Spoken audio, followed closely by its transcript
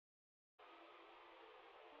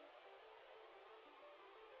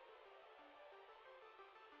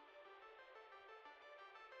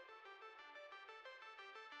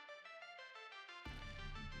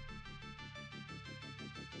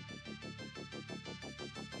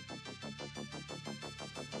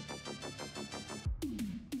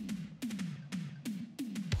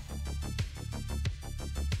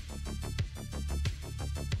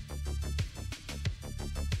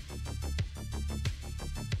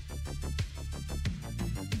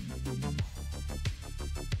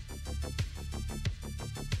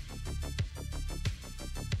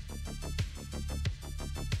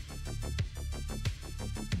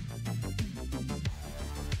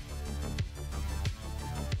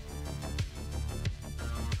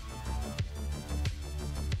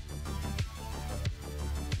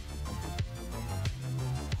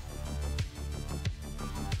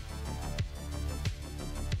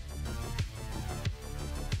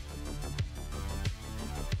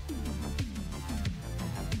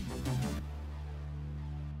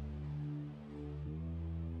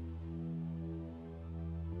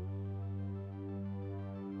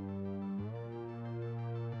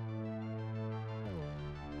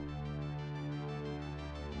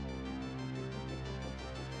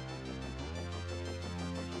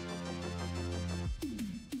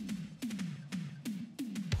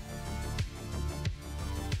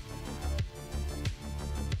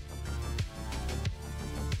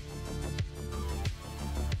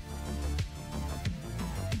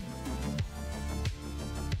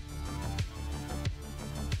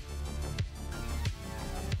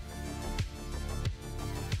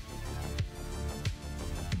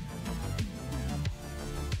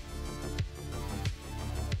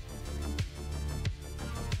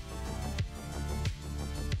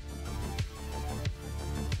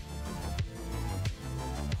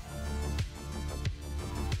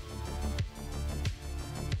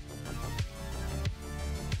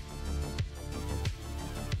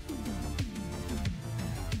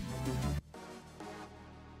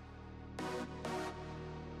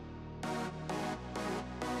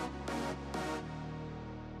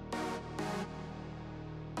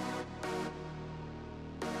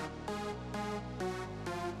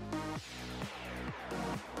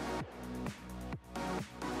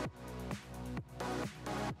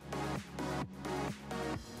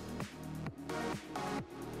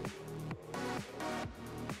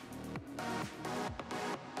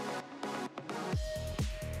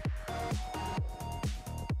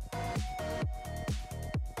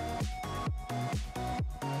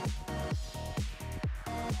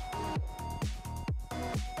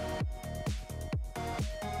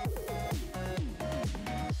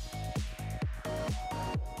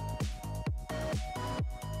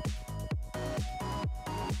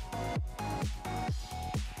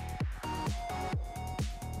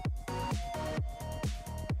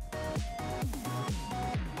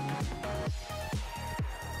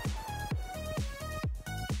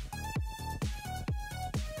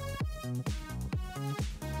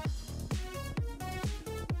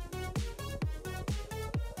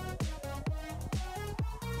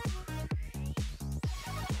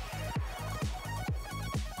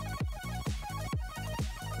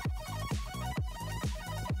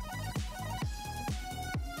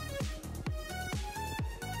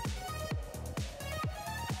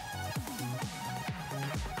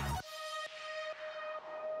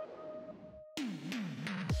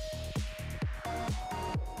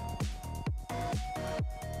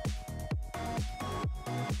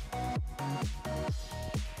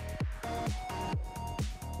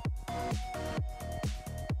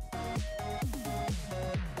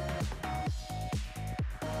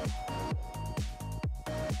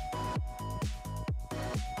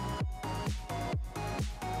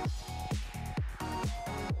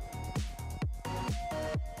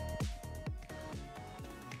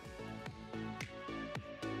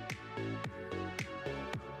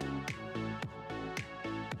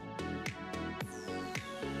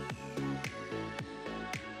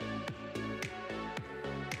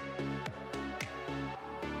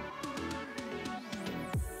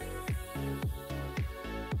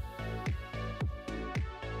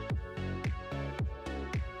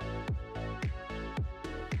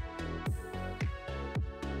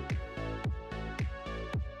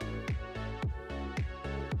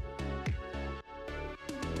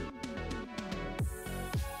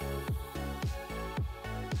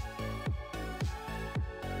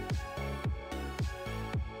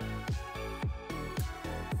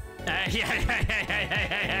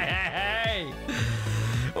Hey!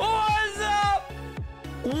 What's up?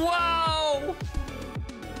 Wow!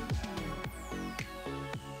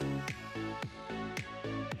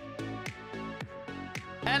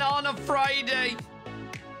 And on a Friday.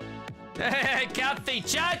 Kathy,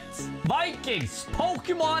 chat! Vikings,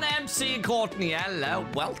 Pokemon MC and Courtney, hello,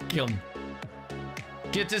 welcome.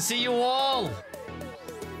 Good to see you all.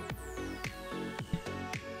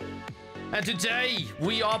 And today,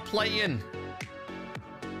 we are playing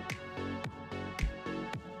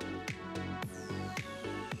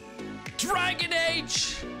Dragon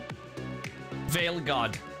Age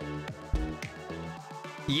Veilguard.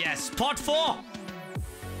 Yes, part 4.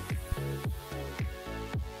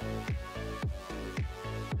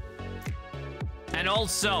 And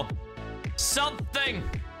also, something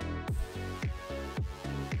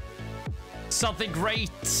great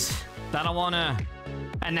that I want to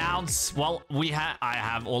announce. Well, I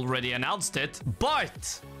have already announced it,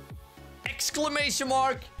 but exclamation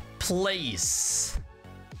mark, please.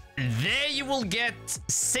 There you will get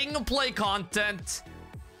single play content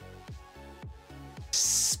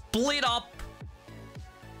split up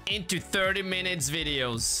into 30 minutes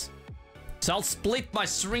videos. So I'll split my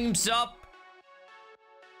streams up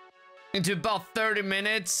into about 30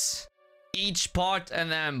 minutes each part,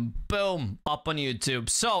 and then boom, up on YouTube.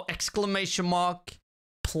 So exclamation mark,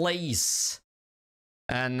 please.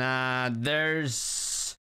 And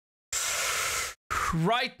there's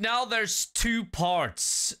right now there's 2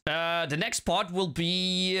 parts. The next part will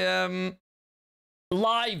be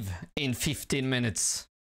live in 15 minutes.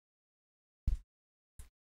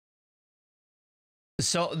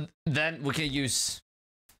 So then we can use,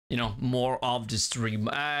 you know, more of the stream.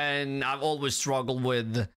 And I've always struggled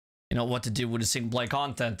with, you know, what to do with the single play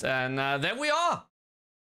content. And there we are.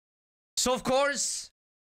 So of course,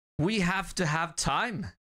 we have to have time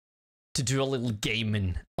to do a little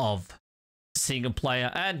gaming of single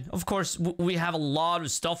player. And of course, we have a lot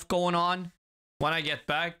of stuff going on when I get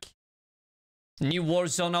back. New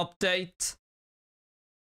Warzone update.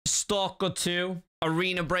 Stalker 2.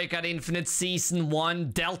 Arena Breakout Infinite Season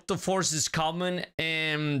 1. Delta Force is coming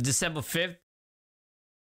in December 5th.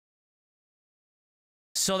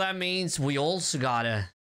 So that means we also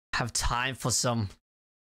gotta have time for some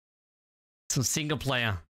single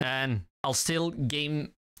player. And I'll still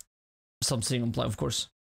game some single player, of course.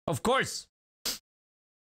 Of course!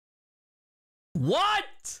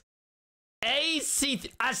 What?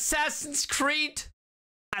 Assassin's Creed?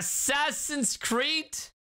 Assassin's Creed?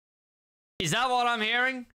 Is that what I'm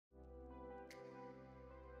hearing?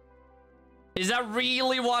 Is that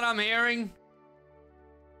really what I'm hearing?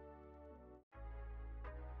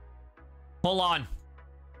 Hold on.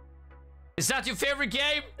 Is that your favorite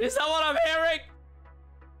game? Is that what I'm hearing?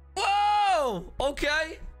 Whoa!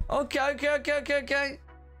 Okay.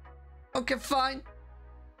 Okay, fine.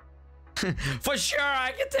 For sure,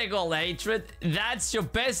 I can take all the hatred. That's your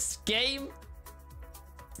best game?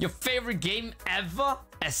 Your favorite game ever?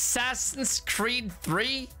 Assassin's Creed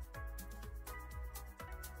 3?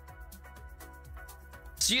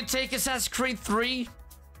 So you take Assassin's Creed 3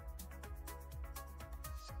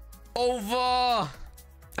 over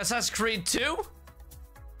Assassin's Creed 2?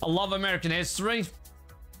 I love American history.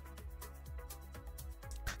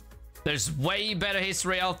 There's way better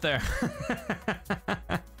history out there.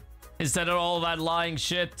 Instead of all that lying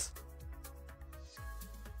shit.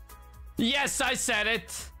 Yes, I said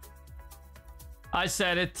it. I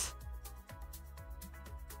said it.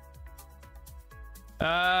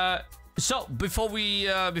 So before we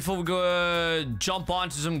go jump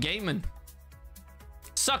onto some gaming,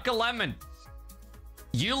 suck a lemon.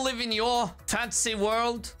 You live in your fantasy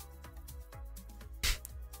world.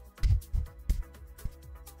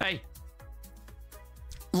 Hey,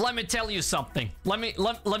 let me tell you something. Let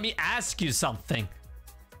me ask you something.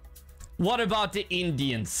 What about the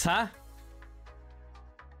Indians, huh?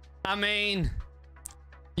 I mean,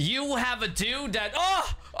 you have a dude that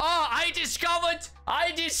I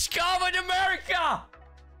discovered America.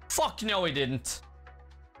 Fuck no, he didn't.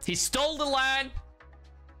 He stole the land.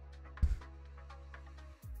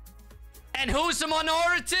 And who's the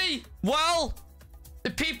minority? Well, the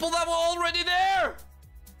people that were already there.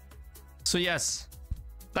 So yes,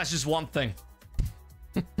 that's just one thing.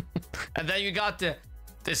 And then you got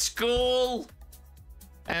the school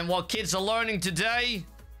and what kids are learning today.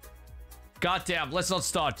 Goddamn, let's not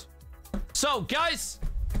start. So guys,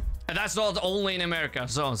 and that's not only in America.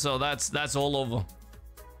 So that's all over.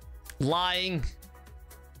 Lying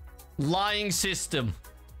system.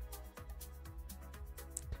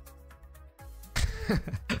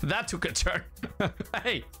 That took a turn.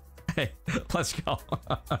 Hey, let's go.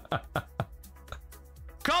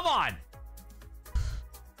 Come on.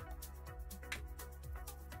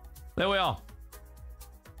 There we are.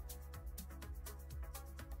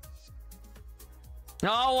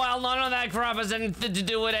 Oh, well, none of that crap has anything to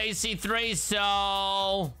do with AC3,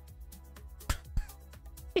 so...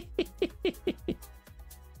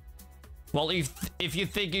 Well, if you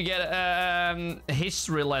think you get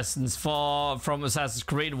history lessons from Assassin's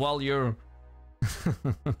Creed, well, you're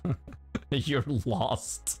you're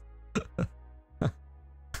lost.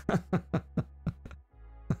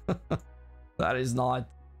 That is not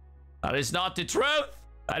the truth.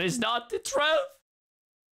 That is not the truth,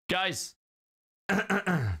 guys.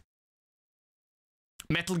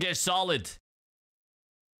 Metal Gear Solid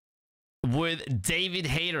with David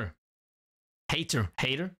Hayter. Hater?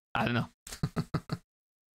 I don't know.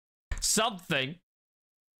 Something.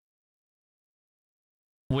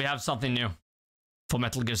 We have something new for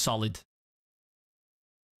Metal Gear Solid.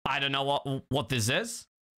 I don't know what this is,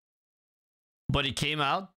 but it came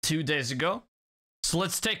out 2 days ago. So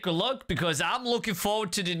let's take a look, because I'm looking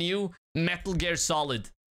forward to the new Metal Gear Solid.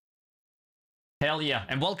 Hell yeah.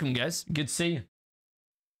 And welcome, guys. Good to see you.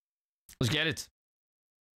 Let's get it.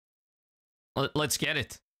 Let's get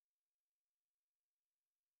it.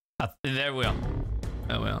 There we are.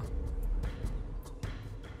 There we are.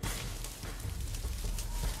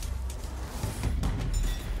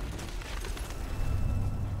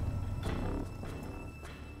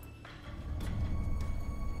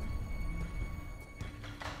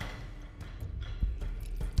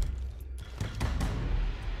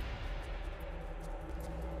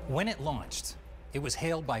 When it launched, it was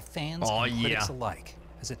hailed by fans and critics alike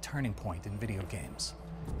as a turning point in video games.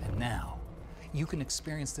 And now, you can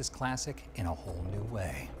experience this classic in a whole new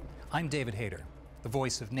way. I'm David Hayter, the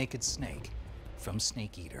voice of Naked Snake from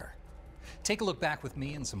Snake Eater. Take a look back with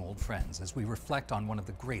me and some old friends as we reflect on one of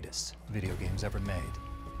the greatest video games ever made.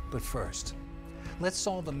 But first, let's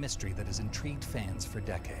solve a mystery that has intrigued fans for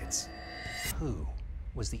decades. Who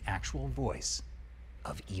was the actual voice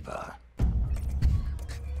of Eva?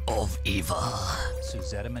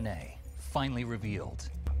 Suzette Monet, finally revealed.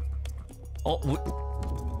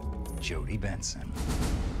 Jodie Benson.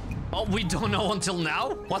 Oh, we don't know until now?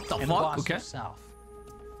 What the fuck? Okay. Herself,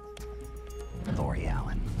 Lori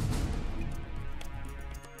Allen.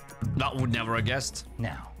 That would never have guessed.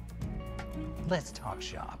 Now, let's talk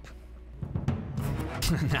shop.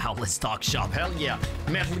 Now let's talk shop. Hell yeah.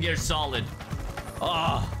 Metal Gear Solid.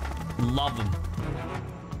 Oh, love them.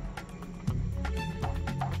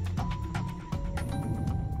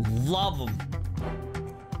 Love them.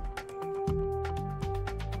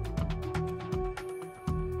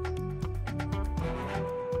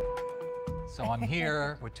 So I'm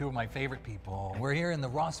here with two of my favorite people. We're here in the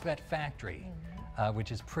Rosvet factory,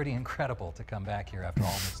 which is pretty incredible to come back here after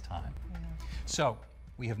all this time. So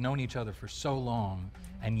we have known each other for so long,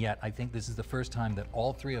 and yet I think this is the first time that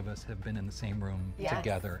all three of us have been in the same room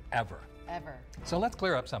together ever. So let's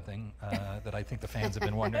clear up something that I think the fans have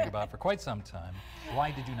been wondering about for quite some time. Why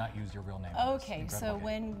did you not use your real name? Okay, so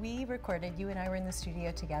when we recorded, you and I were in the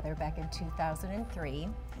studio together back in 2003.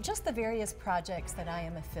 Just the various projects that I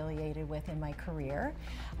am affiliated with in my career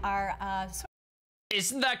are...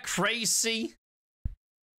 Isn't that crazy?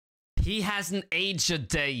 He hasn't aged a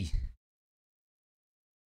day.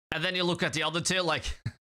 And then you look at the other two like,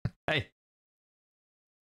 hey,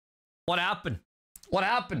 what happened? What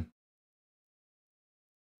happened?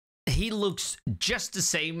 He looks just the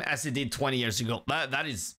same as he did 20 years ago. That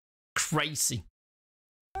is crazy.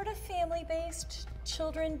 Sort of family family-based,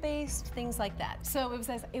 children-based, things like that. So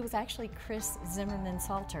it was actually Chris Zimmerman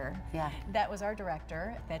Salter. Yeah. That was our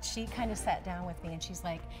director. That she kind of sat down with me and she's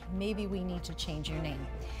like, maybe we need to change your name.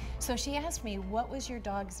 So she asked me, what was your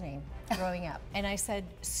dog's name growing up? And I said,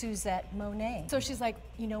 Suzette Monet. So she's like,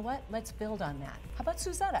 you know what? Let's build on that. How about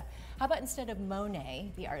Suzetta? How about instead of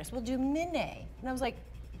Monet, the artist, we'll do Minet? And I was like,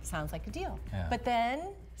 sounds like a deal. Yeah. But then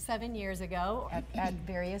 7 years ago at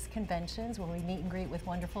various conventions where we meet and greet with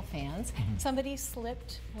wonderful fans, somebody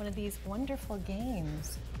slipped one of these wonderful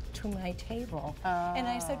games to my table. And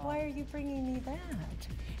I said, why are you bringing me that?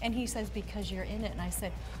 And he says, because you're in it. And I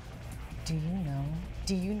said, do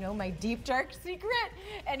you know my deep, dark secret?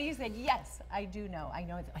 And he said, yes, I do know. I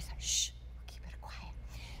know. I said, shh, keep it quiet.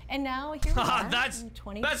 And now here we are That's in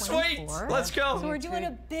 2024. That's sweet. Let's go. So we're doing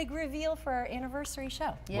a big reveal for our anniversary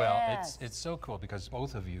show. Yes. Well, it's so cool because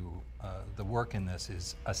both of you, the work in this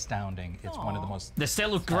is astounding. It's one of the most... They still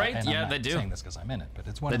look great. and Yeah, I'm they not do. saying this because I'm in it, but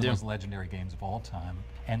it's one of the most legendary games of all time.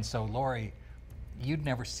 And so, Lori, you'd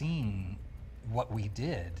never seen what we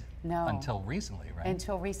did until recently, right?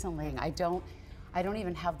 Until recently. I don't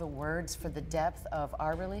even have the words for the depth of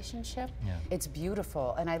our relationship. Yeah. It's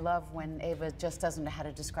beautiful, and I love when Ava just doesn't know how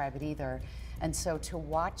to describe it either. And so to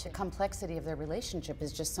watch the complexity of their relationship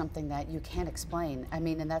is just something that you can't explain. I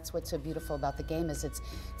mean, and that's what's so beautiful about the game is it's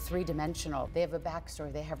three-dimensional. They have a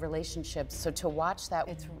backstory, they have relationships. So to watch that,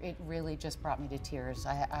 it really just brought me to tears.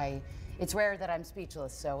 It's rare that I'm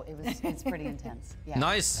speechless, so it's pretty intense. Yeah.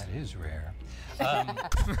 Nice. That is rare. How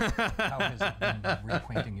has it been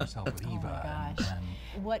reacquainting yourself with Eva? Oh my gosh.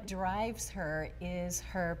 What drives her is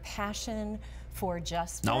her passion for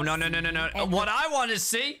justice. No. What I want to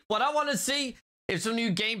see is some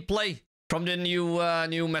new gameplay from the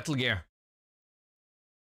new Metal Gear.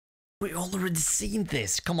 We already seen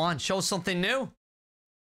this. Come on, show something new.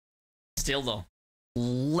 Still though,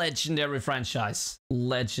 legendary franchise.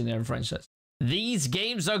 Legendary franchise. These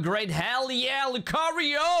games are great. Hell yeah,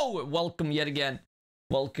 Lucario! Welcome yet again.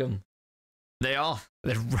 Welcome. They are.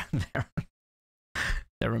 They're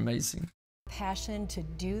amazing. Passion to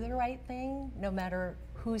do the right thing, no matter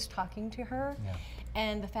who's talking to her. Yeah.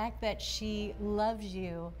 And the fact that she loves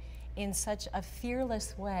you in such a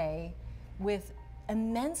fearless way with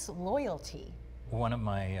immense loyalty. One of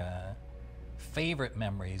my favorite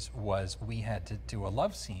memories was we had to do a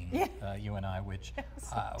love scene, you and I, which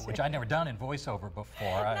I'd never done in voiceover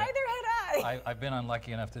before. Neither had I. I've been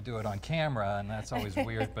unlucky enough to do it on camera, and that's always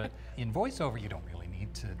weird, but in voiceover you don't really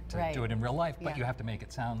need to do it in real life, but you have to make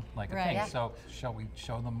it sound like a thing. Yeah. So shall we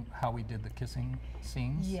show them how we did the kissing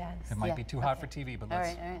scenes? Yes. It might be too hot for TV, but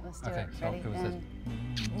let's... All right, let's do okay, it. so Ready? it was this.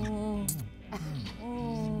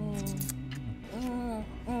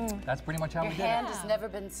 That's pretty much how we did Your hand it. has never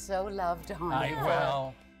been so loved on.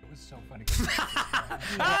 Well, it was so funny.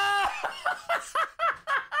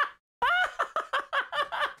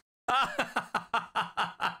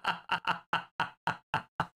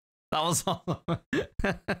 That was all.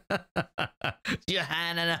 Your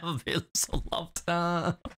hand never been so loved.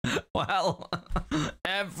 Well,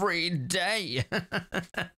 every day.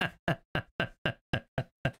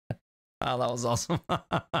 Oh, that was awesome.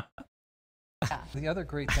 The other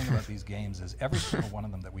great thing about these games is every single one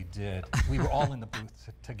of them that we did, we were all in the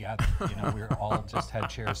booth together. You know, we were all just had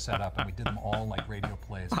chairs set up, and we did them all like radio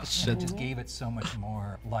plays. Oh, shit. It just gave it so much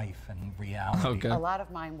more life and reality. Okay. A lot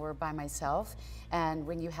of mine were by myself, and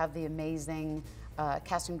when you have the amazing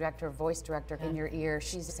casting director, voice director in your ear,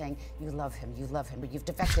 she's saying, you love him, but you've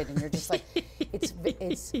defected, and you're just like, it's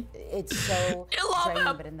so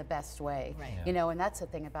draining, but in the best way. Right. You know, and that's the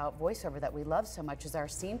thing about voiceover that we love so much is our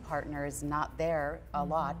scene partner is not there a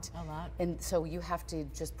lot. A lot. And so you have to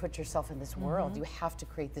just put yourself in this world. You have to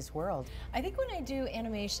create this world. I think when I do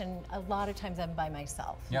animation, a lot of times I'm by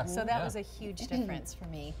myself. Yeah. So that was a huge difference for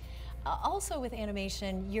me. Also with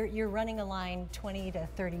animation, you're running a line 20 to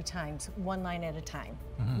 30 times, one line at a time.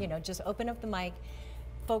 You know, just open up the mic,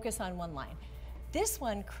 focus on one line. This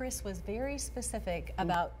one, Chris was very specific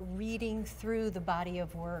about reading through the body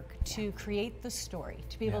of work to create the story,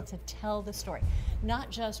 to be able to tell the story, not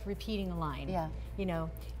just repeating a line. Yeah. You know,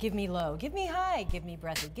 give me low, give me high, give me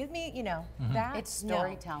breathy, give me, you know, that. It's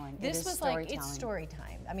storytelling. No. This It is was like, it's storytelling. story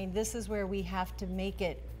time. I mean, this is where we have to make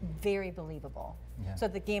it very believable so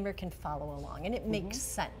the gamer can follow along and it makes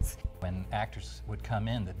sense. When actors would come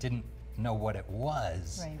in that didn't know what it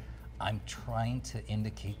was, I'm trying to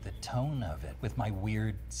indicate the tone of it with my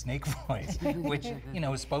weird snake voice, which, you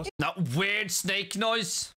know, is supposed to... That weird snake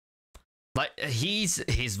noise. Like,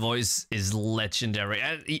 his voice is legendary.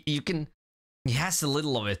 And he has a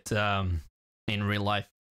little of it in real life.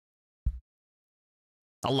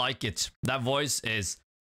 I like it. That voice is,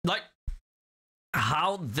 like,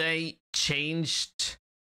 how they changed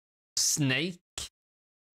Snake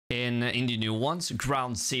in the new ones,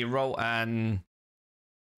 Ground Zero and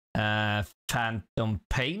Phantom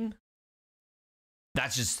Pain.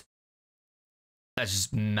 That's just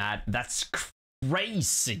mad. That's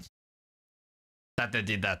crazy that they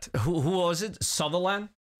did that. Who was it? Sutherland?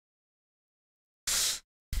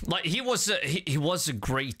 Like he was a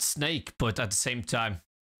great Snake, but at the same time,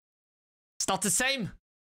 it's not the same.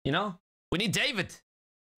 You know, we need David.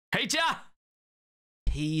 Hey, ja.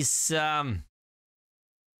 He's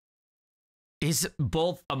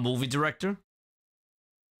both a movie director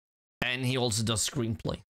and he also does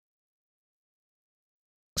screenplay.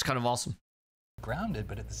 It's kind of awesome. Grounded,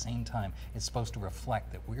 but at the same time, it's supposed to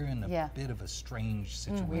reflect that we're in a bit of a strange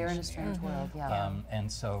situation. We're in a strange world, yeah.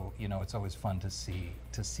 And so, you know, it's always fun to see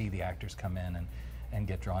the actors come in and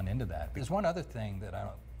get drawn into that. There's one other thing that I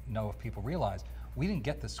don't know if people realize. We didn't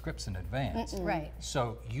get the scripts in advance. Right.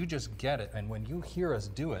 So you just get it, and when you hear us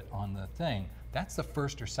do it on the thing, that's the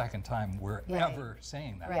first or second time we're ever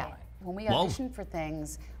saying that line. When we audition for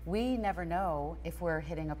things, we never know if we're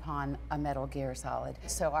hitting upon a Metal Gear Solid.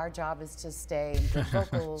 So our job is to stay in good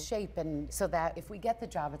vocal shape, and so that if we get the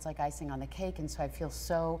job, it's like icing on the cake, and so I feel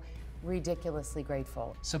so ridiculously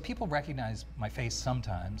grateful. So people recognize my face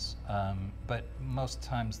sometimes, but most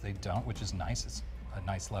times they don't, which is nice. It's a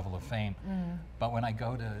nice level of fame. But when I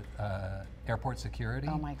go to airport security,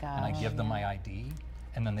 oh my God, and I give them my ID,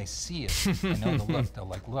 and then they see it, and they'll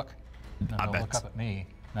like look, and then they'll look up at me,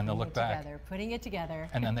 and then they'll look back. Putting it together.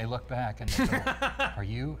 And then they look back and they go, "Are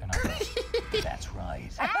you?" And I go, "That's right."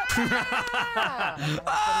 I was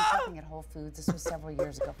shopping at Whole Foods. This was several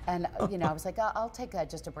years ago, and you know, I was like, "I'll take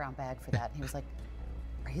just a brown bag for that." And he was like,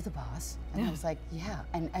 "Are you the boss?" And I was like, "Yeah."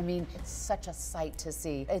 And I mean, it's such a sight to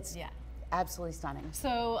see. It's absolutely stunning.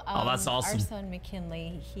 So that's awesome. Our son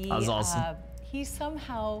McKinley, he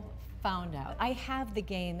somehow found out. I have the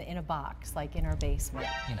game in a box, like in our basement.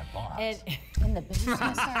 In a box? In the basement?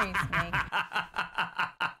 I'm sorry, Snake.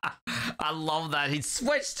 I love that. He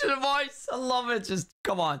switched to the voice. I love it. Just,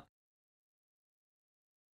 come on.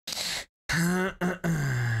 I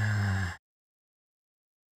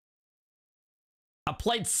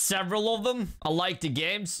played several of them. I like the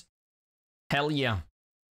games. Hell yeah.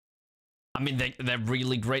 I mean, they're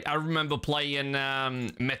really great. I remember playing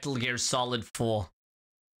Metal Gear Solid 4.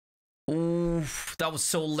 Ooh, that was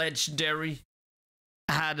so legendary.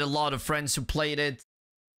 I had a lot of friends who played it.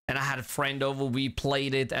 And I had a friend over, we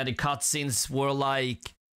played it. And the cutscenes were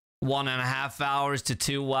like 1.5 hours to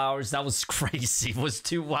 2 hours. That was crazy. It was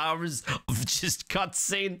 2 hours of just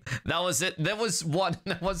cutscene. That was it. There was one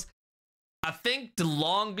that was... I think the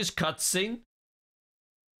longest cutscene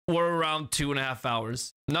were around 2.5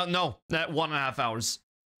 hours. No, that 1.5 hours.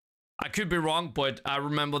 I could be wrong, but I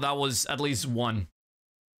remember that was at least one.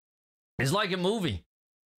 It's like a movie,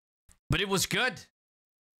 but it was good.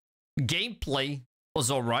 Gameplay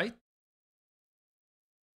was all right,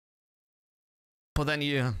 but then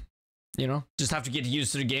you know, just have to get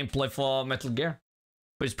used to the gameplay for Metal Gear.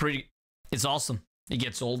 But it's awesome. It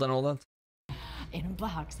gets old and all that. In a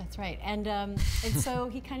box, that's right. And so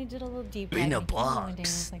he kind of did a little deep dive. In a One day and box.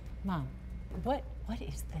 was like, "Mom, what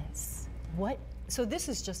is this? What? So this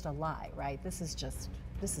is just a lie, right? This is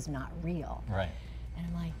not real." Right. And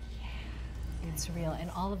I'm like, yeah, it's real.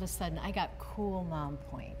 And all of a sudden, I got cool mom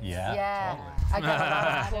points. Yeah, totally. I got a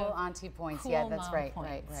lot of cool auntie points. Cool Yeah, that's mom right,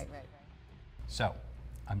 points. right. So,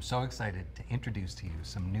 I'm so excited to introduce to you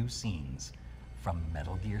some new scenes from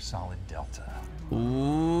Metal Gear Solid Delta.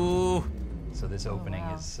 Ooh. So this opening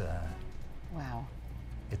wow. is, Wow.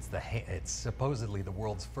 it's supposedly the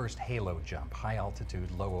world's first Halo jump, high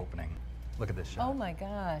altitude, low opening. Look at this shot. Oh my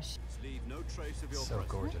gosh. Leave no trace of your So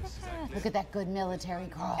gorgeous. Look at that good military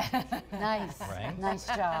crawl. Nice. Right? Nice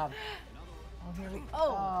job. Oh, here we.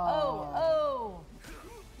 Oh.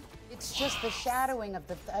 It's just the shadowing of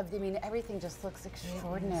I mean, everything just looks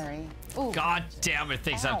extraordinary. Ooh. God damn it,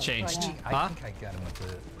 things have changed. I think I got him with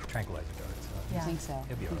the tranquilizer dart. So I think so.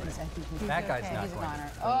 He'll be all right. I think he's That guy's okay. not He's an going honor.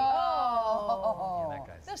 to. Oh. Yeah, that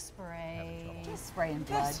guy's The spray. Just spraying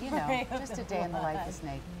blood, you know. Just a day in the life of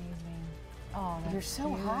Snake. Oh, that's You're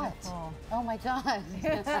so hot. beautiful. Oh my God.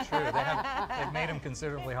 It's true. They've made him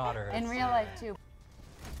considerably hotter. In real life too. Look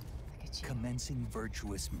at you. commencing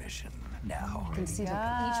virtuous mission now. You can see each pore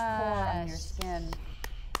on your skin.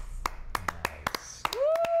 Nice.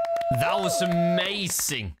 That was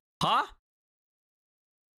amazing. Huh?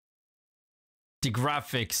 The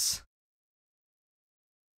graphics.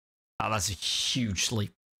 Oh, that's a huge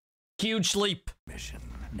leap. Huge leap. Mission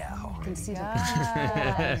now. You can see the pore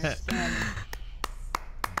on your skin. Nice.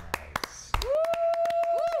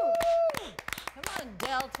 Come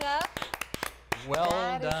Well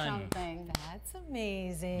That is done. something. That's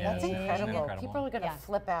amazing. Yeah, That's That's incredible. incredible. People are going to Yeah.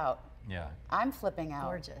 flip out. Yeah. I'm flipping out.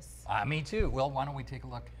 Gorgeous. Me too. Well, why don't we take a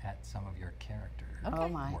look at some of your character? Oh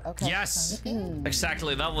my. work. Okay. Yes,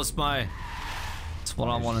 exactly. That was my. That's what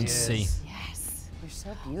I wanted to see. Yes. You're so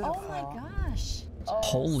beautiful. Oh my gosh.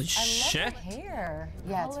 Holy I love shit! her hair.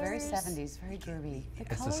 Yeah, it's very Colors. 70s, very groovy. The It's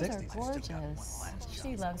the colors 60s. are I still got one gorgeous. last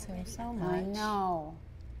She loves him so much. I know.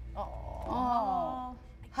 Oh. Oh.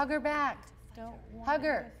 Hug her back. Don't want Hug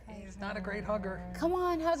her. He's not a great hugger. Come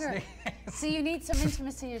on, hug her. See, you need some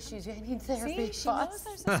intimacy issues. You need therapy. See, she knows boss.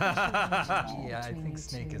 there's a special relationship Yeah, I between think you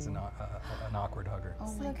Snake is two. an awkward hugger.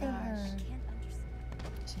 Oh my Look at gosh. her. Can't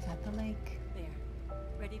understand. She's at the lake. There.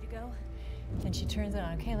 Ready to go? And she turns it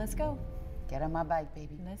on. Okay, let's go. Get on my bike,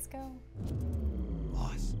 baby. Let's go.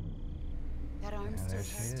 Boss. That arm Yeah, there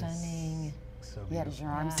she is. Stunning. So Yeah, does beautiful.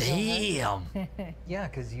 your arm still hurt? Damn. Yeah,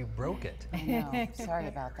 because you broke it. I know. Sorry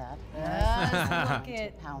about that. Just look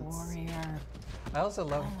at Pounce. warrior. I also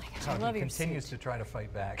love gosh, how I love he your continues suit. to try to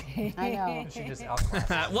fight back. I know. She just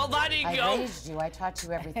outclasses. Well, there you I go. raised you. I taught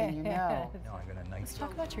you everything you know. No, I'm gonna knife you.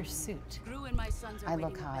 Talk about your suit. Gru and my sons are I waiting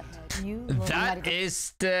look up hot. ahead. You look That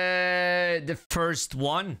is the first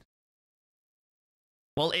one.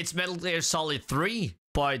 Well, it's Metal Gear Solid 3,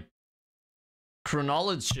 but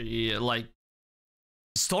chronology, like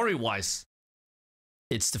story-wise,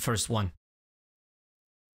 it's the first one.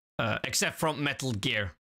 Except from Metal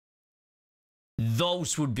Gear.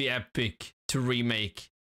 Those would be epic to remake.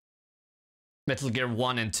 Metal Gear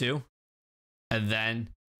 1 and 2. And then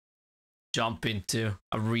jump into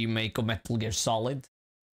a remake of Metal Gear Solid.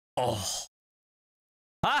 Oh.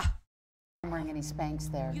 Ah! I'm wearing any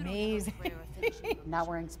Spanx there. amazing. Not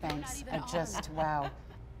wearing Spanx. I just, wow.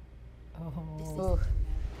 Oh, Ooh.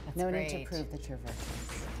 that's No great. need to prove that you're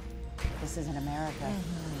virtuous. This is in America.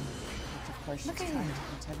 Which of course Look she's at trying you. to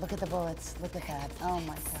pretend. Look at the bullets. Look at that. Oh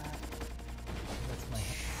my God. That's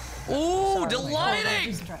my Ooh, the Sorry. lighting!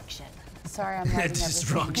 Destruction. Sorry, I'm lighting everything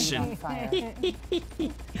Destruction. on fire,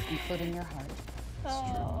 including your heart.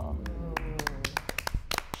 Oh.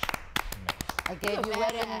 I gave you badass.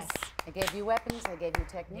 weapons. I gave you weapons. I gave you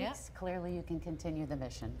techniques. Clearly, you can continue the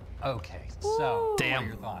mission. Okay, so what Damn. are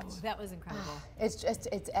your thoughts? That was incredible. It's just,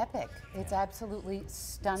 it's epic. It's absolutely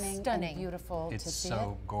stunning, Stunning. and beautiful It's to see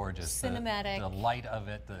so it. gorgeous. The- Cinematic. The light of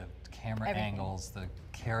it, the camera Everything. angles, the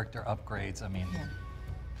character upgrades. I mean,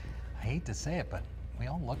 I hate to say it, but we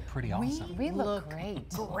all look pretty awesome. We look great.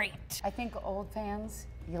 Great. I think old fans,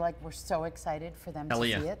 we're so excited for them Hell to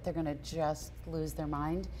yeah. see it. They're gonna just lose their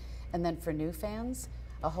mind. And then for new fans,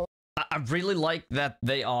 a whole I really like that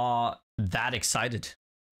they are that excited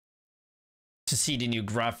to see the new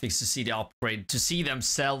graphics, to see the upgrade, to see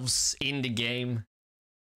themselves in the game.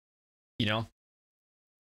 You know?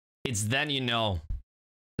 It's then you know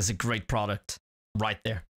it's a great product right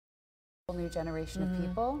there. new generation of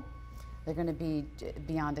people. They're gonna be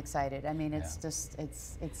beyond excited. I mean, it's Yeah. just,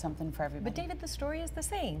 it's something for everybody. But David, the story is the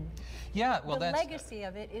same. Yeah, well, the that's legacy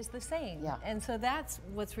of it is the same. Yeah. And so that's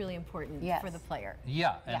what's really important Yes. for the player.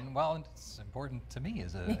 yeah, and well, it's important to me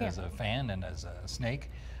as a fan and as a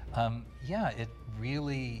Snake. Yeah, it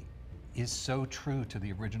really is so true to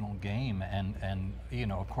the original game, and you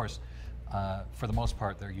know, of course, for the most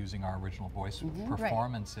part, they're using our original voice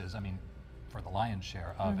performances. I mean, for the lion's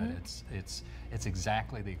share of it, it's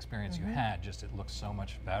exactly the experience you had. Just it looks so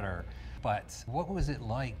much better. But what was it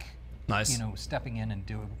like? Nice. You know, stepping in and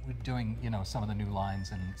doing you know some of the new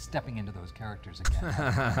lines and stepping into those characters again. It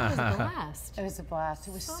was a blast. It was a blast.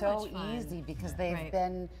 It was So so much fun. easy because Right.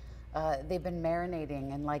 they've been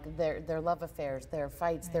marinating and like their love affairs, their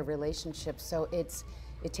fights, their relationships. So it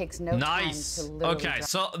takes no Nice. time to literally Okay, drop-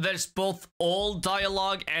 so there's both old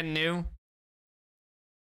dialogue and new.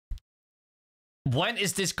 When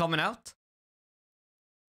is this coming out?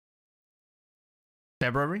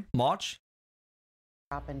 February? March?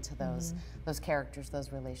 drop into those characters,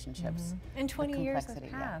 those relationships. And 20 years have complexity,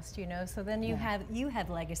 yeah. passed, you know, so then you have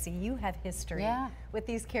legacy, you have history Yeah. with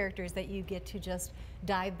these characters that you get to just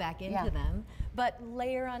dive back into Yeah. them, but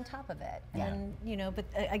layer on top of it. Yeah. And, you know, but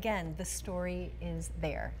again, the story is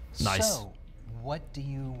there. Nice. So, what do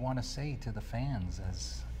you want to say to the fans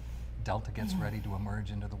as Delta gets ready to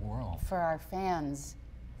emerge into the world? For our fans,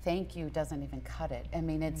 thank you doesn't even cut it. I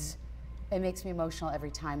mean, it makes me emotional every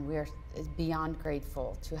time. We're beyond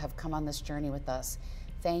grateful to have come on this journey with us.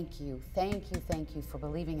 Thank you, thank you, thank you for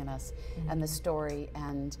believing in us and the story,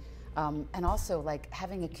 and also like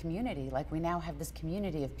having a community. Like we now have this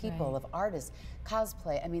community of people, Right. of artists,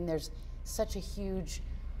 cosplay. I mean, there's such a huge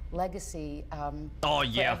legacy Oh, for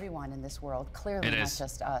yeah. everyone in this world. Clearly, It not is.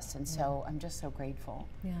 just us. And so I'm just so grateful.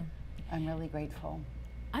 Yeah. I'm really grateful.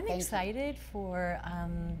 I'm excited for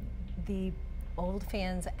the old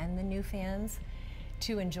fans and the new fans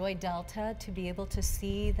to enjoy Delta, to be able to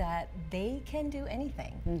see that they can do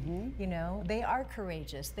anything. You know, they are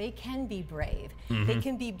courageous. They can be brave. They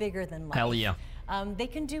can be bigger than life. Hell yeah. They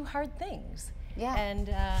can do hard things. Yeah. And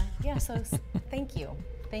yeah, so thank you.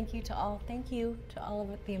 Thank you to all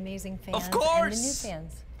of the amazing fans. Of course! And the new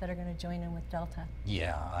fans that are going to join in with Delta.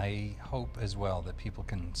 Yeah, I hope as well that people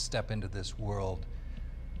can step into this world,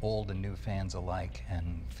 old and new fans alike,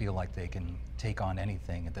 and feel like they can take on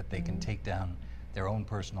anything, and that they can take down their own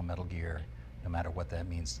personal Metal Gear, no matter what that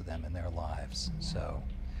means to them in their lives. So,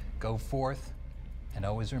 go forth, and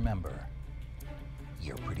always remember,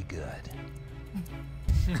 you're pretty good.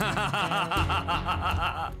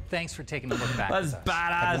 Thanks for taking a look back That's with us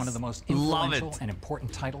badass. at one of the most Love influential it. and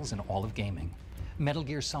important titles in all of gaming. Metal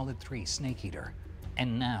Gear Solid 3 Snake Eater,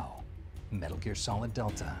 and now, Metal Gear Solid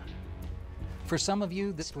Delta. For some of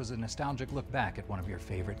you, this was a nostalgic look back at one of your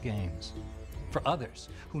favorite games. For others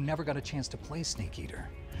who never got a chance to play Snake Eater,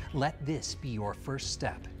 let this be your first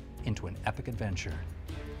step into an epic adventure.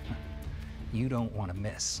 You don't want to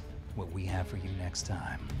miss what we have for you next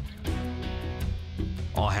time.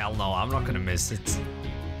 Oh, hell no, I'm not gonna miss it.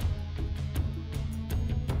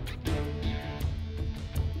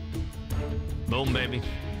 Boom, baby.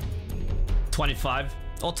 25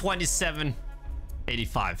 or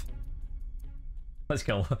 27.85. Let's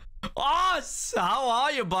go. Oh, how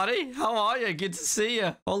are you, buddy? How are you? Good to see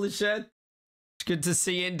you. Holy shit. It's good to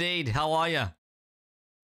see you indeed. How are you?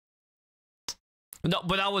 No,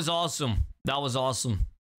 but that was awesome. That was awesome.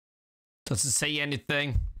 Doesn't say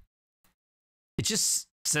anything. It just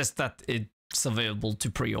says that it's available to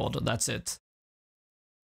pre-order. That's it.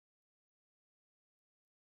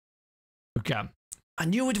 Okay. I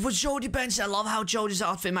knew it was Jody Bench. I love how Jody's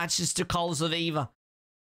outfit matches the colors of Eva.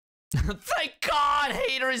 Thank God,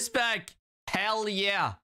 Hater is back. Hell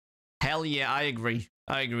yeah. Hell yeah, I agree.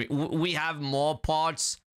 I agree. We have more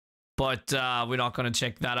parts, but we're not going to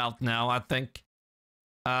check that out now, I think.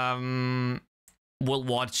 We'll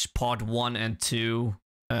watch part 1 and 2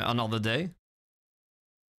 another day.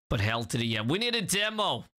 But hell to the yeah. We need a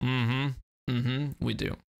demo. We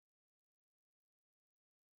do.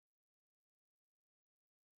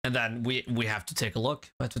 And then we have to take a look.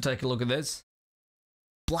 We have to take a look at this.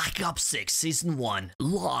 Black Ops 6 Season 1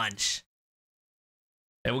 launch.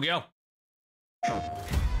 There we go.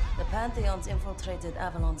 The Pantheon's infiltrated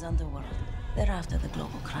Avalon's underworld. They're after the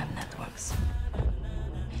global crime networks.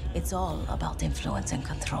 It's all about influence and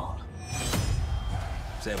control.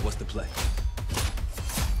 Sam, what's the play?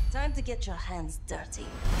 Time to get your hands dirty.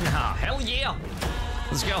 Ah, hell yeah.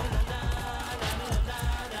 Let's go.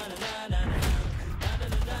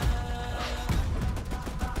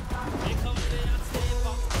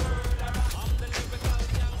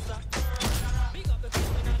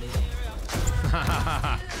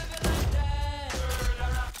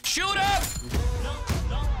 Shoot him!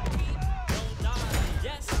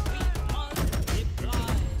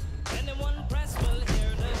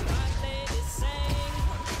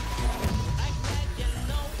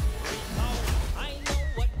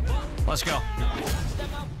 Let's go.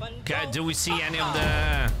 Okay, do we see any of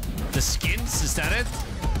the skins? Is that it?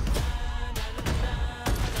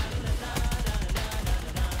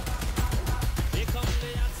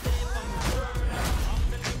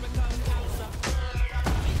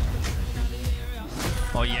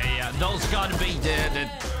 Oh yeah, those gotta be the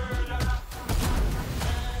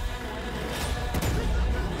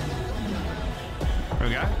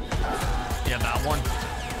okay. Yeah, that one.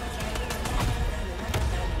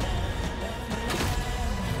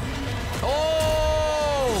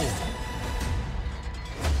 Oh!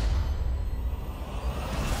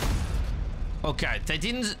 Okay, they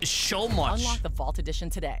didn't show much. Unlock the Vault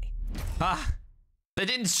Edition today. Ah, they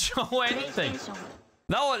didn't show anything.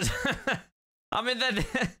 That was... I mean, that...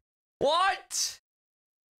 What?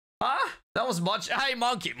 Huh? That was much... Hey,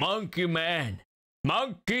 monkey man.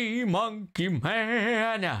 Monkey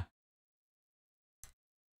man.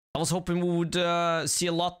 I was hoping we would see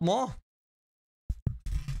a lot more.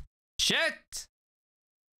 Shit.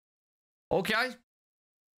 Okay.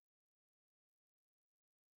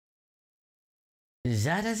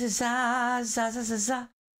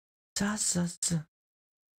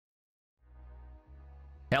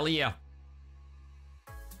 Hell yeah.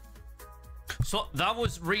 So that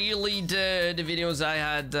was really the videos I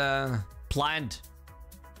had planned.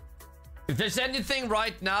 If there's anything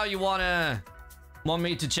right now you want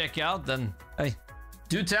me to check out, then hey,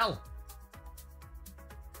 do tell.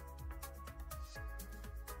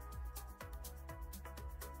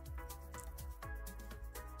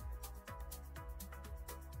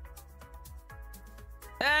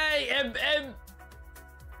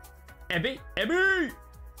 Emmy!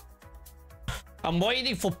 I'm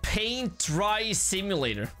waiting for Paint Dry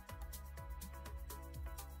Simulator.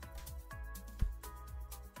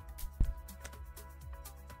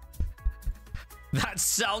 That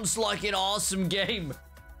sounds like an awesome game.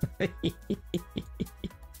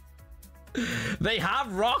 They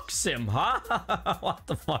have Rock Sim, huh? What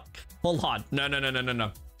the fuck? Hold on.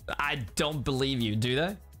 No. I don't believe you, do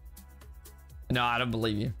they? No, I don't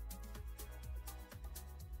believe you.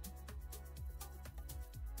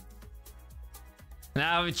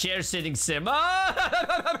 Now a chair sitting sim.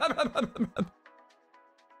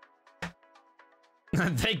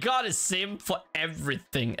 They got a sim for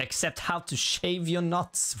everything except how to shave your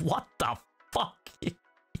nuts. What the fuck?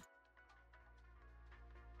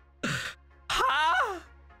 Huh?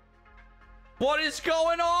 What is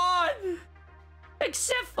going on?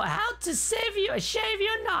 Except for how to shave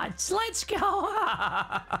your nuts. Let's go.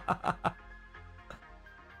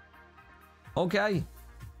 Okay.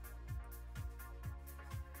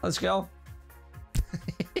 Let's go.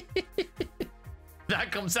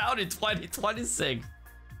 That comes out in 2026.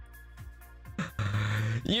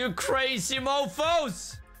 You crazy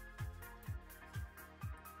mofos!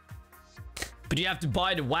 But you have to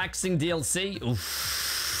buy the waxing DLC.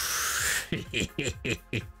 Oof.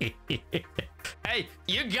 Hey,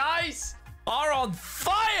 you guys are on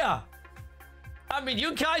fire! I mean,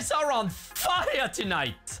 you guys are on fire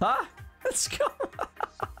tonight, huh? Let's go.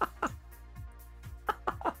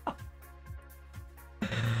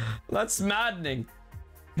 That's maddening.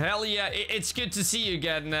 Hell yeah, it's good to see you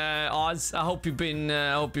again, Oz. I hope you've been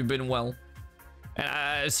well. And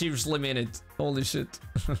I seriously mean it. Holy shit.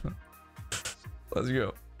 Let's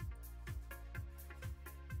go.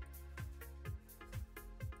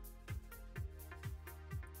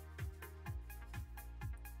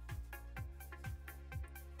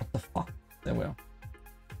 What the fuck? There we are.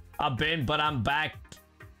 I've been, but I'm back.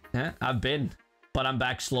 Huh? I've been, but I'm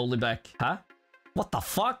back, slowly back. Huh? What the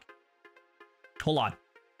fuck? Hold on.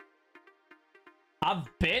 I've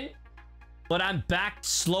been, but I'm back,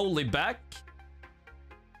 slowly back.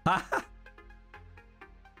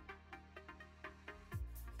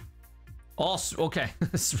 Oh, okay.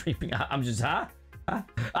 Streaming. I'm just, huh?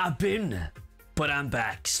 I've been, but I'm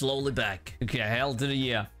back, slowly back. Okay, hell to the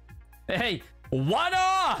year. Hey,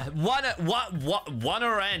 wanna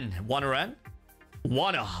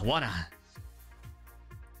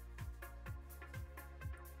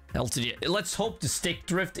LTD. Let's hope the stick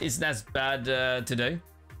drift isn't as bad today.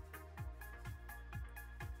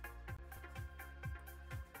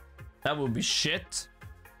 That would be shit.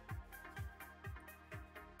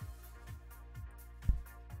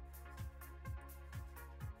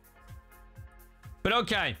 But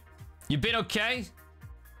okay. You've been okay?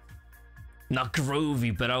 Not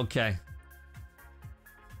groovy, but okay.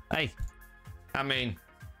 Hey, I mean,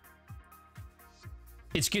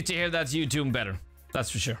 it's good to hear that you're doing better. That's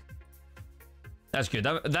for sure. That's good.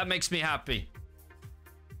 That makes me happy.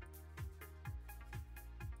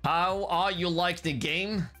 How are you like the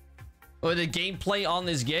game? Or the gameplay on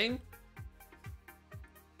this game?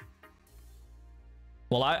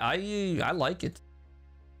 Well, I like it.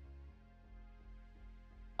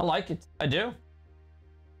 I like it. I do.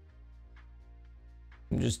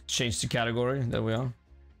 Just change the category. There we are.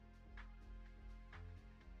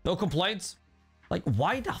 No complaints. Like,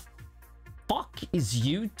 why the fuck is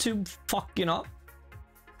YouTube fucking up?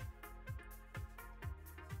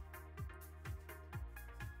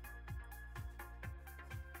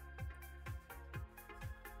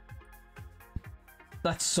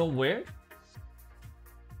 That's so weird.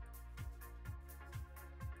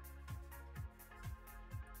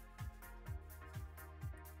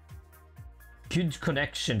 Good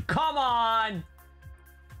connection. Come on!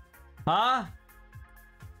 Huh?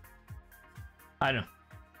 I don't know.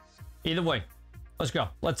 Either way, let's go.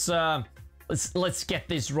 Let's get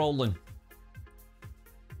this rolling.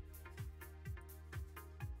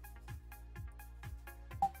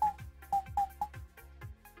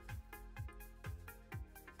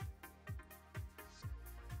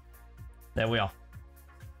 There we are.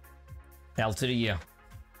 Hell to the year.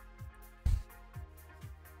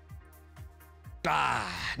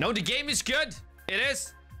 No, the game is good. It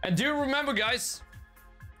is. And do remember, guys,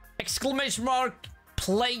 exclamation mark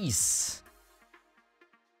plays.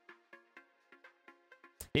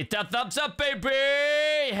 Hit that thumbs up,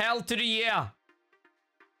 baby. Hell to the year.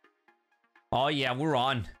 Oh yeah, we're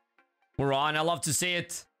on. We're on. I love to see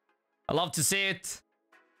it. I love to see it.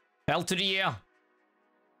 Hell to the year.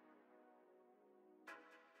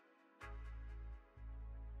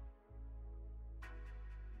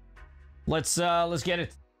 Let's get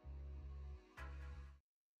it.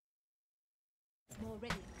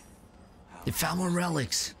 They found more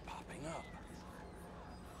relics.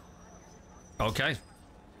 Okay.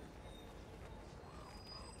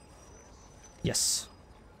 Yes.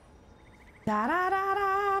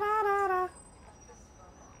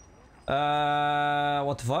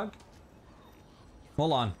 What the fuck?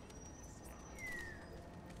 Hold on.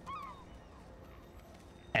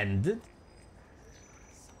 Ended?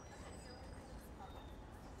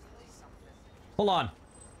 Hold on.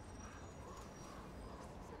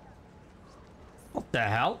 What the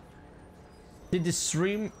hell? Did the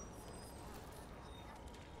stream...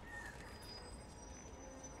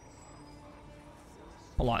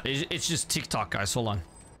 Hold on. It's just TikTok, guys. Hold on.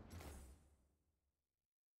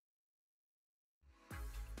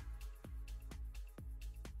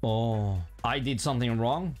 Oh, I did something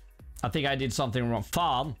wrong. I think I did something wrong.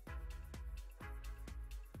 Fan.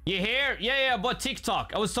 You hear? Yeah, but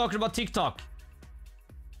TikTok. I was talking about TikTok.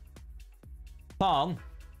 Fan.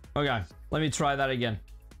 Okay, let me try that again.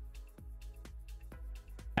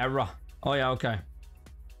 Error. Oh yeah, okay.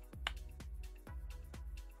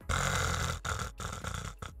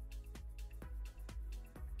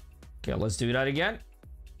 Okay, let's do that again.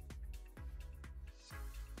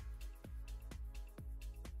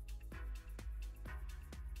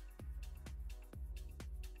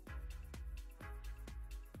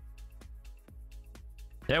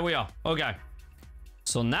 There we are. Okay.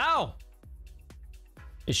 So now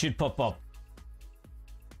it should pop up.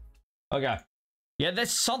 Okay. Yeah,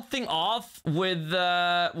 there's something off with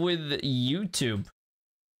YouTube.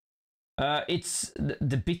 It's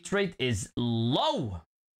the bitrate is low.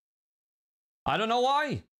 I don't know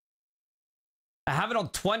why. I have it on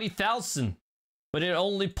 20,000, but it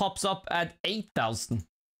only pops up at 8,000.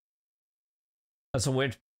 That's so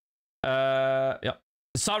weird. Yeah.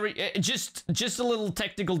 Sorry, just a little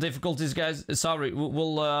technical difficulties, guys. Sorry,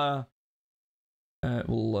 we'll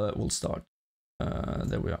start.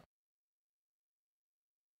 There we are.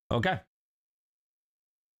 Okay.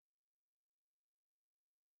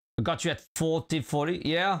 I got you at 40.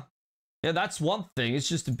 Yeah, that's one thing. It's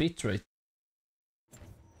just a bitrate.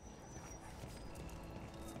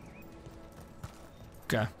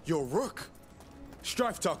 Okay. Yo, Rook.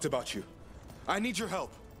 Strife talked about you. I need your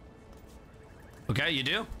help. Okay, you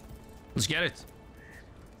do? Let's get it.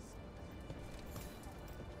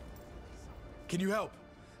 Can you help?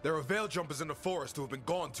 There are veil jumpers in the forest who have been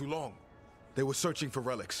gone too long. They were searching for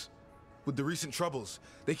relics. With the recent troubles,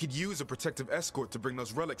 they could use a protective escort to bring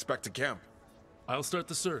those relics back to camp. I'll start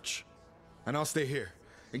the search. And I'll stay here,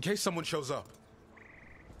 in case someone shows up.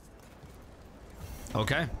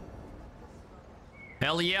 Okay.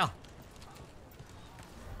 Hell yeah.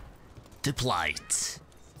 Deployed.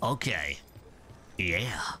 Okay.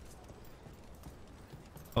 Yeah.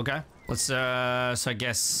 Okay. Let's so I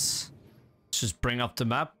guess let's just bring up the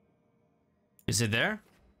map. Is it there?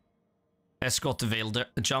 Escort the veil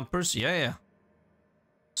jumpers. Yeah.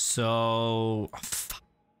 So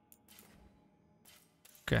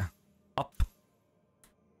okay. Up.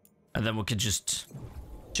 And then we can just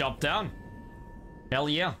jump down. Hell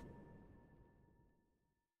yeah.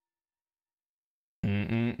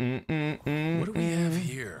 What do we have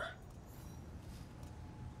here?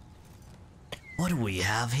 What do we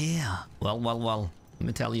have here? Well. Let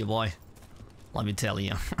me tell you, boy. Let me tell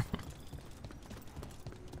you.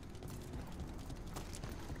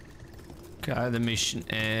 Okay, the mission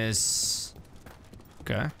is...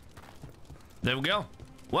 Okay. There we go.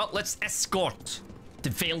 Well, let's escort the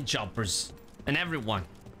veil jumpers and everyone.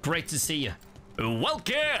 Great to see you.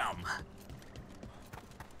 Welcome!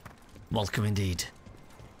 Welcome indeed.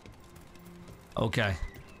 Okay.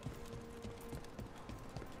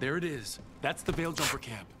 There it is. That's the veil jumper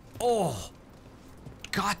camp. Oh!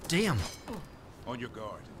 God damn. On your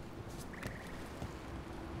guard.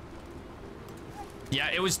 Yeah,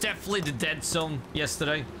 it was definitely the dead zone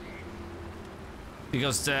yesterday.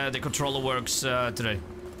 Because the controller works today.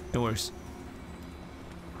 It works.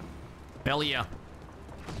 Hell yeah.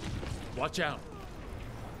 Watch out.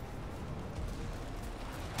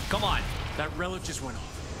 Come on. That relic just went off.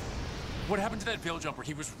 What happened to that veil jumper?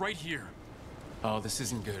 He was right here. Oh, this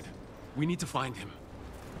isn't good. We need to find him.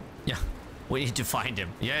 Yeah, we need to find him.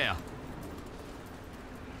 Yeah.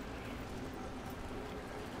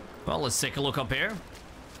 Well, let's take a look up here.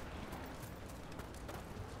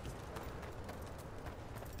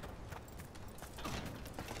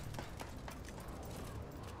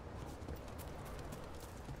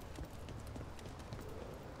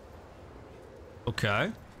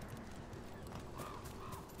 Okay.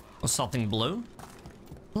 Or something blue?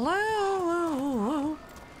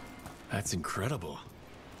 That's incredible.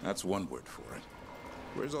 That's one word for it.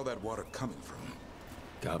 Where's all that water coming from?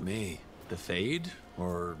 Got me. the Fade,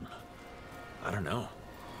 or I don't know.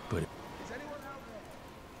 But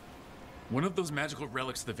one of those magical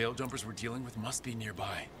relics the Veil Jumpers were dealing with must be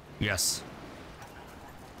nearby. Yes.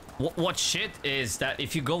 What shit is that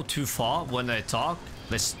if you go too far when they talk,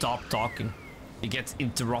 they stop talking. You get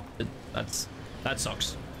interrupted. That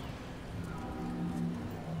sucks.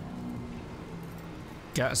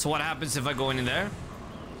 Yeah, so what happens if I go in there?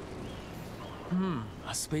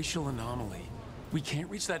 A spatial anomaly. We can't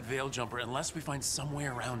reach that Veil Jumper unless we find some way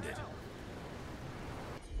around it.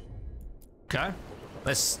 Okay,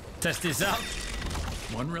 let's test this out.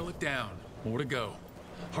 One relic down, more to go.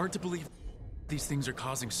 Hard to believe these things are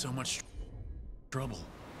causing so much trouble.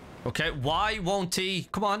 Okay, why won't he?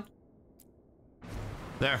 Come on.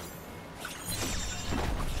 There.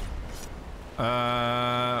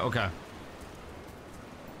 Okay.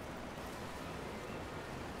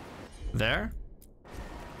 There.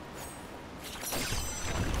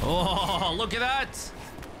 Oh, look at that.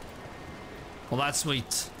 Well, that's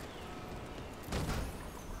sweet.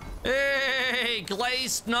 Hey,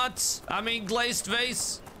 glazed nuts. I mean, glazed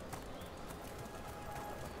vase.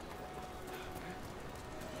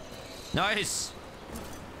 Nice.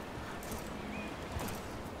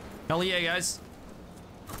 Hell yeah, guys.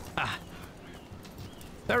 Ah.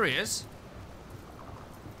 There he is.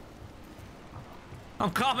 I'm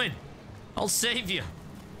coming. I'll save you.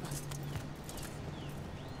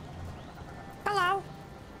 Hello.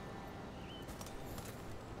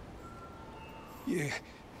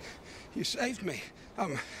 You saved me.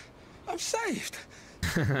 I'm saved.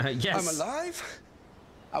 Yes. I'm alive.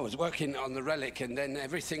 I was working on the relic and then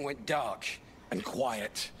everything went dark and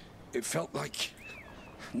quiet. It felt like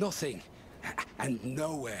nothing and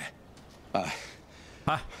nowhere.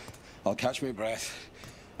 I'll catch my breath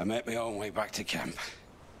and make my own way back to camp.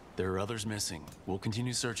 There are others missing. We'll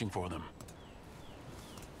continue searching for them.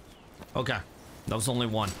 Okay. That was only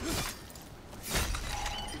one.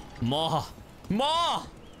 More. More!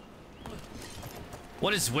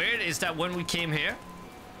 What is weird is that when we came here,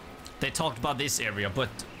 they talked about this area, but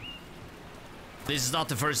this is not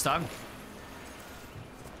the first time.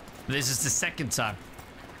 This is the second time.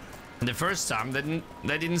 And the first time,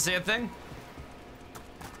 they didn't say a thing.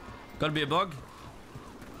 Gotta be a bug.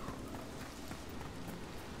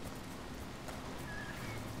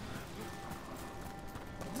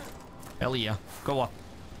 Hell yeah. Go up.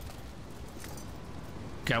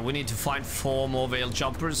 Okay, we need to find 4 more Veil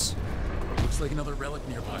Jumpers. Looks like another relic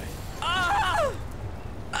nearby. Ah!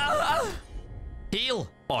 Ah! Heal!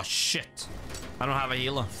 Oh shit. I don't have a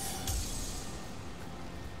healer.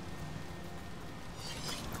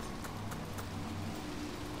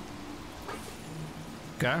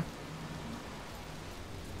 Okay.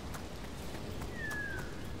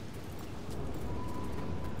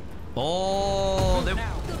 Oh, they...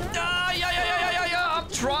 Ah, yeah, I'm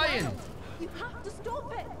trying. You have to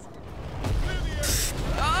stop it.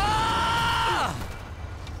 Ah!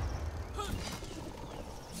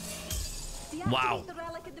 Wow. The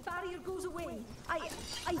relic and the barrier goes away. I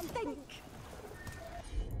think.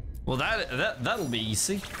 Well, that'll be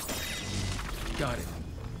easy. Got it.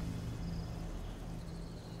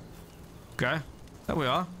 Okay. There we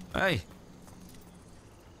are. Hey.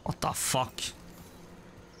 What the fuck?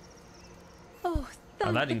 Oh,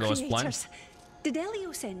 thank that didn't go as planned. creators. Did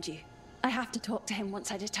Elio send you? I have to talk to him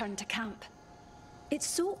once I return to camp. It's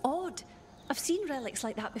so odd. I've seen relics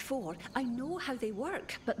like that before. I know how they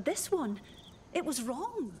work, but this one, it was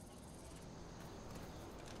wrong.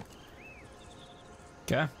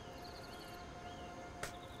 Okay.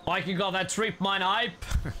 Like you got that trip mine hype.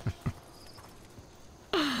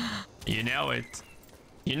 You know it.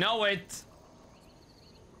 You know it.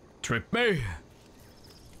 Trip me.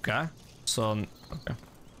 Okay. So, okay.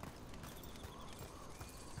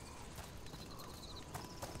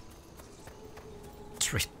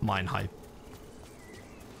 Trip mine hype.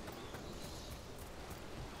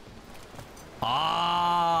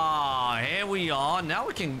 Ah, here we are. Now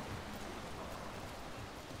we can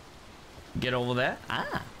get over there.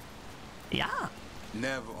 Ah, yeah.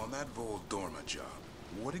 Nev, on that Vol Dorma job,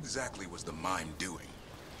 what exactly was the mime doing?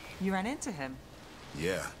 You ran into him?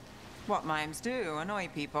 Yeah. What mimes do, annoy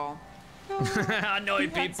people. Annoy He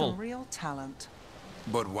people. had some real talent.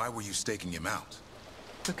 But why were you staking him out?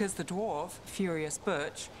 Because the dwarf, Furious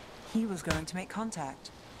Butch, he was going to make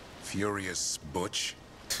contact. Furious Butch?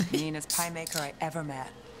 Meanest pie maker I ever met.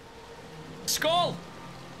 Skull!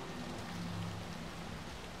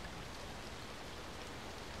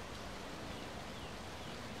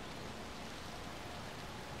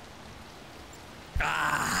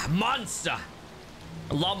 Ah, monster!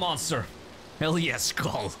 I love monster. Hell yeah,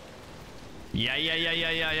 Skull.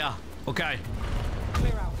 Yeah. Okay.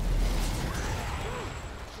 Clear out.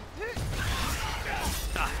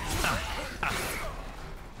 No.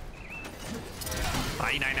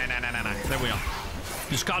 There we are.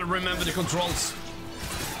 Just gotta remember the controls.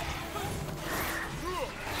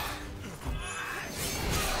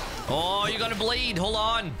 Oh, you're gonna bleed. Hold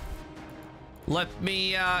on. Let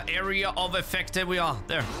me, area of effect. There we are.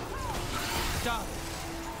 There. Done.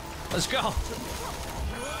 Let's go.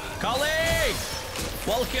 Colleague!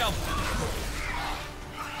 Welcome.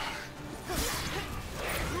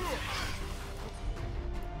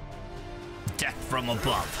 Death from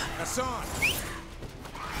above. Hassan!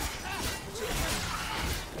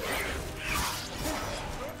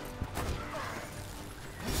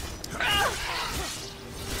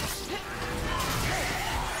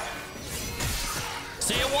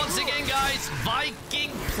 See you once again, guys.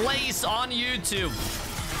 Viking plays on YouTube.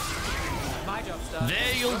 My job's done.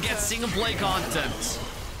 There you'll get single play content.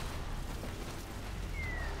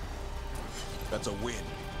 That's a win.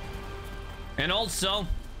 And also,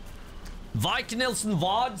 Vikingnilsen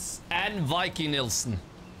VODs and Vikingnilsen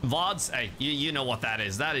VODs. Hey, you know what that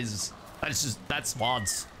is. That's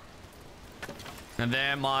VODs. And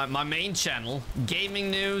then my main channel,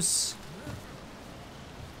 gaming news.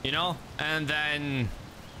 You know, and then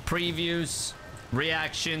previews,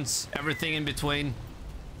 reactions, everything in between.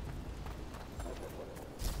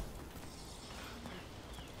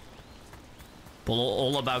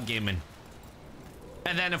 All about gaming.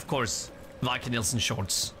 And then, of course, Vikingnilsen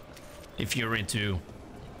shorts. If you're into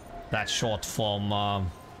that short form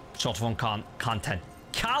content.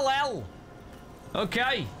 Kal-El!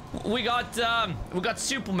 Okay, we got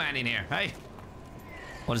Superman in here. Hey,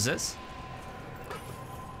 what is this?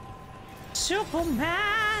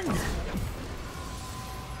 Superman!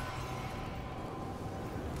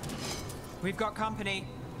 We've got company.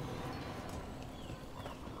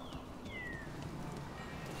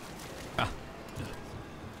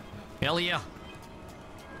 Hell yeah.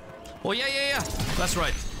 Oh, yeah. That's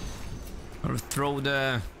right. I'll throw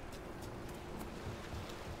the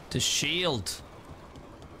shield.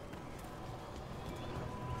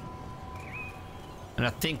 And I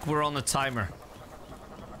think we're on the timer.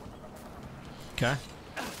 Okay.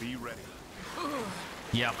 Be ready.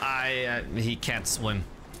 Yeah, he can't swim.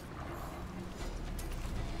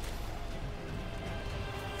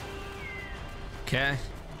 Okay.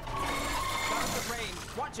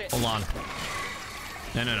 Watch it. Hold on.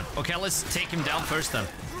 No. Okay, let's take him down first then.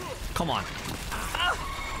 Come on.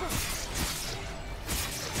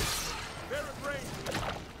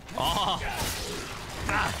 Oh.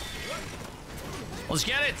 Let's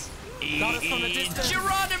get it. Got us from a distance.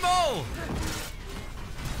 Geronimo!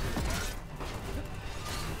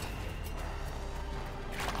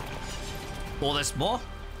 Oh, there's more?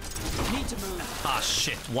 Need to move. Ah,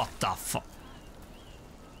 shit. What the fuck?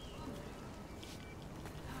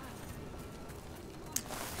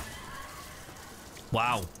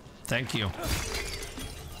 Wow. Thank you.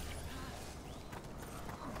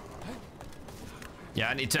 Yeah,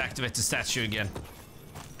 I need to activate the statue again.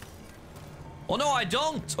 Oh, no, I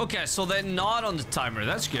don't. Okay, so they're not on the timer.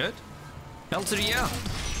 That's good. Hell to the yeah.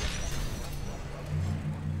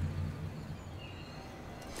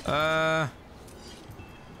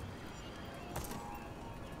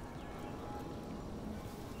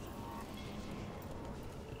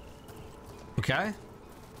 Okay.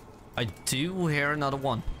 I do hear another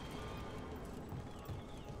one.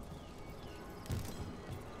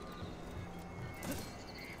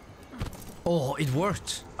 Oh, it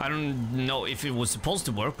worked. I don't know if it was supposed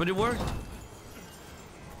to work, but it worked.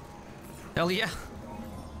 Hell yeah.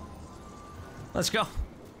 Let's go.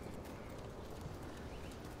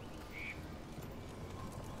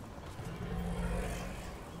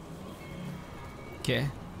 Okay,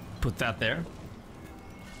 put that there.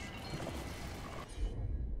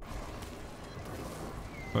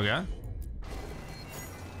 Okay.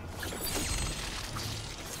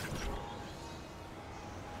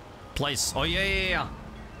 Place. Oh, yeah.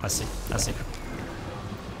 I see.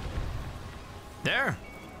 There.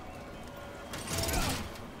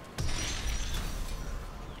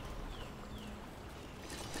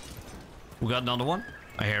 We got another one.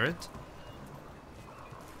 I hear it.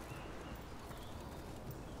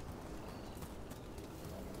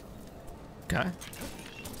 Okay.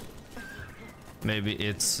 Maybe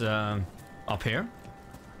it's up here.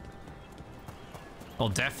 Oh,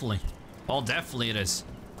 definitely. Oh, definitely it is.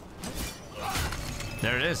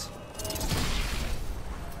 There it is.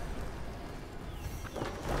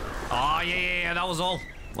 Oh, yeah, that was all.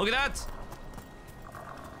 Look at that.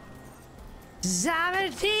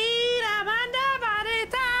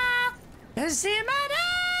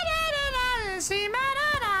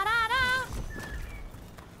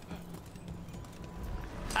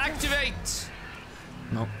 Activate!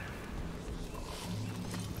 No.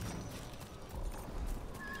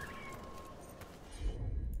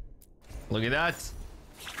 Look at that.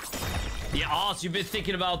 Yeah, oh, so you've been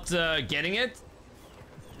thinking about getting it?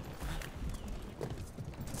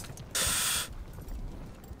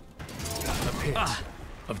 A pit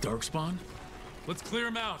of darkspawn? Let's clear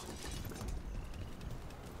him out.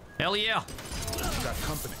 Hell yeah. Got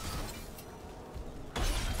company.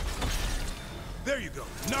 There you go.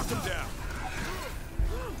 Knock him down.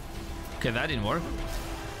 Okay, that didn't work.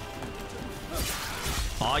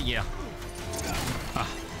 Oh, yeah. Ah.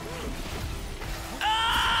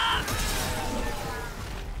 Ah!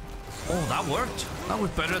 Oh, that worked. That was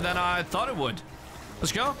better than I thought it would.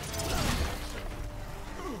 Let's go.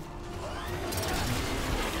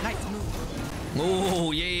 Nice move.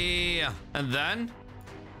 Oh, yeah. And then?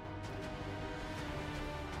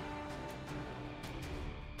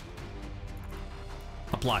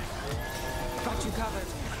 Apply. Got you covered.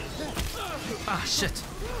 Ah, shit.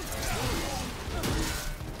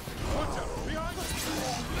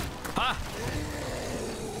 Ah!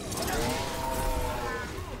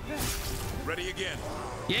 Ready again.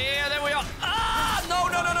 Yeah, there we are. Ah! No,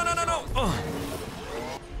 no, no, no, no, no, no. Oh.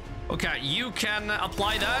 Okay, you can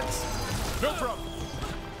apply that. No problem.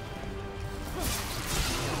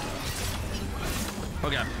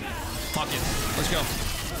 Okay. Fuck it. Let's go.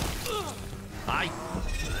 Aye.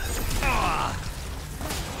 Ah!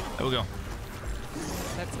 There we go.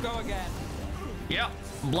 Let's go again. Yeah,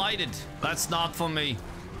 blighted. That's not for me.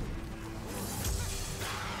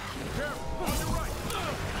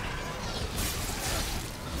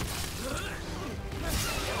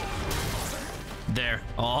 There.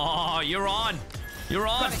 Oh, you're on. You're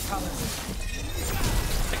on.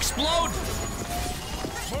 Explode.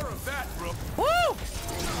 More of that, bro. Woo!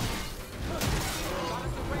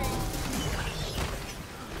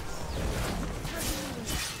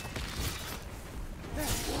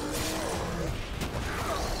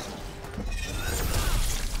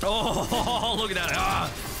 Oh, look at that. Ah.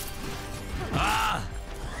 Ah.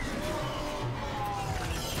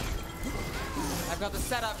 I've got the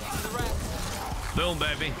setup for the rest. Boom,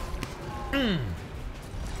 baby.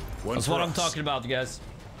 That's what I'm talking about, guys.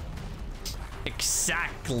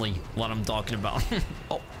 Exactly what I'm talking about.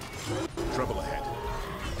 Oh. Trouble ahead.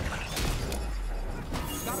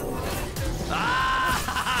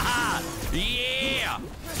 Ah! Yeah!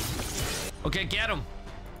 Okay, get him.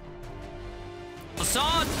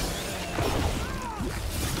 Assad!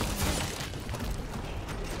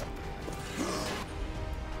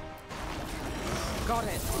 Got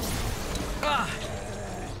it. Ah!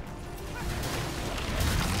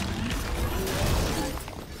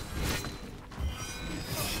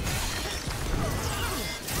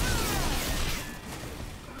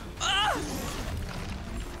 Ah!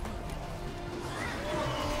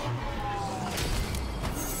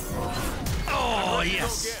 Oh,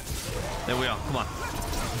 yes. There we are. Come on.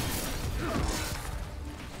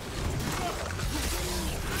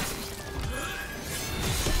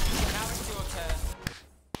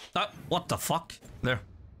 What the fuck? There.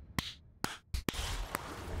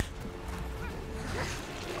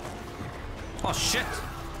 Oh shit.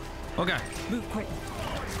 Okay. Move quick.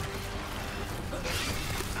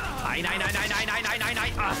 Nine.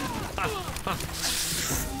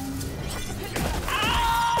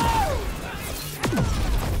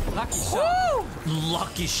 Lucky shot. Woo!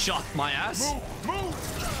 Lucky shot, my ass. Move.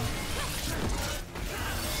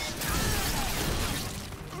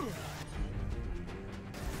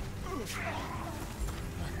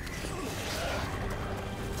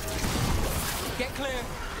 Get clear.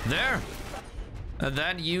 There. And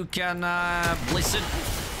then you can bliss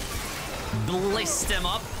them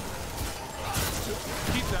up.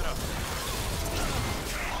 Keep that up.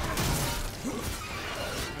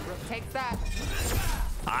 Take that.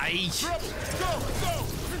 Aye. Go.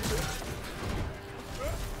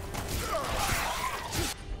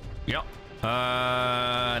 Yep.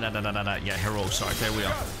 No. Yeah, hero. Sorry. There we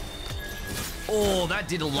are. Oh, that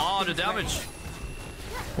did a lot of damage.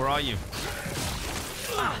 Where are you?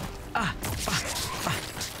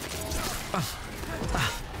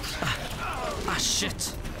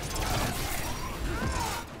 Shit.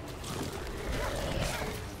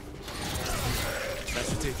 That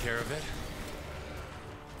should take care of it.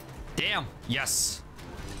 Damn. Yes.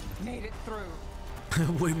 Made it through.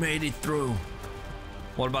 We made it through.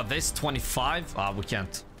 What about this? 25? Ah, we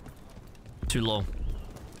can't. Too low.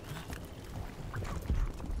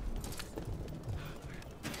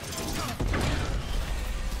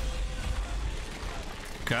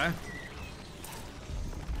 Okay.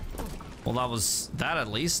 Well, that was that at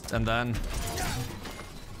least, and then...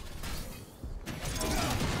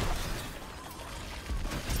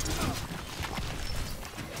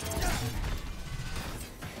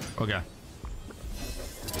 Okay.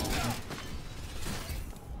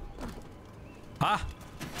 Ah!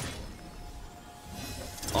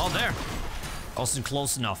 Oh, there! I wasn't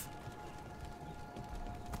close enough.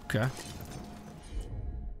 Okay.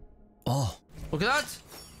 Oh, look at that!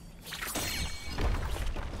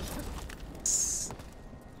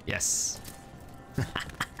 Yes.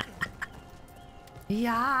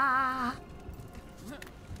 Yeah.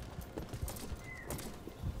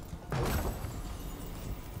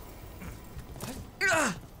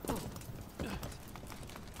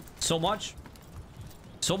 So much.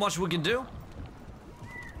 So much we can do.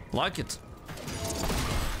 Like it.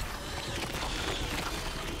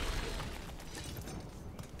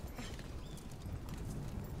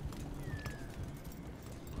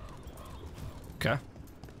 Okay.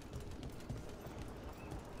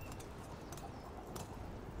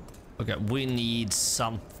 Okay, we need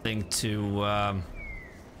something to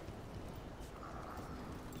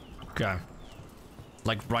okay.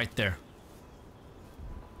 Like right there.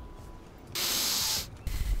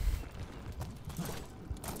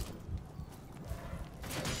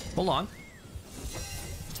 Hold on.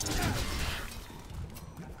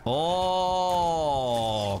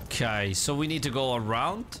 Oh, okay, so we need to go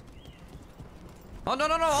around. Oh, no,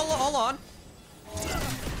 hold on.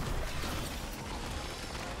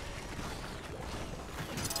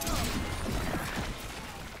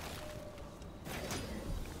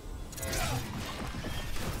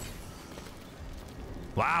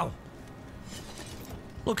 Wow.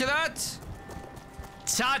 Look at that.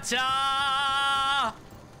 Ta-ta!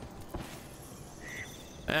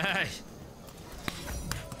 Hey.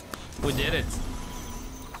 We did it.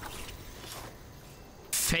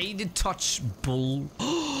 Faded touch bull.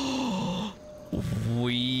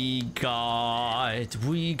 We got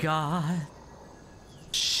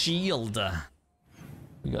shield.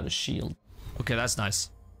 We got a shield. Okay, that's nice.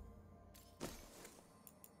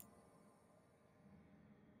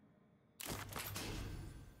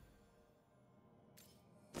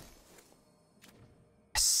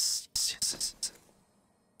 Yes.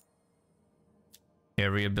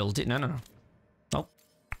 Area ability. No. Nope.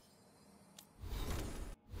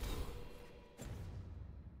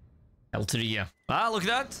 L3, yeah. Ah, look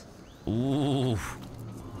at that. Ooh.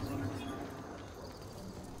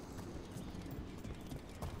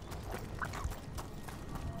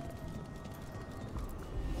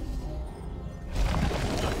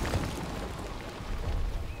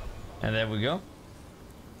 And there we go.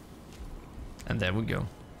 And there we go.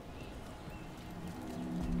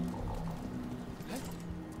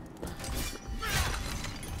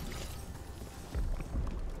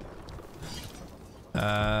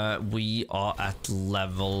 We are at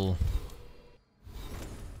level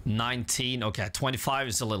 19. Okay, 25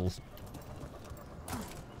 is a little...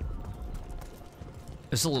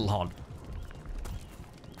 It's a little hard.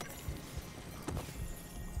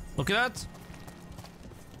 Look at that.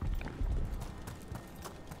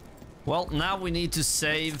 Well, now we need to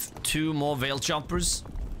save 2 more veil jumpers.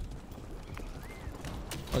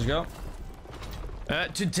 Let's go.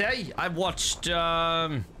 Today I watched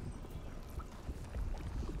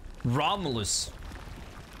Romulus.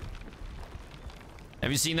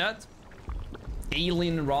 Have you seen that?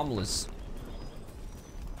 Alien Romulus.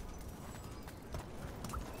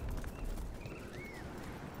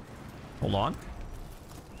 Hold on.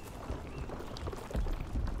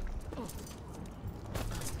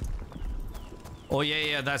 Oh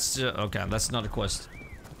yeah, that's okay. That's not a quest.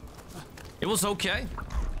 It was okay.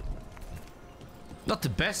 Not the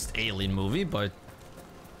best Alien movie, but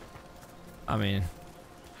I mean,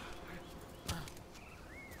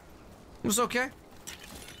 it was okay.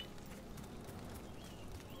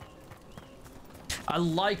 I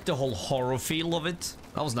like the whole horror feel of it.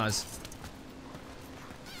 That was nice.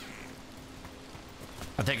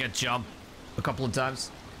 I think I jumped a couple of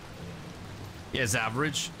times. Yeah, it's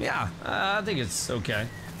average. Yeah, I think it's okay.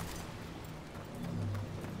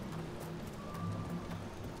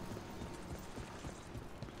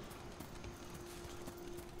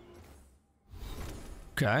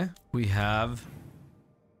 Okay, we have...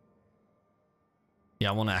 Yeah,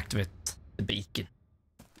 I want to activate the beacon.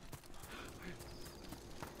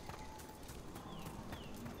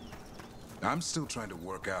 I'm still trying to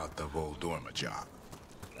work out the Voldorma job.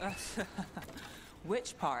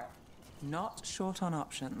 Which part? Not short on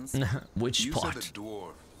options. Which part? You said the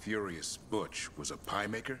dwarf, Furious Butch, was a pie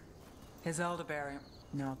maker? His elderberry.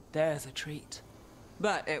 Now there's a treat.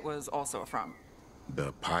 But it was also a front.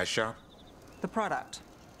 The pie shop? The product.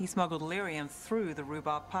 He smuggled lyrium through the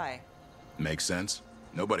rhubarb pie. Makes sense.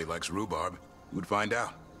 Nobody likes rhubarb. Who'd find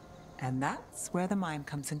out? And that's where the mime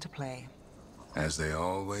comes into play. As they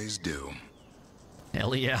always do.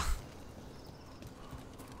 Hell yeah.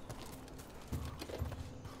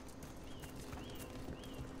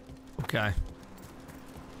 Okay.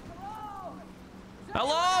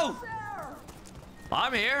 Hello!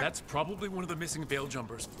 I'm here. That's probably one of the missing veil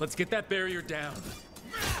jumpers. Let's get that barrier down.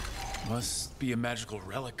 Must be a magical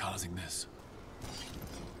relic causing this.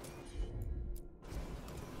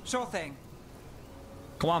 Sure thing.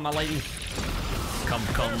 Come on, my lady.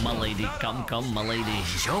 Come, my lady. Come, my lady.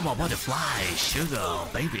 Show my butterfly, sugar,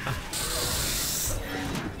 baby.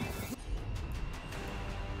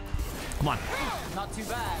 Come on. Not too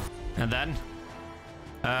bad. And then,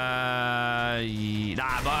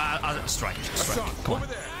 strike. Come on.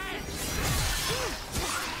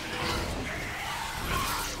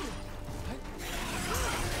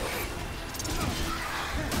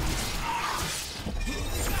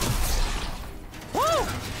 Woo!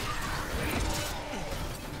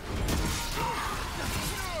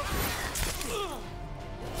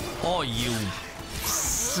 Oh, you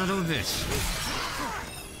son of a bitch!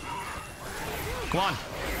 Come on.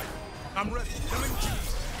 I'm ready.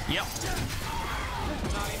 Yep.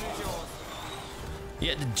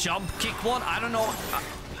 Yeah, the jump kick one. I don't know.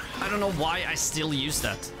 I don't know why I still use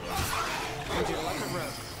that.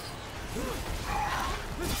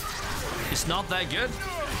 It's not that good.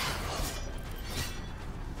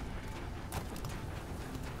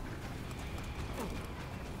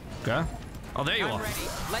 Okay. Oh, there you are. Ready.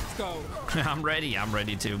 Let's go. I'm ready. I'm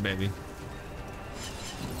ready too, baby.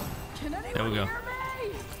 Can anyone There we go. hear me?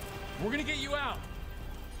 We're gonna get you out.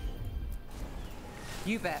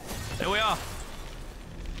 You bet. There we are.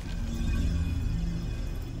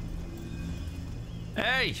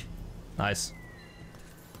 Hey! Nice.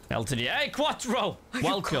 L to the A, Quattro!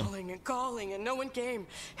 Welcome. Calling and no one came.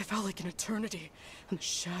 It felt like an eternity. And the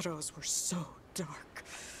shadows were so dark.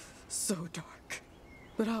 So dark.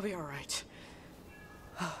 But I'll be alright.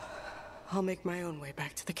 I'll make my own way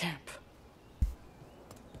back to the camp.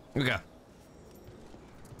 Okay.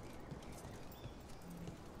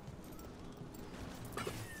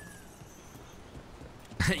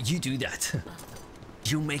 You do that.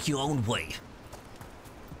 You make your own way.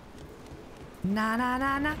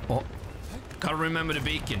 Nah. Oh, gotta remember the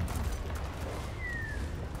beacon.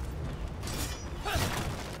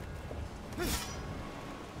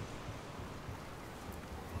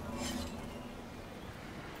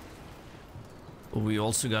 We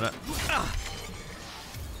also gotta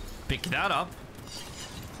pick that up.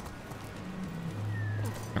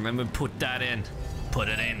 Remember, put that in. Put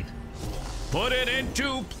it in. Put it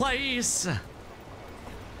into place.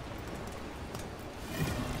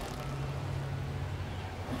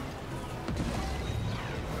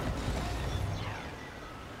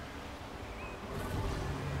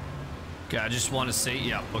 Okay, I just want to see.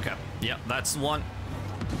 Yeah, okay. Yeah, that's the one.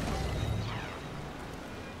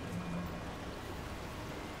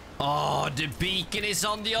 Oh, the beacon is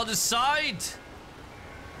on the other side.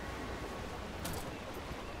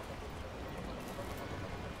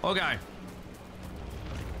 Okay.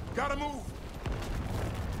 Gotta move.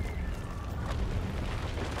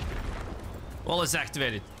 Well, it's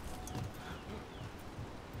activated.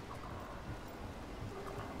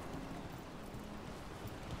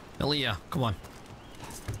 Hell yeah, come on.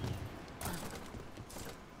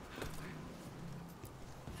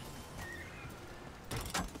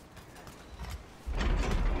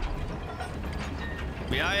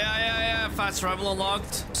 Yeah. Fast travel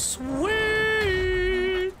unlocked.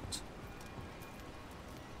 Sweet.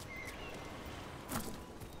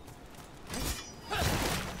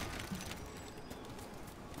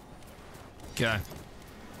 Okay.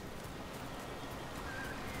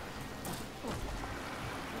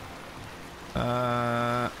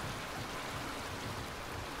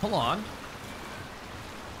 Hold on.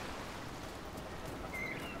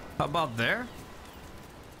 How about there?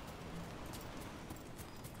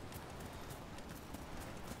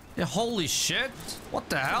 Yeah, holy shit. What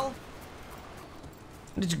the hell?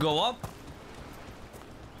 Did you go up?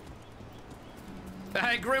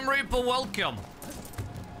 Hey, Grim Reaper, welcome.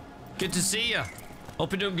 Good to see you.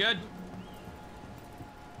 Hope you're doing good.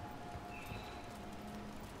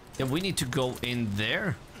 Yeah, we need to go in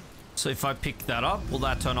there. So if I pick that up, will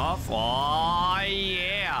that turn off? Oh,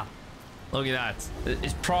 yeah. Look at that.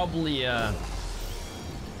 It's probably a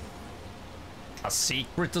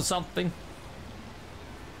secret or something.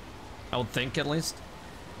 I would think, at least.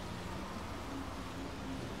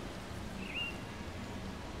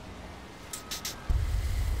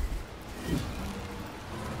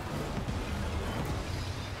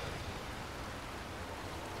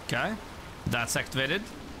 Okay, that's activated.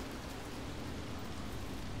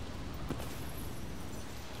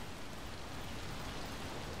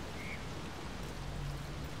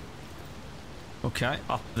 Okay,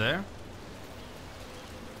 up there.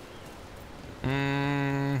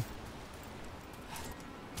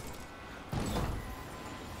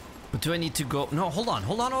 But do I need to go? No, hold on.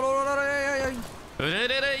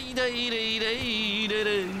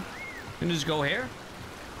 Can just go here?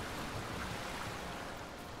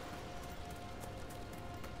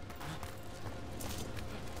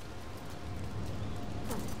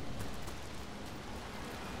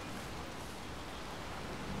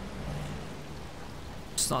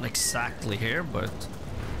 It's not exactly here, but...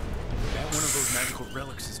 That one of those magical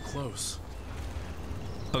relics is close.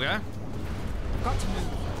 Okay. Got to move.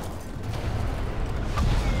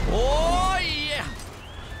 Oh, yeah!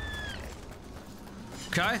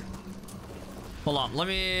 Okay. Hold on, let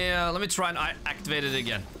me try and activate it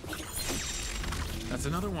again. That's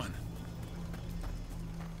another one.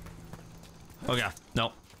 Okay,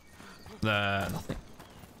 no. Nothing.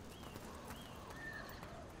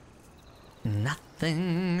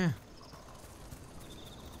 Nothing.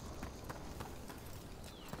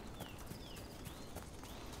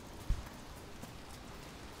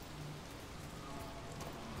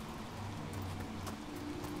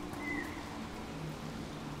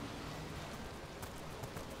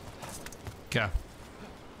 Okay.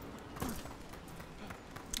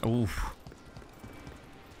 Oof.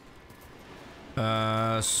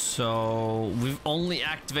 So we've only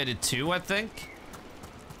activated 2, I think.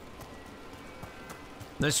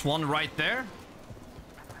 There's one right there.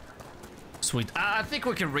 Sweet. I think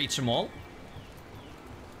we can reach them all.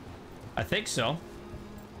 I think so.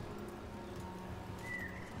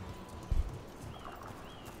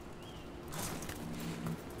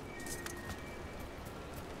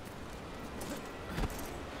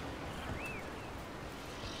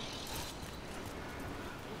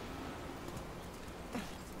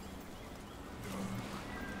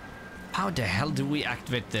 How the hell do we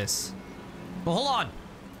activate this? Well, hold on.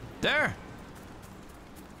 There.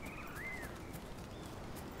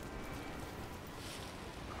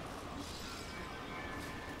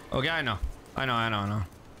 Okay, I know. I know.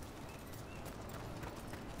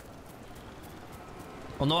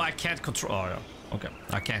 Oh no, I can't control. Oh yeah. Okay,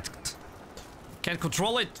 I can't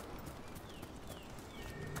control it.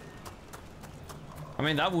 I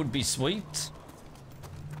mean, that would be sweet.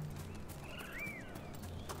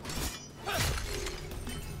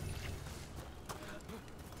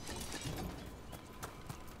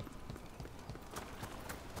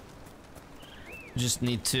 Just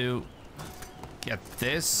need to get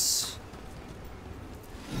this,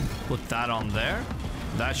 put that on there.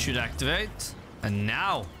 That should activate, and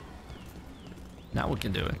now we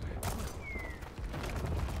can do it.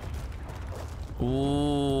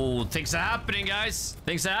 Ooh, things are happening, guys.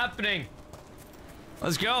 Things are happening.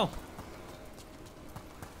 Let's go.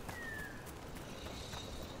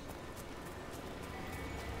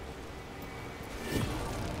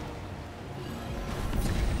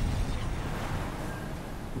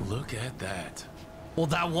 Look at that. Well,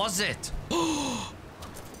 that was it.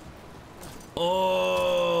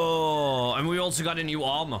 Oh, and we also got a new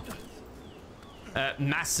armor.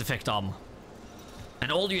 Mass Effect armor.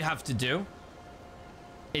 And all you have to do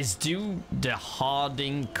is do the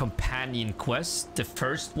Harding Companion quest, the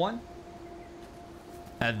first one.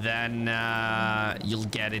 And then you'll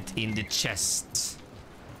get it in the chest.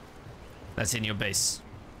 That's in your base.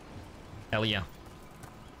 Hell yeah.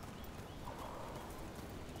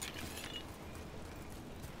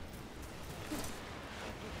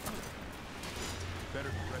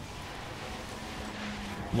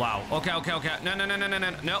 Wow. Okay. No.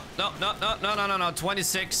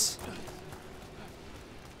 26.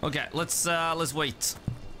 Okay, let's wait.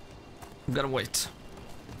 We gotta wait.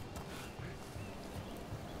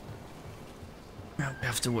 Yeah, we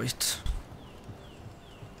have to wait.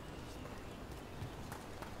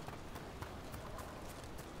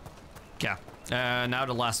 Yeah. Now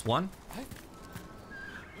the last one.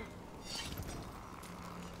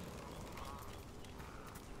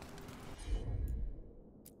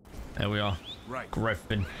 There we are. Right.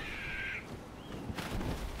 Griffin.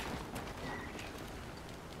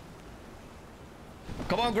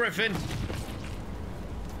 Come on, Griffin.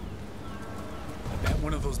 I bet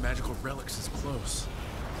one of those magical relics is close.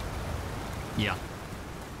 Yeah.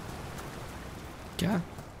 Yeah.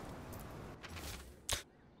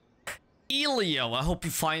 Elio, I hope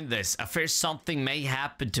you find this. I fear something may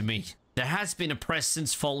happen to me. There has been a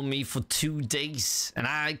presence following me for 2 days, and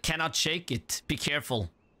I cannot shake it. Be careful.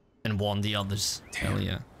 And warn the others. Damn. Hell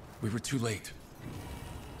yeah. We were too late.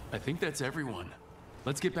 I think that's everyone.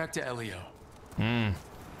 Let's get back to Elio. Yeah,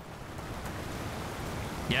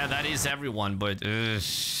 that is everyone, but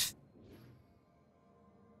but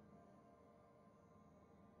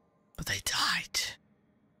they died.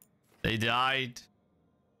 They died.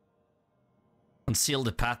 Unseal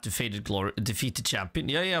the path to faded glory. Defeat the champion.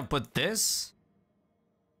 Yeah, but this.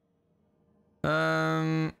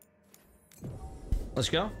 Let's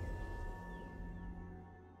go.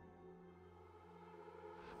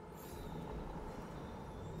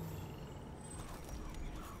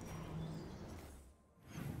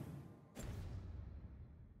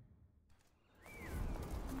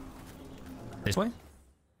 This way?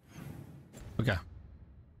 Okay.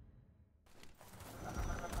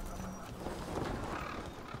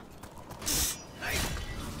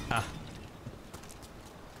 Ah.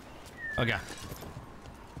 Okay.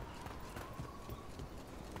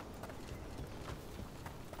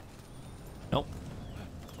 Nope.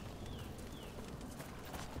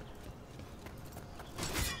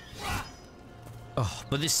 Oh,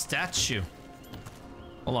 but this statue.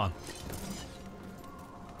 Hold on.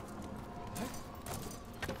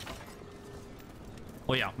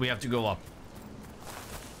 Oh yeah, we have to go up.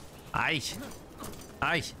 Aye.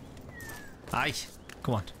 Aye. Aye.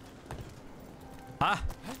 Come on. Ah.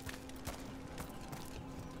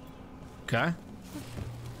 Okay.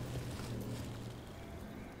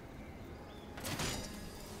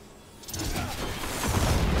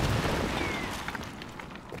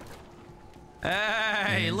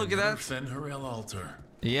 Hey, look at that. Fen'Harel altar.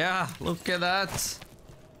 Yeah, look at that.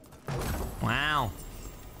 Wow.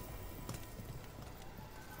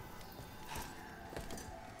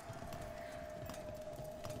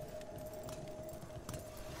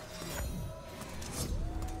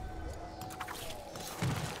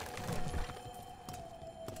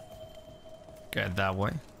 Get that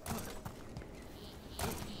way.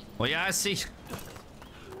 Oh yeah, I see.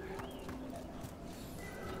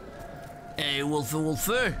 Hey,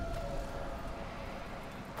 Wolfer.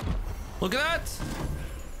 Look at that.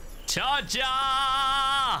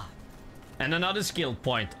 Cha-cha! And another skill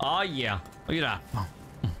point. Oh yeah. Look at that.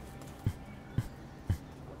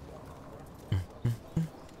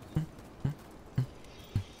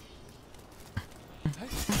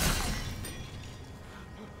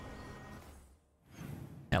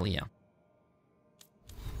 Hell yeah.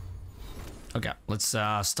 Okay, let's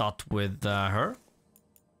start with her.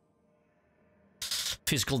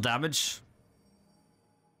 Physical damage.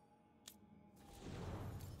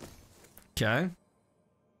 Okay.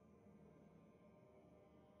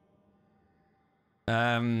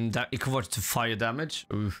 That it converts to fire damage.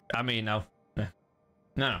 Oof. I mean, no.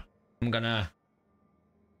 No. I'm gonna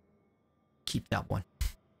keep that one.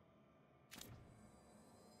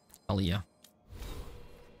 Hell yeah.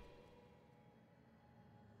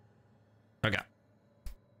 Okay.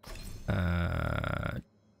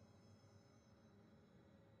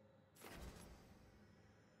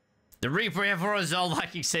 The Reaper here for us all.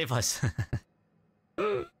 Viking, save us.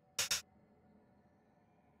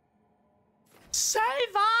 Save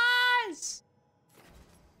us!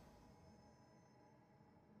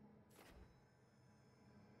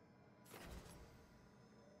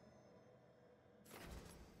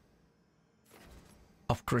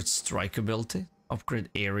 Upgrade strike ability. Upgrade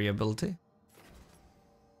area ability.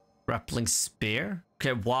 Grappling spear.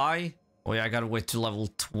 Okay, why? Oh yeah, I gotta wait to level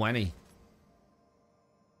 20.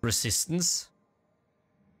 Resistance.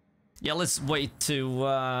 Yeah, let's wait to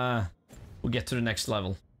we'll get to the next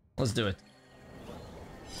level. Let's do it.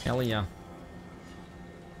 Hell yeah.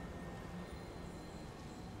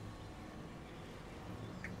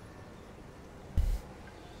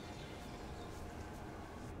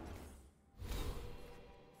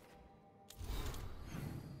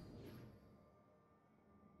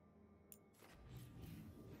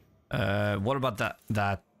 What about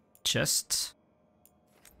that chest?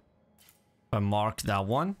 I mark that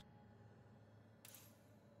one.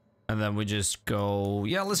 And then we just go...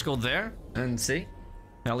 Yeah, let's go there and see.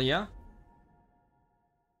 Hell yeah.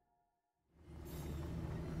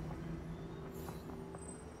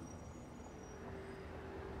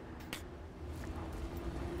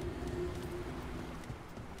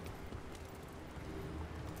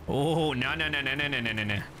 Oh, no.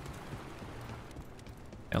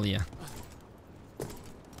 Hell yeah.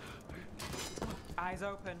 Eyes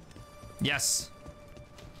open. Yes.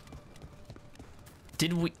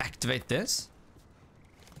 Did we activate this?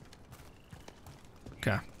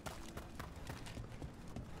 Okay.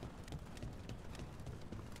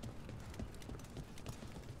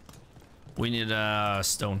 We need a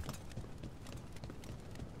stone.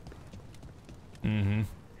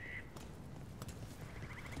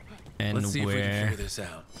 Let's see if we can where figure this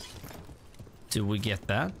out. do we get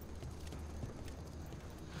that?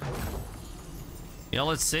 Yeah,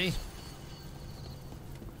 let's see.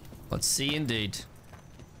 Let's see indeed.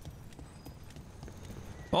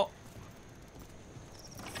 Oh.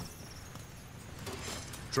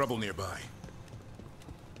 Trouble nearby.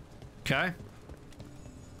 Okay.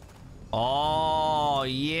 Oh,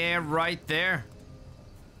 yeah, right there.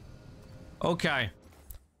 Okay.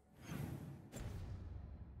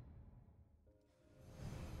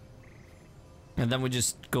 And then we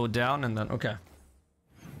just go down and then, okay.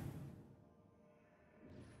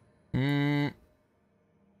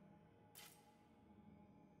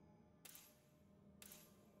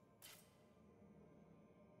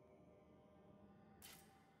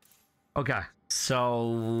 Okay,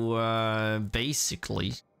 so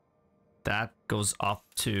basically that goes up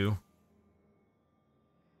to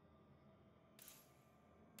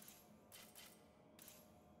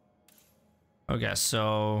okay,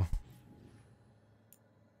 so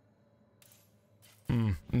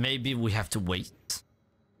maybe we have to wait.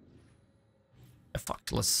 Fuck,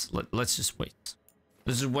 let's just wait.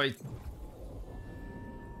 Let's just wait.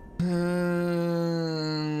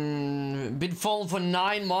 Been falling for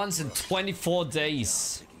 9 months and 24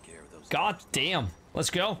 days. God damn.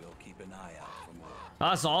 Let's go.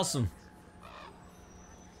 That's awesome.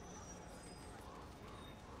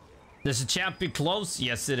 Does the champ be close?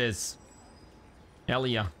 Yes, it is. Hell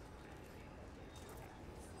yeah.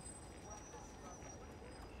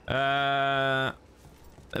 But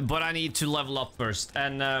I need to level up first.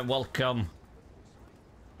 And welcome.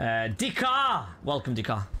 Dika! Welcome,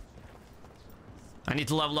 Dika. I need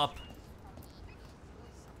to level up.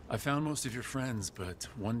 I found most of your friends, but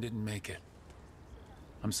one didn't make it.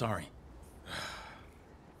 I'm sorry.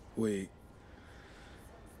 We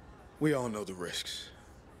all know the risks,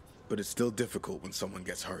 but it's still difficult when someone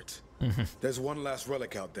gets hurt. There's one last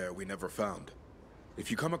relic out there we never found.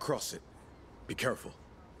 If you come across it, be careful.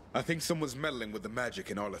 I think someone's meddling with the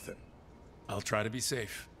magic in Arlethan. I'll try to be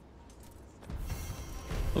safe.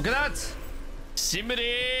 Look at that!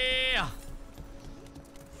 Simmery!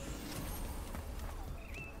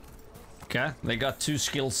 Okay, they got 2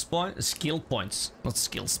 skill points. Not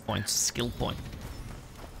skills points, skill point.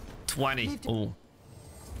 20. Oh.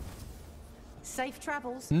 Safe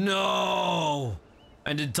travels. No!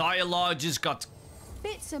 And the dialogue just got...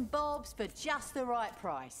 Bits and bobs for just the right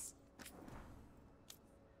price.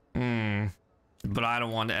 But I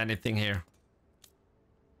don't want anything here.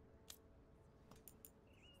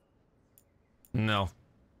 No.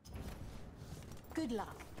 Good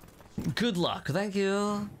luck. Good luck, thank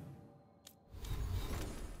you.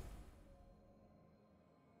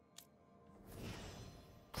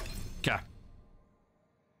 Okay.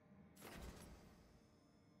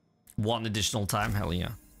 1 additional time, hell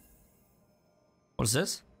yeah. What is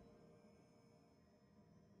this?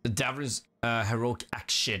 The Davrin's heroic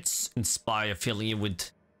actions inspire, filling you with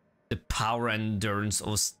the power and endurance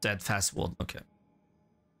of a steadfast world. Okay.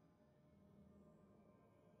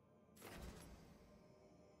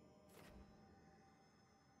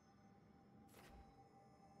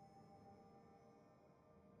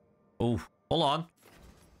 Oh, hold on.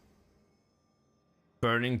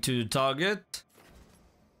 Burning to target.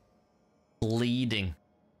 Bleeding.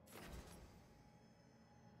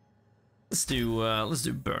 Let's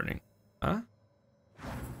do burning. Huh?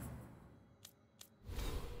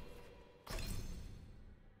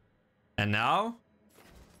 And now?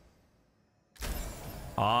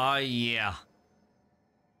 Oh yeah.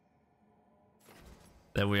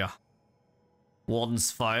 There we are.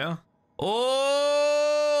 Warden's fire.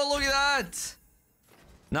 Oh, look at that!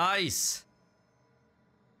 Nice.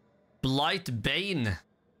 Blight Bane.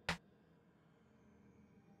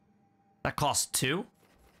 That costs 2.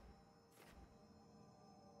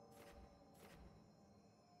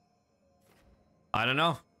 I don't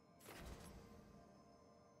know.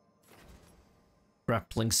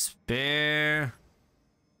 Grappling spear.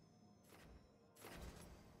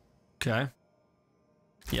 Okay.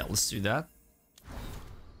 Yeah, let's do that.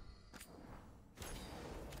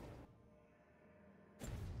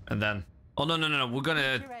 And then... Oh, no. We're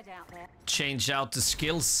gonna change out the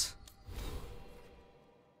skills.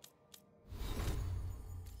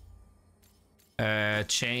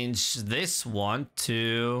 Change this one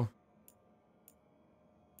to...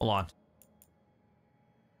 Hold on.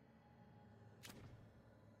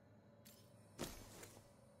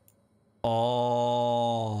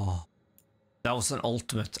 Oh. That was an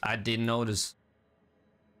ultimate. I didn't notice.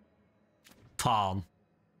 Palm.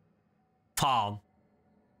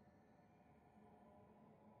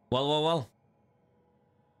 Well.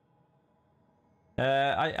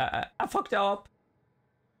 I fucked it up.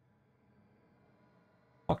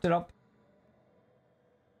 Fucked it up.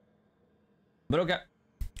 But okay.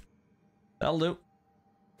 That'll do.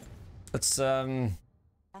 Let's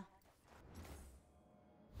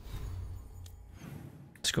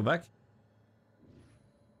go back.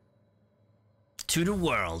 To the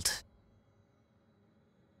world.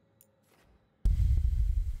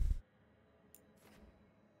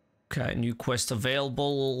 Okay, new quest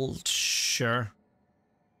available. Sure.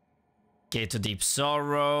 Gate to Deep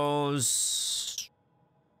Sorrows.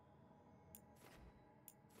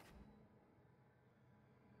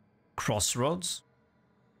 Crossroads.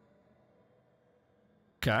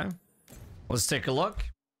 Okay. Let's take a look.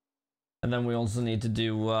 And then we also need to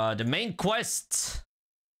do the main quest.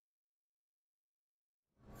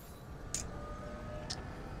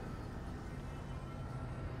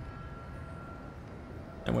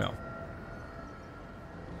 There we are.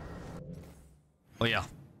 Oh yeah.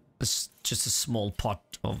 It's just a small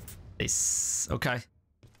part of this. Okay.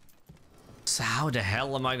 So how the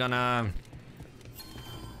hell am I gonna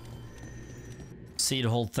see the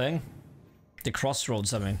whole thing? The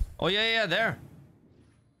crossroads, I mean. Oh yeah, there.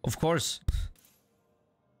 Of course.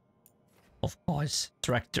 Of course.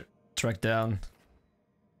 Track down.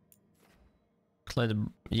 Clear the...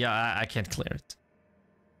 Yeah, I can't clear it.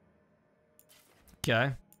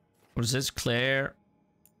 Okay. What is this? Clear.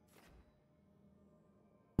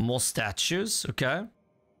 More statues. Okay.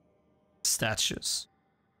 Statues.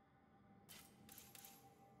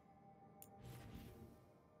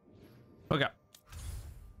 Okay.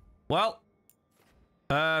 Well.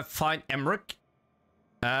 Find Emmerich.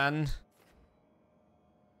 And...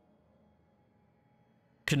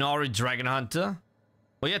 Canary Dragon Hunter.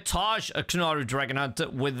 Oh yeah, Taj, a Canary Dragon Hunter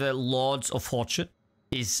with the Lords of Fortune,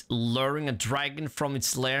 is luring a dragon from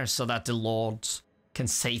its lair so that the lords can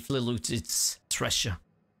safely loot its treasure.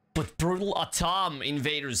 But brutal Atam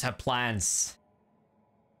invaders have plans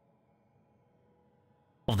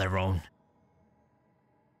of their own.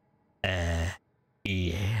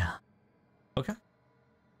 Yeah. Okay.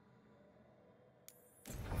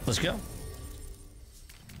 Let's go.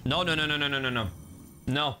 No.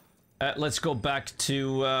 No. Let's go back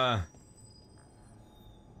to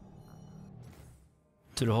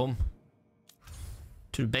the home.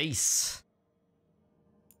 To the base.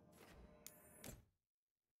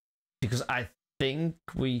 Because I think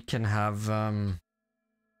we can have well,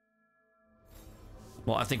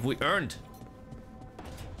 I think we earned.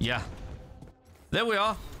 Yeah. There we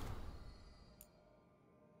are.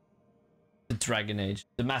 The Dragon Age.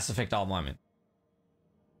 The Mass Effect armor, I mean.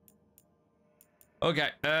 Okay,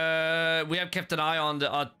 we have kept an eye on the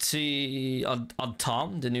on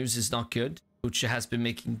Tom. The news is not good. Uchi has been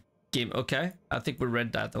making game. Okay, I think we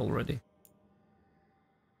read that already.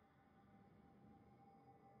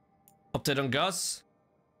 Update on Gus?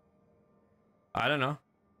 I don't know.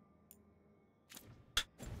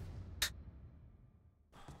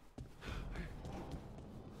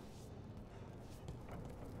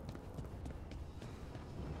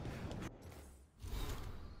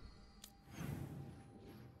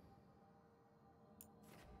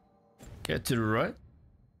 Get to the right.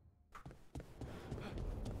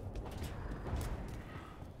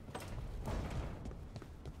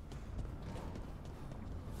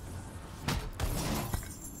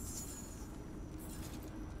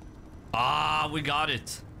 Ah, we got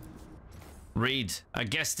it. Read. I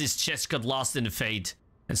guess this chest got lost in the fade,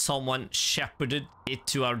 and someone shepherded it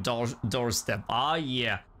to our doorstep. Ah,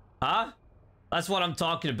 yeah. Huh? That's what I'm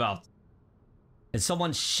talking about. And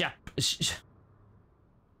someone shepherded.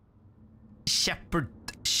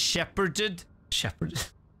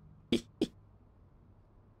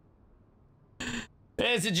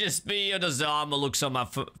 Is it just me, or does the armor look so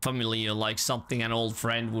familiar, like something an old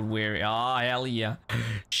friend would wear? Ah, hell yeah.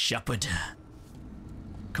 Shepherd.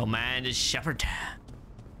 Commander Shepherd.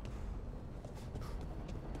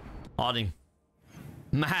 Harding.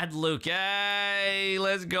 Mad Luke. Hey,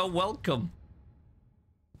 let's go. Welcome.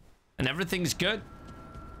 And everything's good.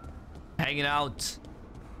 Hanging out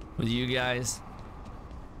with you guys.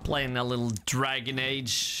 Playing a little Dragon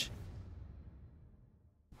Age.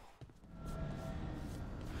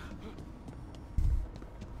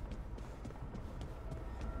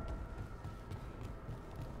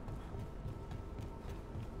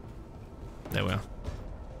 There we are.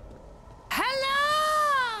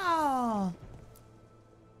 Hello!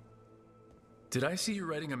 Did I see you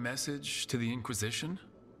writing a message to the Inquisition?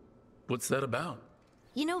 What's that about?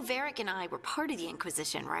 You know, Varric and I were part of the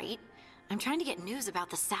Inquisition, right? I'm trying to get news about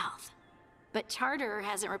the South. But Charter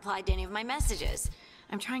hasn't replied to any of my messages.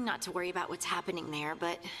 I'm trying not to worry about what's happening there,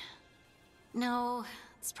 but... No,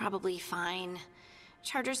 it's probably fine.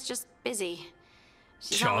 Charter's just busy.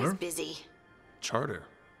 She's Charter? always busy. Charter?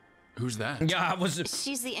 Who's that? Yeah, I was...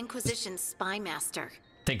 She's the Inquisition's spy master.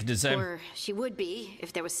 Think the same. Or she would be,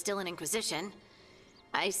 if there was still an Inquisition.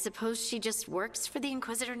 I suppose she just works for the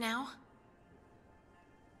Inquisitor now?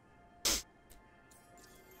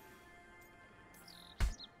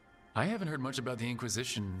 I haven't heard much about the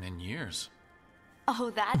Inquisition in years.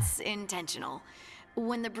 Oh, that's intentional.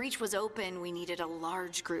 When the breach was open, we needed a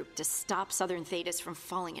large group to stop Southern Thedas from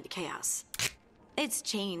falling into chaos. It's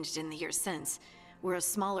changed in the years since. We're a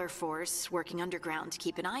smaller force working underground to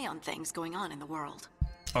keep an eye on things going on in the world.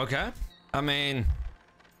 Okay. I mean...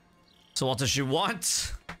 So what does she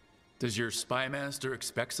want? Does your spy master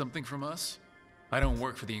expect something from us? I don't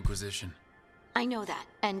work for the Inquisition. I know that,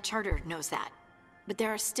 and Charter knows that. But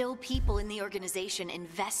there are still people in the organization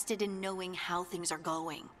invested in knowing how things are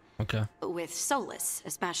going. Okay. With Solus,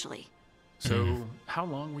 especially. So, how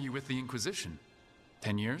long were you with the Inquisition?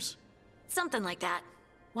 10 years? Something like that.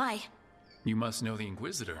 Why? You must know the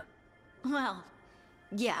Inquisitor. Well,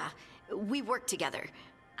 yeah, we worked together.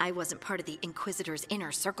 I wasn't part of the Inquisitor's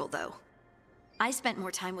inner circle, though. I spent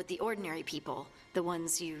more time with the ordinary people, the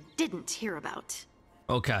ones you didn't hear about.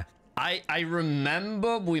 Okay. I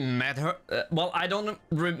remember we met her. Well, I don't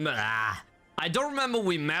remember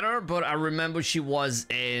we met her, but I remember she was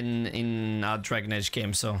in a Dragon Age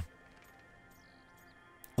game, so...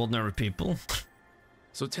 Ordinary people.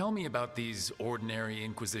 So tell me about these ordinary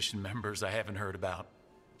Inquisition members I haven't heard about.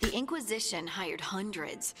 The Inquisition hired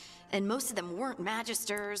hundreds, and most of them weren't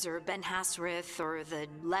Magisters or Ben Hasrith or the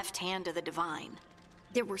left hand of the Divine.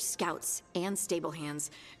 There were scouts and stable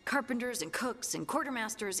hands, carpenters and cooks and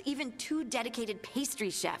quartermasters, even 2 dedicated pastry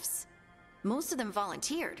chefs. Most of them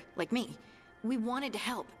volunteered, like me. We wanted to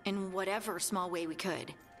help in whatever small way we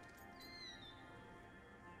could.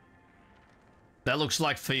 That looks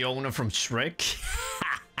like Fiona from Shrek.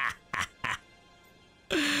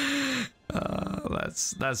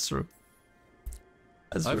 That's true.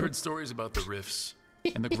 I've heard stories about the Rifts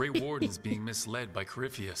and the Grey Wardens being misled by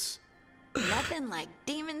Corypheus. Nothing like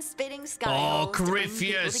demon-spitting sky Oh, owls to bring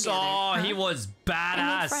people Corypheus! together, Oh, huh? he was I made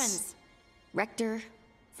badass. friends. Rector,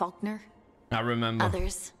 Faulkner, I remember.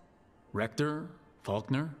 others. Rector?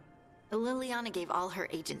 Faulkner? Liliana gave all her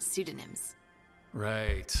agents pseudonyms.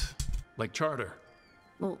 Right. Like Charter.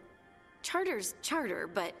 Well, Charter's Charter,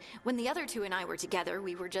 but when the other 2 and I were together,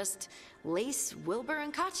 we were just Lace, Wilbur,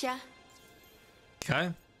 and Katya.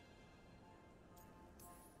 Okay.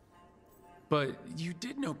 But you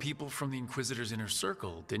did know people from the Inquisitor's inner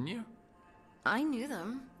circle, didn't you? I knew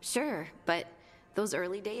them, sure, but those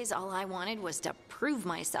early days, all I wanted was to prove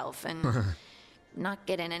myself and not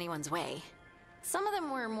get in anyone's way. Some of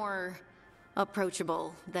them were more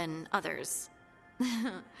approachable than others.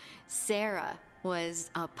 Sarah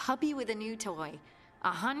was a puppy with a new toy.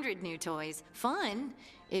 100 new toys. Fun,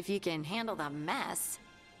 if you can handle the mess.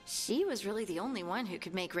 She was really the only one who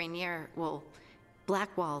could make Rainier, well,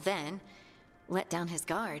 Blackwall then, let down his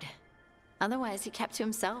guard. Otherwise, he kept to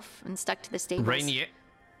himself and stuck to the stables. Rainier.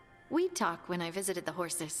 We'd talk when I visited the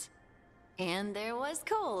horses. And there was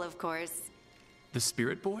Cole, of course. The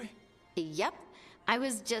Spirit Boy? Yep. I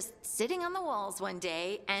was just sitting on the walls one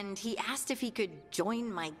day, and he asked if he could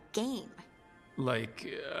join my game. Like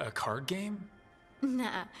a card game?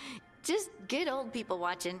 Nah, just good old people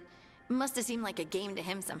watching. Must have seemed like a game to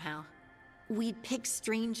him somehow. We'd pick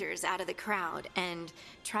strangers out of the crowd and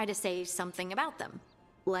try to say something about them.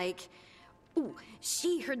 Like, ooh,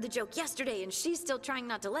 she heard the joke yesterday and she's still trying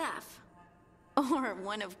not to laugh. Or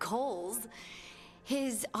one of Cole's.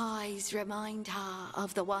 His eyes remind her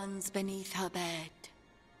of the ones beneath her bed.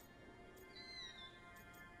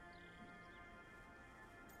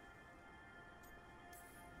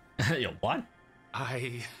 Yo, what?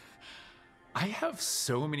 I have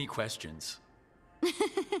so many questions.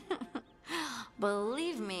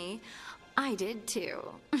 Believe me, I did too.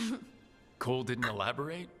 Cole didn't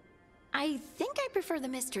elaborate? I think I prefer the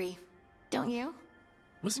mystery. Don't you?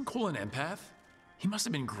 Wasn't Cole an empath? He must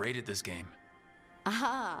have been great at this game.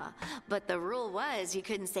 Ah, but the rule was you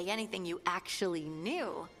couldn't say anything you actually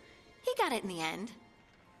knew. He got it in the end.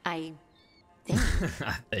 I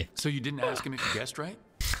think. So you didn't ask him if you guessed right?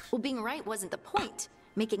 Well, being right wasn't the point.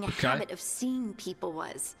 Making a habit of seeing people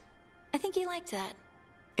was. I think he liked that.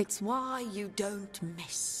 It's why you don't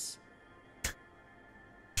miss.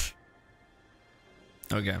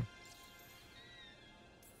 Okay.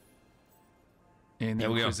 And the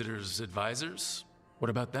There we go. Inquisitor's advisors? What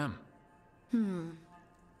about them?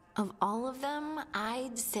 Of all of them,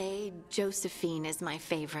 I'd say Josephine is my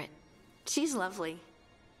favorite. She's lovely.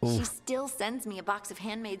 She still sends me a box of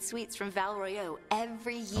handmade sweets from Val Royeaux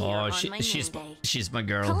every year on my name day. She's my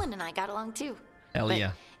girl. Cullen and I got along too. Hell but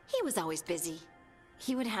yeah. He was always busy.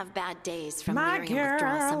 He would have bad days from delirium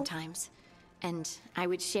withdrawal sometimes. And I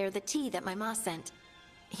would share the tea that my ma sent.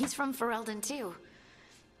 He's from Ferelden too.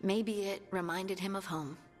 Maybe it reminded him of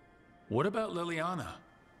home. What about Liliana?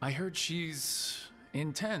 I heard she's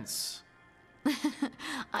intense.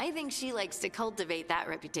 I think she likes to cultivate that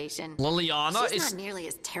reputation. Liliana She's is not nearly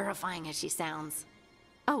as terrifying as she sounds.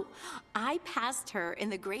 Oh, I passed her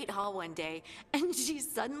in the Great Hall one day, and she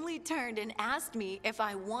suddenly turned and asked me if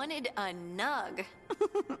I wanted a nug.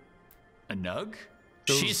 A nug?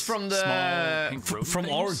 She's from the from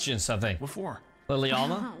Origins, I think. What for?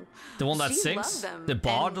 Liliana, the one that She sings, loved them the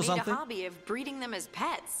bard and or made something. a hobby of breeding them as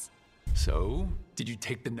pets. So, did you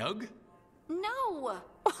take the nug? No.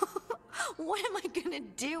 What am I gonna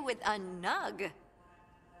do with a nug?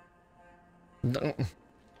 No.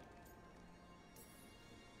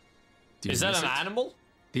 Is that an animal?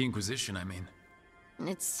 The Inquisition, I mean.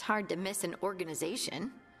 It's hard to miss an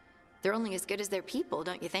organization. They're only as good as their people,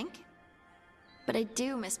 don't you think? But I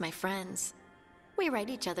do miss my friends. We write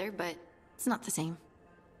each other, but it's not the same.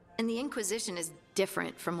 And the Inquisition is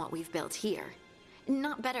different from what we've built here.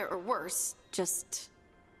 Not better or worse, just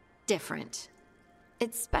different.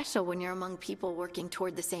 It's special when you're among people working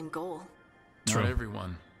toward the same goal. Not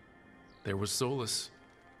everyone. There was Solus.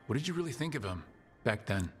 What did you really think of him back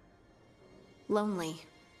then? Lonely.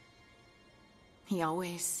 He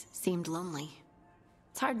always seemed lonely.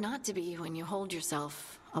 It's hard not to be when you hold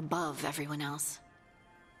yourself above everyone else.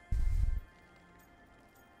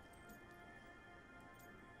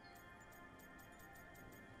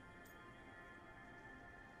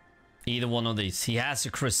 Either one of these. He has a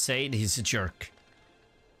crusade, he's a jerk.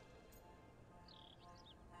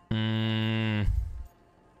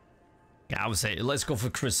 Yeah, I would say, let's go for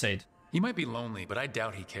crusade. He might be lonely, but I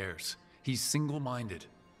doubt he cares. He's single-minded.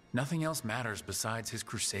 Nothing else matters besides his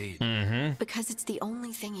crusade. Because it's the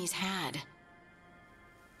only thing he's had.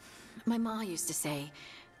 My ma used to say,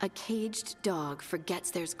 a caged dog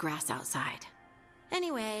forgets there's grass outside.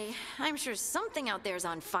 Anyway, I'm sure something out there's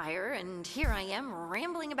on fire, and here I am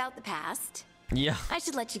rambling about the past. Yeah. I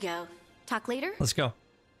should let you go. Talk later? Let's go.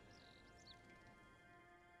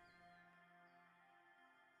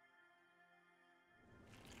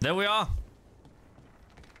 There we are.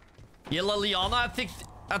 Yeah, Liliana,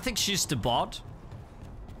 I think she's the bard.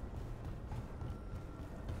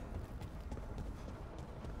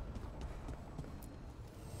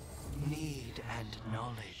 Need and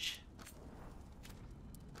knowledge.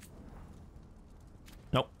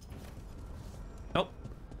 Nope. Nope.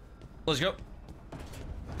 Let's go.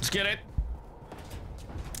 Let's get it.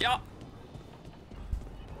 Yeah.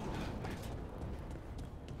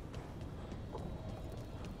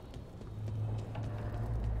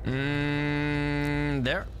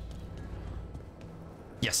 There.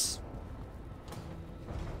 Yes.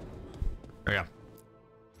 There we go.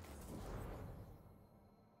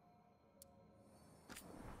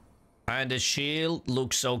 And the shield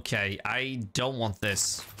looks okay. I don't want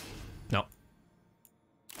this. No.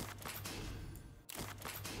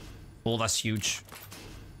 Oh, that's huge.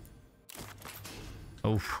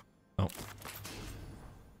 Oh. Oh.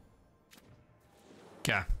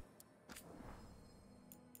 Okay.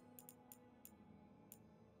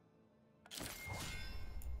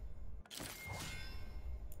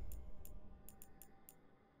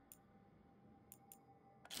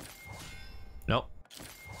 Nope.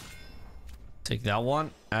 Take that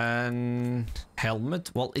one. And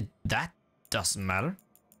helmet. Well, that doesn't matter.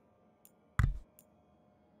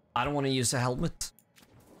 I don't want to use a helmet.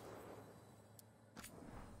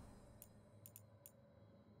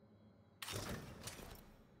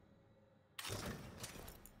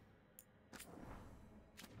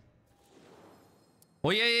 Oh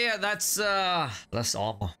yeah, that's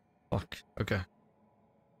armor. Fuck. Okay.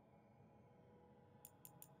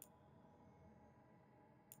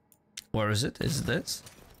 Where is it? Is it this?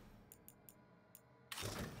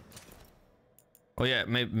 Oh yeah,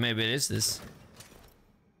 maybe it is this.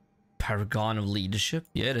 Paragon of Leadership.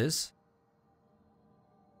 Yeah, it is.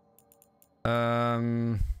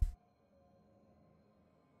 Okay.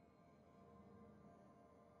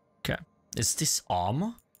 Is this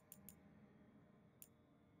armor?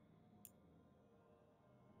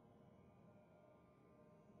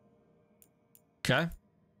 Okay.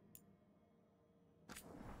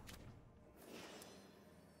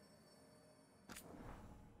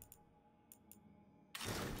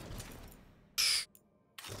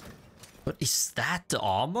 But is that the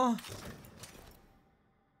armor?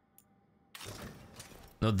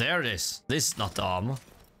 No, there it is. This is not the armor.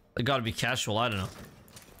 It gotta be casual, I don't know.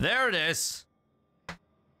 There it is!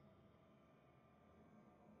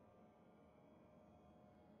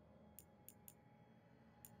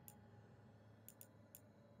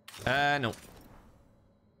 No.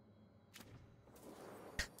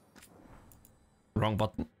 Wrong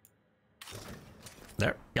button.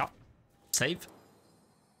 There, yeah. Save.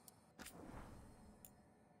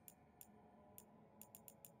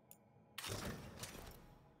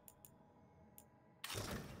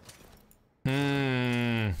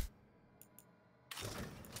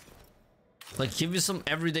 Like, give you some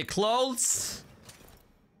everyday clothes.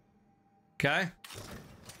 Okay.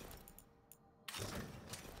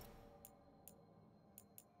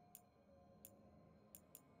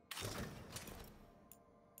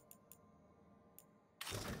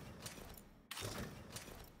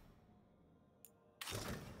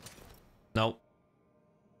 Nope.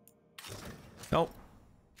 Nope.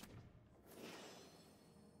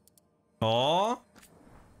 Oh.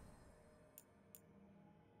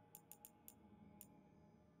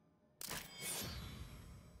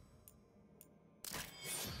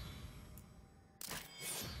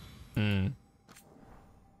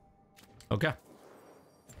 Okay.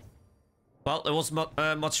 Well, it wasn't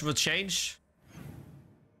much of a change.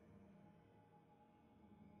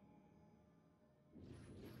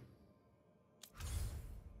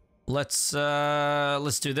 Let's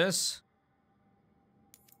do this.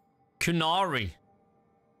 Kunari.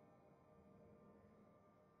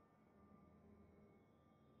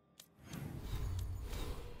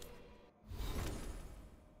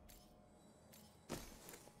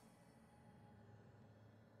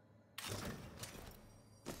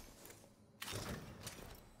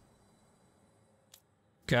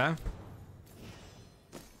 Okay.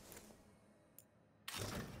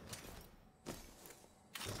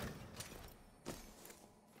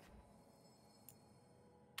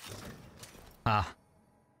 Ah.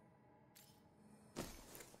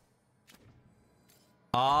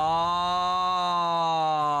 Ah,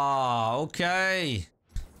 okay.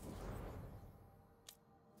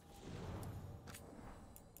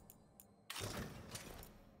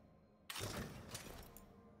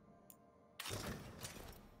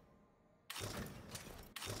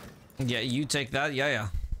 Yeah, you take that. Yeah, yeah.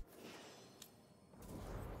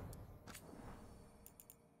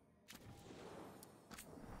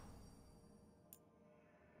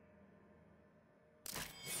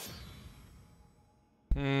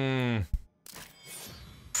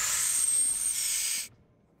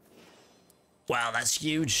 Wow, that's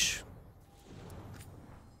huge.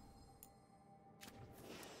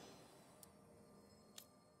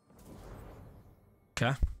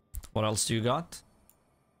 Okay. What else do you got?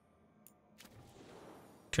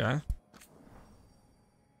 Okay.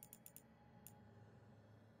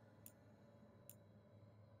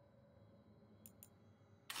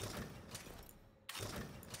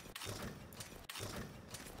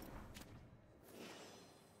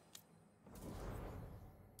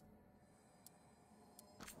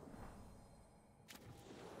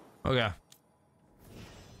 Okay.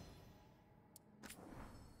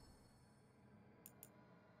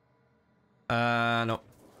 No.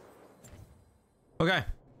 Okay.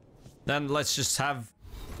 Then let's just have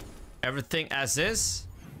everything as is.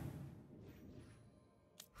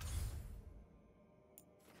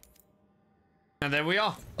 And there we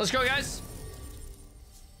are. Let's go, guys.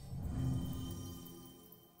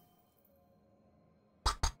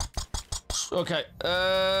 Okay.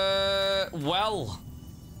 Well.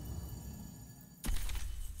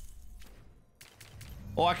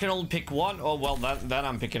 Oh, I can only pick one? Oh, well, then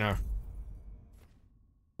I'm picking her.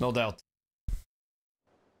 No doubt.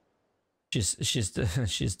 She's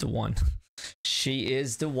the one. She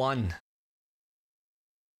is the one.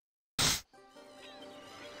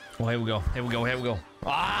 Oh, here we go. Here we go. Here we go.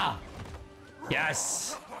 Ah!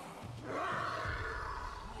 Yes!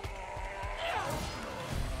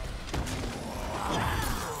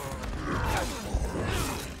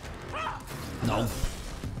 No.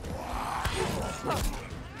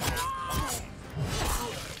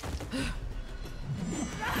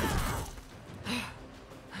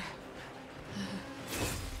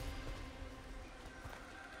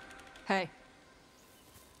 Hey.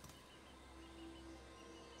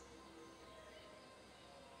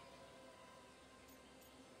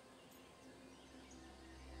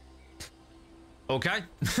 Okay.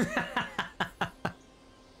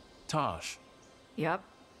 Tosh. Yep.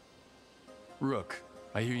 Rook,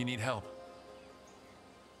 I hear you need help.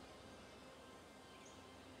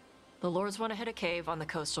 The Lords want to hit a cave on the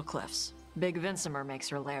coastal cliffs. Big Vincimer makes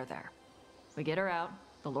her lair there. We get her out,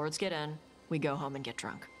 the Lords get in, we go home and get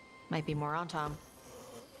drunk. Might be more on Tom.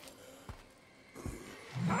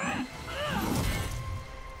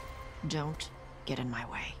 Don't get in my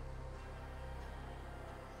way.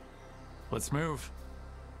 Let's move.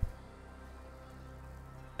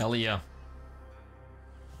 Hell yeah.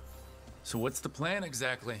 So what's the plan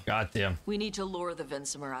exactly? Goddamn. We need to lure the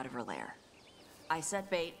Vinsomer out of her lair. I set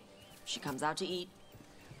bait. She comes out to eat.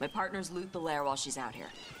 My partners loot the lair while she's out here.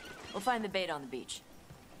 We'll find the bait on the beach.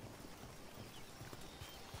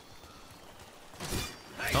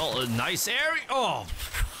 Oh, a nice area. Oh,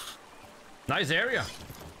 nice area.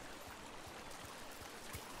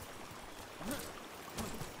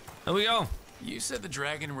 There we go. You said the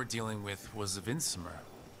dragon we're dealing with was a Vinsomer.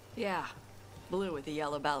 Yeah, blue with a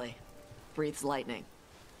yellow belly. Breathes lightning.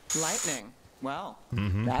 Lightning? Well,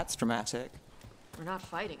 Mm-hmm. that's dramatic. We're not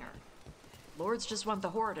fighting her. Lords just want the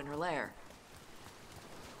horde in her lair.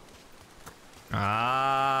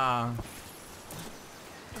 Ah.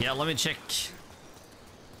 Yeah, let me check.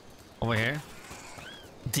 Over here.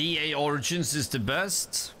 DA Origins is the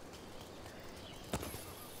best.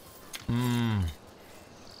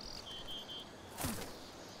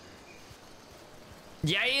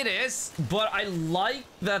 Yeah, it is, but I like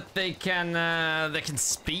that they can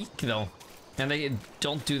speak though, and they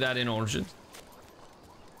don't do that in Origins.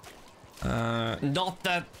 Not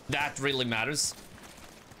that that really matters.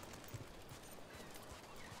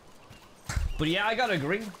 But yeah, I gotta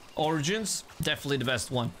agree. Origins, definitely the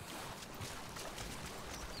best one.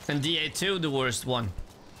 And DA2, the worst one.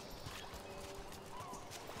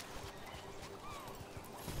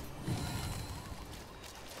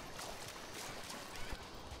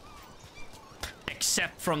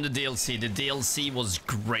 Except from the DLC. The DLC was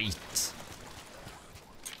great.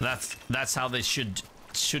 That's how they should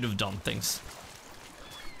have done things.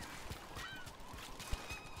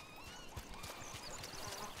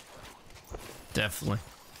 Definitely.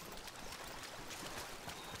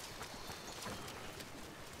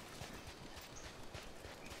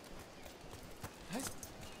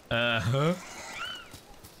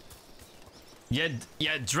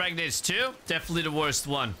 Yeah, Dragon Age 2, definitely the worst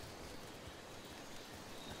one.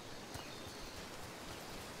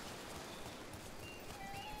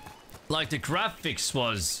 Like, the graphics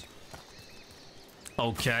was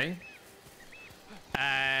okay,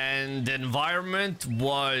 and the environment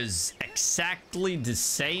was exactly the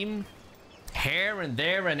same here and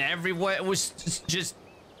there and everywhere. It was just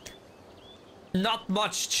not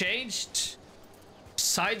much changed.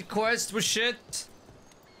 Side quests were shit.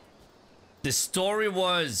 The story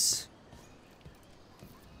was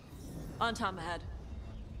On time ahead.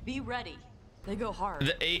 Be ready. They go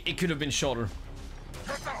hard. it could have been shorter.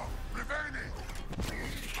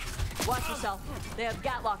 Watch yourself. They have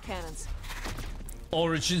Gatlock cannons.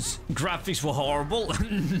 Origins graphics were horrible.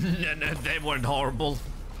 No, they weren't horrible.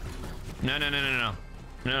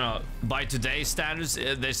 No. By today's standards,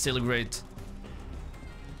 they're still great.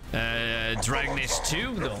 Dragon Age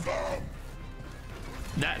 2 though.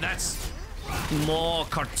 That's more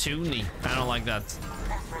cartoony. I don't like that.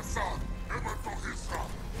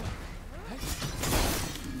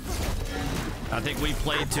 I think we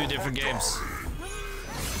played two different games.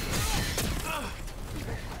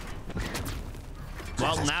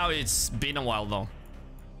 Well, now it's been a while though.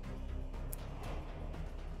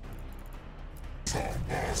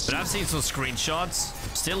 But I've seen some screenshots.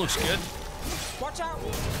 Still looks good. Watch out!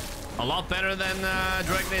 A lot better than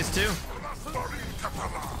Dragon Age 2.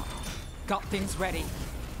 Got things ready.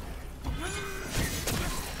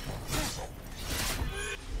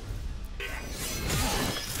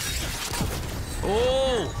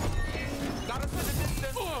 Oh!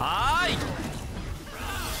 Hi!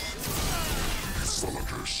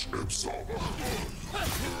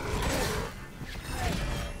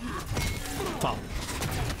 Well,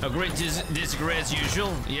 agree to disagree as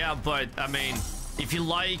usual. Yeah, but I mean, if you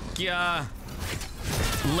like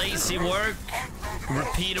lazy work,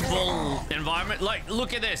 repeatable environment, like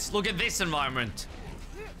look at this environment.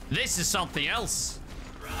 This is something else.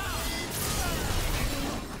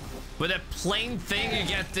 With a plain thing you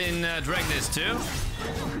get in Dragon Age 2.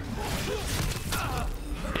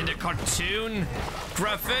 In the cartoon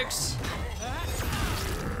graphics.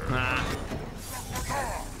 Nah.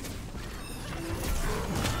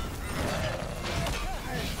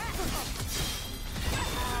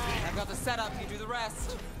 I've got the setup, you do the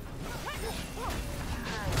rest.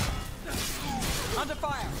 Under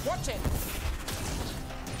fire, watch it!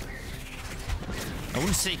 I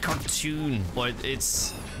wouldn't say cartoon, but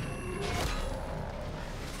it's...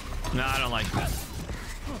 No, I don't like that.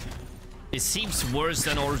 It seems worse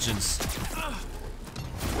than Origins.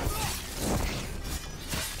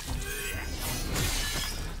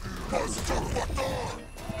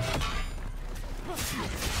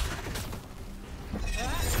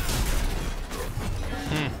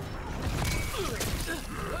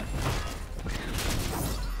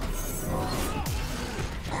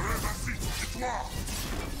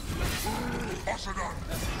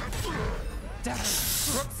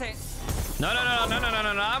 No,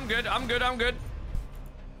 I'm good. I'm good.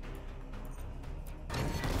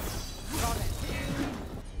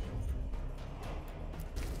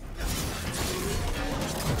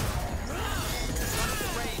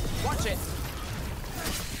 Watch it.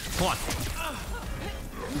 Come on.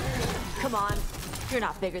 Come on. You're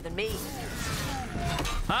not bigger than me.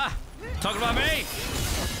 Huh? Talking about me?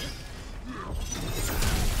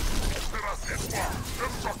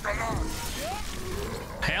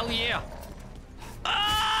 Hell yeah.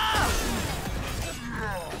 Ah!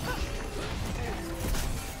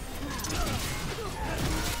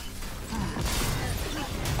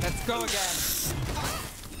 Let's go again.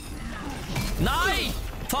 Nej!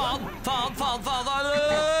 Fan!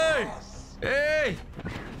 Hey!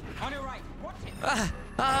 On your right. Watch it.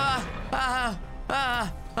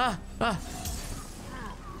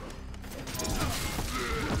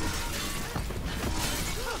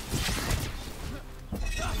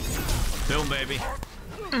 Boom, baby.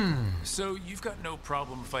 So you've got no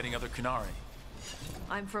problem fighting other Qunari?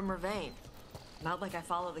 I'm from Mervain. Not like I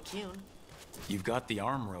follow the Qun. You've got the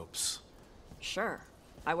arm ropes. Sure.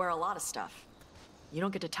 I wear a lot of stuff. You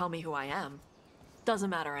don't get to tell me who I am. Doesn't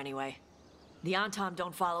matter anyway. The Antam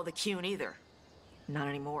don't follow the Qun either. Not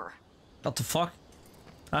anymore. What the fuck?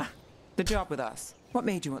 Huh? The job with us. What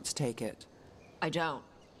made you want to take it? I don't.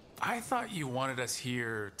 I thought you wanted us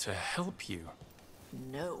here to help you.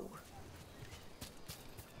 No.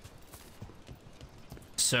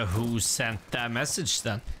 So who sent that message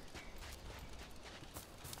then?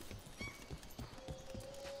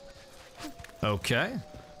 Okay.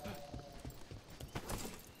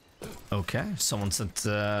 Okay, someone sent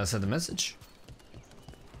a message.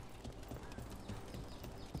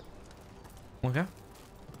 Okay.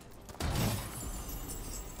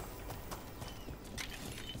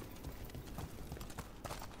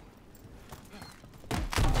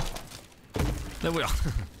 There we are.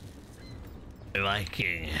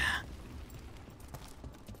 Viking.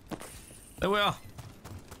 There we are.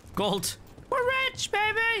 Gold. We're rich,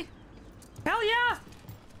 baby. Hell yeah.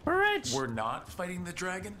 We're rich. We're not fighting the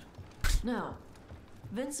dragon? No.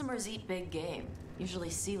 Vinsamers eat big game, usually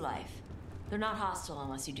sea life. They're not hostile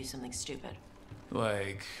unless you do something stupid.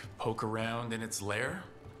 Like, poke around in its lair?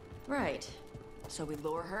 Right. So we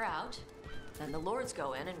lure her out, then the lords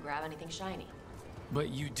go in and grab anything shiny. But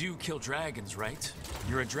you do kill dragons, right?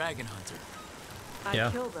 You're a dragon hunter.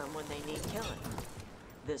 I kill them when they need killing.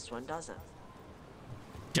 This one doesn't.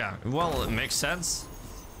 Yeah, well, it makes sense.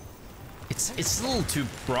 It's a little too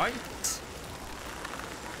bright.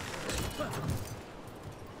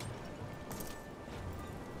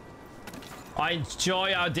 I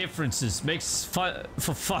enjoy our differences. Makes fun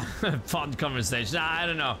for fun conversation. I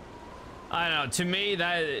don't know. To me,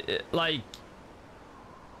 that like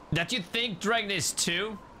that you think Dragon Age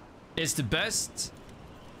 2 is the best.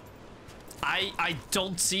 I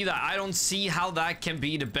don't see that. I don't see how that can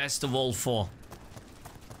be the best of all four.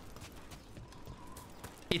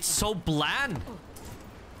 It's so bland.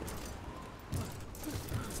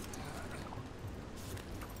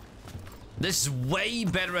 This is way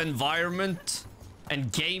better environment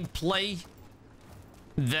and gameplay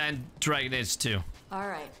than Dragon Age 2. All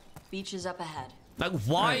right, beach is up ahead. Like,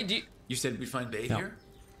 why do you... You said we'd find Bait here?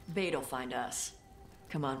 Bait'll find us.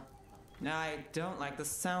 Come on. I don't like the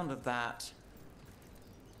sound of that.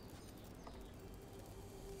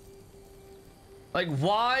 Like,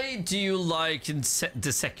 why do you like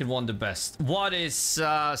the second one the best? What is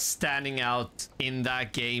standing out in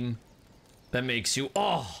that game that makes you,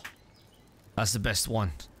 oh, that's the best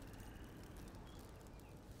one?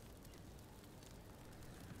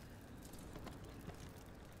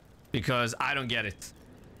 Because I don't get it.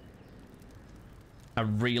 I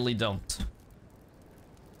really don't.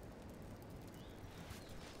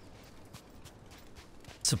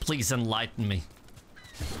 So please enlighten me.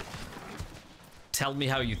 Tell me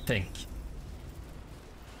how you think.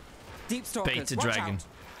 Deep stalkers, Bait the watch dragon. out.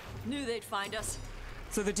 Knew they'd find us.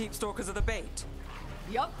 So the deep stalkers are the bait?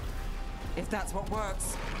 Yup. If that's what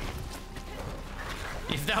works.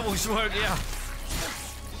 If that was work, yeah.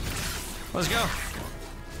 Let's go.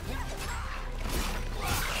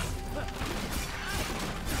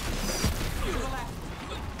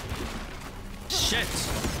 Shit.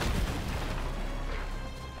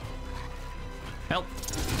 Help.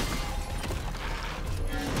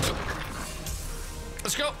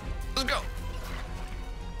 Let's go. Let's go.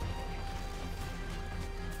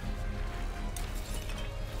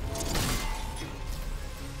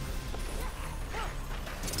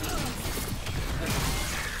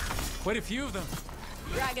 Quite a few of them.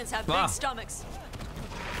 Dragons have big stomachs.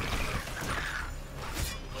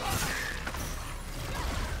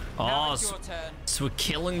 Oh, so we're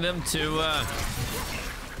killing them to...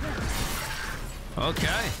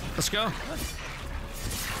 Okay, let's go.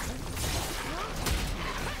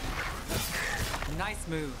 Nice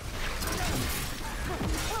move.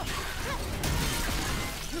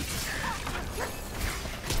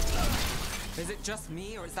 Is it just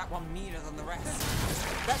me, or is that one meaner than the rest?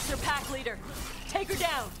 That's their pack leader. Take her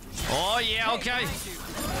down. Oh, yeah, okay.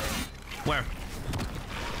 Where?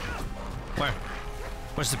 Where?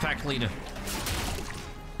 Where's the pack leader?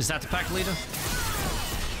 Is that the pack leader?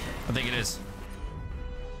 I think it is.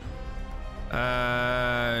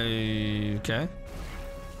 Okay.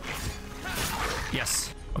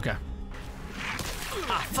 Yes. Okay.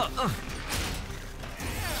 Ah, fuck.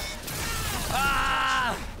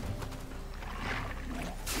 Ah!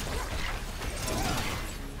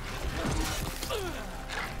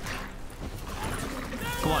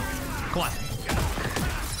 Come on. Come on.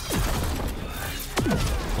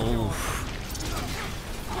 Oh.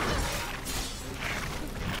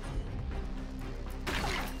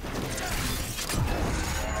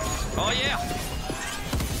 Oh, yeah.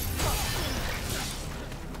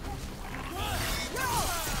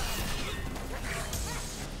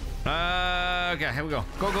 Okay, here we go.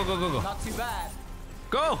 Go, go, go, go, go. Not too bad.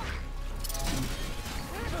 Go!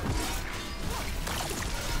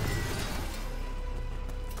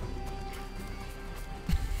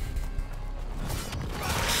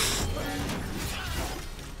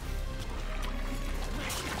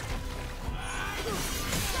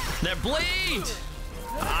 They're bleed!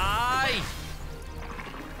 Aye!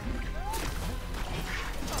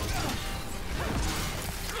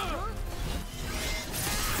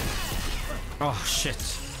 Oh, shit.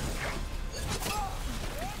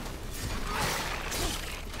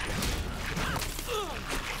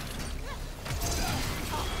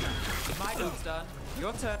 My go's done.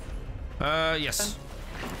 Your turn. Yes.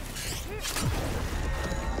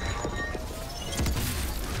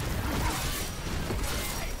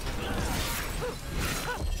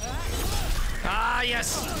 Ah,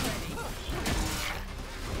 yes.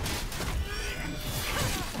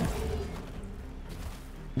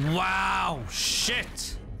 Wow,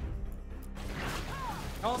 shit.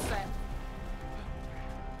 All set.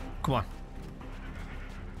 Come on.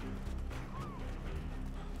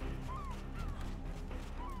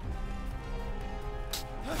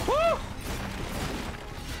 Woo!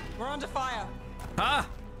 We're under fire. Huh?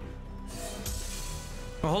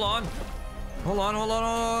 Oh, hold on. Hold on, hold on, hold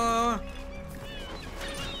on.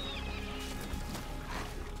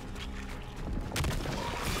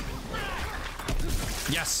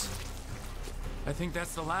 Yes. I think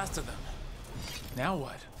that's the last of them. Now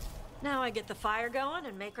what? Now I get the fire going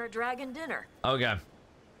and make our dragon dinner. Okay.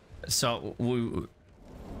 So we'll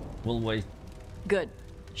wait. Good.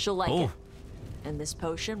 She'll like it. And this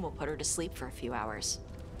potion will put her to sleep for a few hours.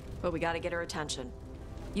 But we gotta get her attention.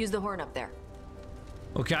 Use the horn up there.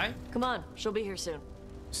 Okay. Come on, she'll be here soon.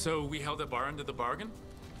 So we held up our end of the bargain?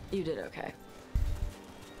 You did okay.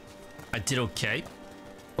 I did okay.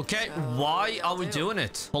 Okay, so why are we doing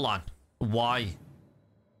it? Hold on. Why?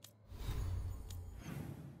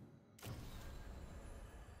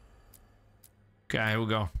 Okay, here we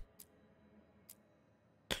go.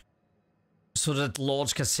 So that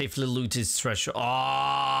lords can safely loot his treasure.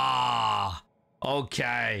 Ah,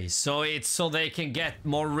 okay. So it's so they can get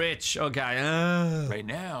more rich. Okay. Right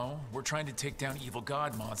now, we're trying to take down evil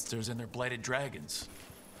god monsters and their blighted dragons.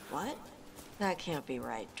 What? That can't be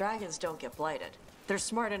right. Dragons don't get blighted. They're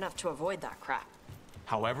smart enough to avoid that crap.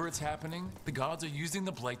 However it's happening, the gods are using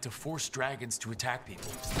the blight to force dragons to attack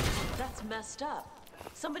people. That's messed up.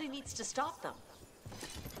 Somebody needs to stop them.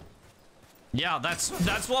 Yeah, that's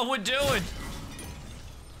what we're doing.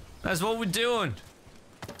 That's what we're doing.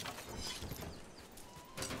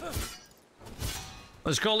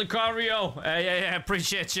 Let's go, Lucario. Yeah,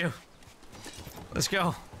 appreciate you. Let's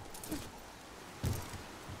go.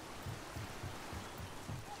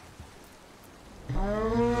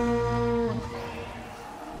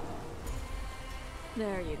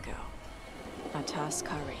 There you go. A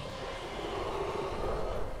Taskari.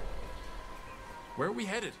 Where are we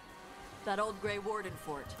headed? That old Grey Warden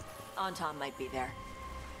fort. Anton might be there.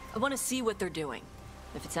 I want to see what they're doing.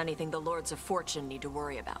 If it's anything the Lords of Fortune need to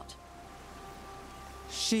worry about.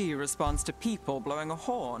 She responds to people blowing a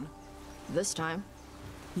horn. This time.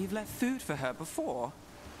 You've left food for her before.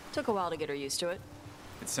 Took a while to get her used to it.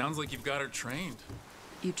 It sounds like you've got her trained.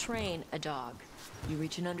 You train a dog. You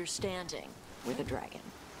reach an understanding with a dragon.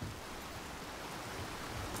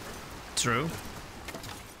 True.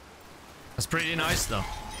 That's pretty nice, though.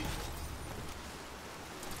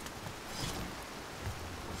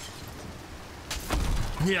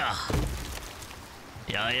 Yeah.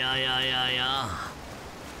 Yeah.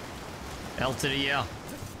 L to the L.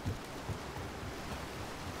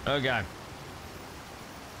 Okay.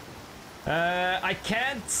 I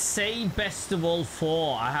can't say best of all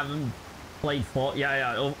 4. I haven't played 4.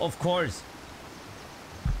 Yeah, of course.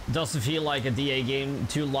 Doesn't feel like a DA game.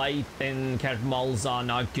 Too light and character models are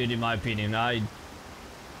not good in my opinion. I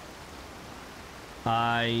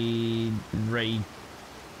rate...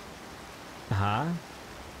 I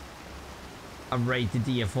rate the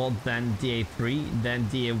DA4, then DA3, then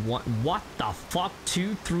DA1. What the fuck?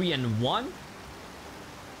 2, 3, and 1?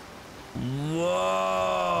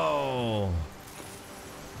 Whoa!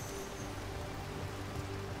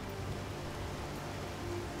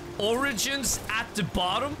 Origins at the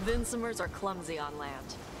bottom? Vinsomers are clumsy on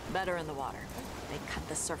land. Better in the water. They cut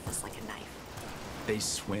the surface like a knife. They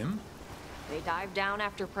swim? They dive down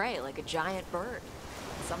after prey like a giant bird.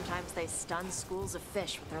 Sometimes they stun schools of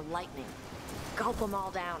fish with their lightning. Gulp them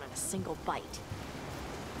all down in a single bite.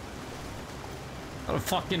 What a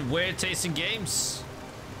fucking weird tasting games.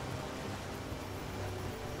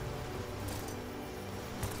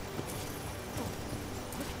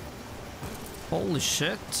 Holy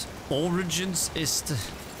shit. Origins is the...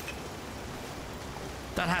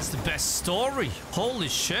 That has the best story. Holy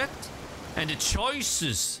shit. And the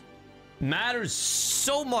choices matters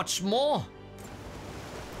so much more.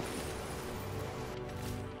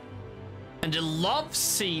 And the love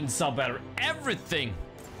scenes are better. Everything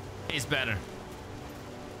is better.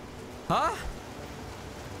 Huh?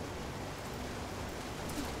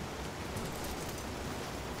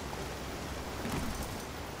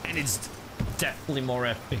 And it's definitely more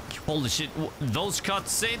epic. Holy shit, those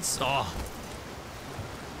cutscenes, oh.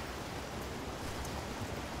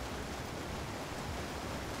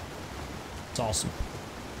 It's awesome.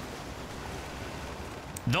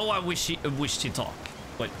 Though I wished he talk,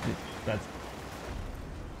 but that's...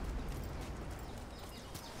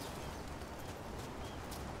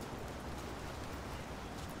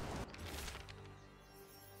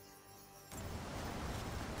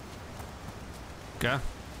 Okay.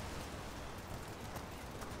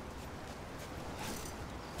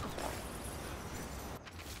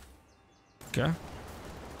 Okay.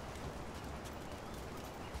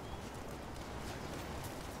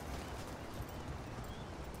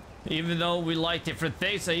 Even though we like different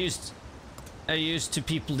things, I used to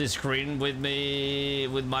people disagreeing with me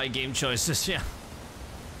with my game choices. Yeah.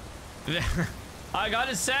 I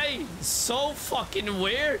gotta say, so fucking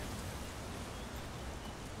weird.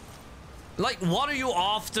 Like, what are you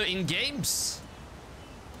after in games?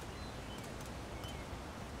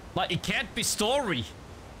 Like, it can't be story.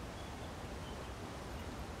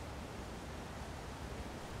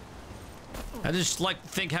 I just like to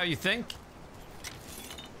think how you think.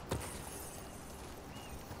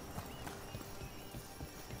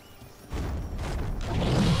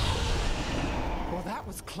 Well, that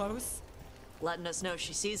was close. Letting us know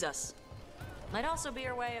she sees us. Might also be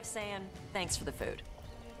her way of saying thanks for the food.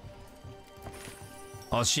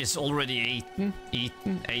 Oh, she's already eaten.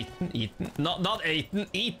 Not eaten.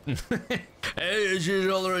 Hey, she's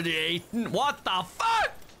already eaten. What the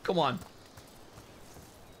fuck? Come on.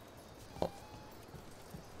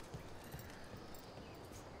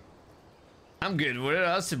 I'm good with it.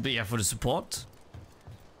 I'll still be here for the support.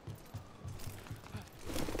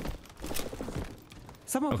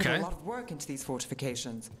 Someone put a lot of work into these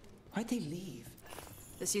fortifications. Why'd they leave?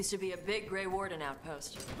 This used to be a big Grey Warden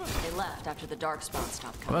outpost. They left after the Darkspawn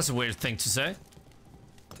stopped coming. Well, that's a weird thing to say.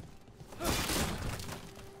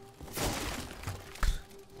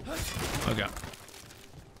 Okay.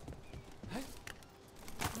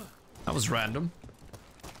 That was random.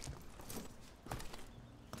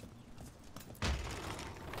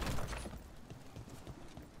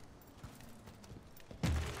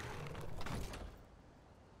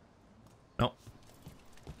 No.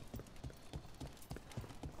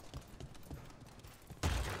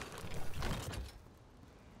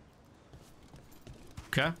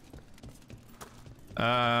 Okay.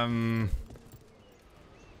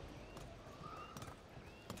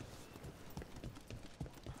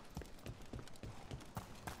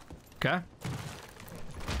 Okay.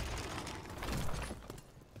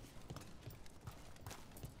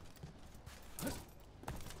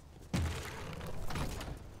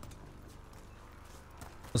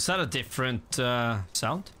 Was that a different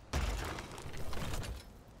sound?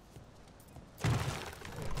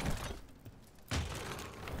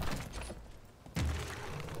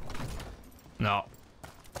 No.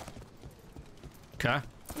 Okay.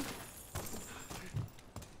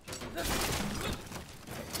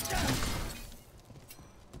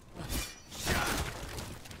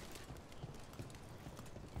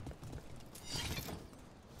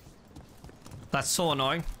 That's so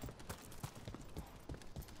annoying.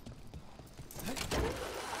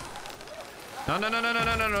 No, no, no, no, no,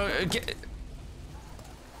 no, no, no.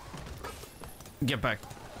 Get back.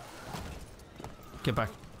 Get back.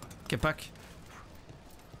 Get back.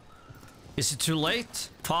 Is it too late?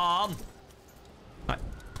 Fan!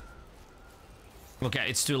 Okay,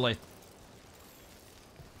 it's too late.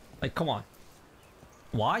 Like, come on.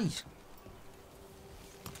 Why?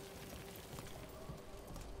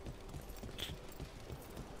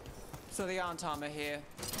 So the Antom are here.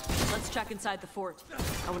 Let's check inside the fort.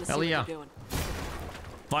 I want to see Hell what yeah. they're doing.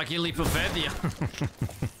 Viking Lipopedia.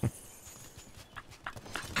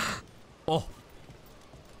 Oh.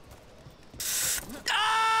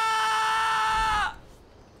 Ah!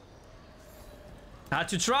 Had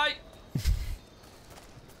to try.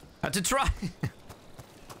 Had to try.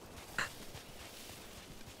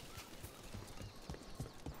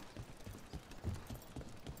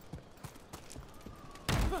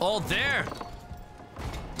 Oh, there.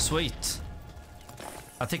 Sweet.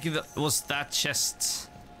 I think it was that chest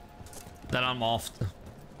that I'm after.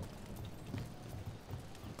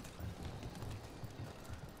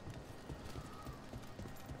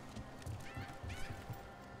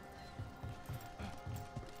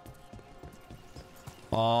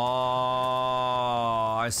 Oh,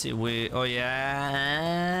 I see. Oh, yeah.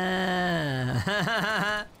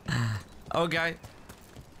 Okay.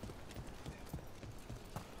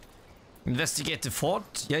 Investigate the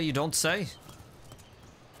fort? Yeah, you don't say.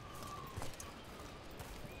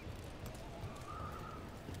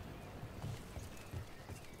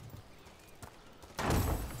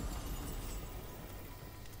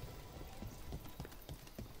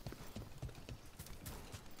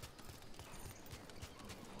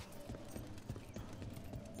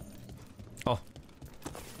 Oh.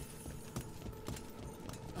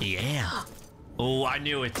 Yeah. Oh, I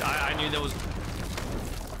knew it. I knew there was...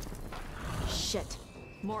 Shit.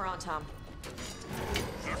 More on Tom.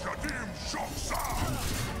 You're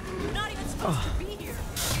not even supposed to be here.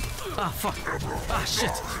 Ah, fuck. Ah, shit.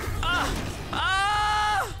 Ah!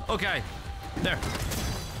 Ah! Okay. There.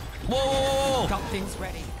 Whoa, whoa, whoa, whoa. Got things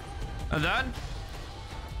ready. And then...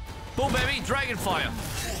 Boom, baby. Dragon fire.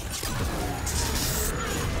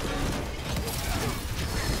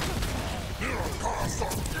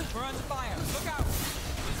 We're under fire. Look out.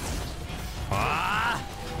 Ah!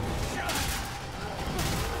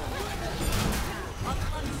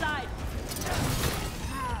 On the side.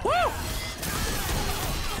 Woo!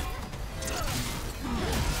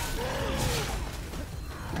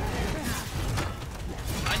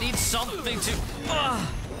 I need something to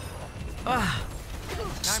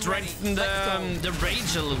strengthen the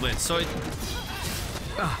rage a little bit, so it.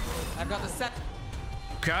 I've got the set.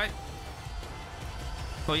 Okay.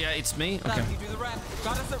 Oh yeah, it's me. Okay. You do the rest.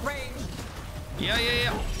 Got us at range. Yeah, yeah,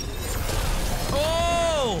 yeah.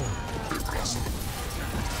 Oh!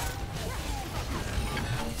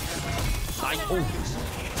 Oh.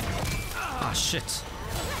 Ah, shit.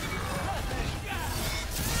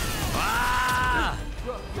 Ah!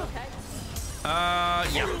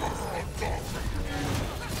 Yeah.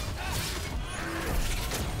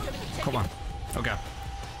 Come on. Okay.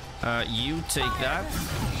 You take that.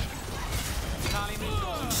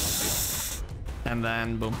 And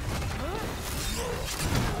then boom.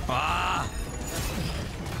 Ah!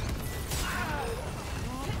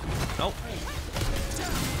 Nope.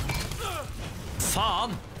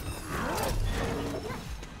 Farm.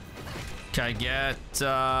 Okay, get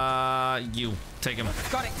you. Take him.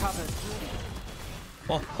 Got it covered.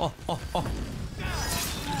 Oh, oh, oh, oh.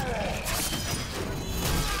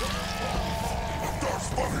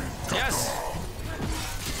 Yes.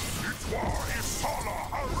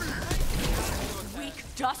 Weak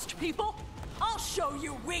dust people? I'll show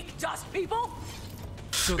you weak dust people.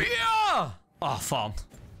 Yeah. Oh, farm.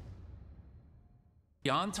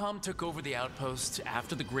 Yantom took over the outpost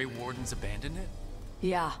after the Grey Wardens abandoned it?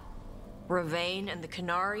 Yeah. Ravain and the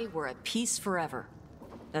Canary were at peace forever.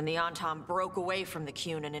 Then the Antom broke away from the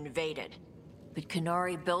Qun and invaded. But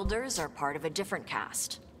Canary builders are part of a different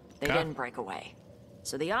caste. They didn't break away.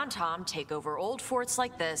 So the Antom take over old forts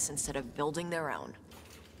like this instead of building their own.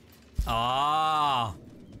 Ah.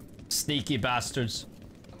 Sneaky bastards.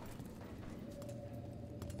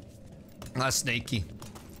 That's sneaky.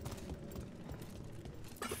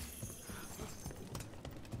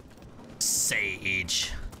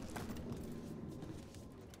 Sage.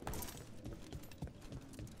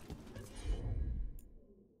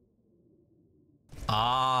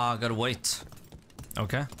 Ah, gotta wait.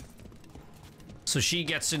 Okay. So she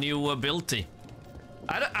gets a new ability.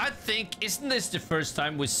 I think, isn't this the first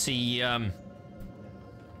time we see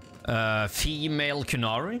Female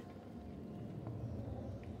Kunari?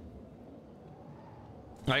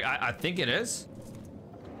 I think it is.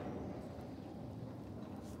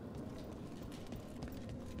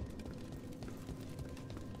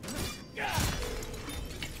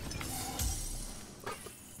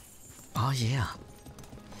 Oh yeah.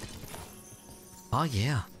 Oh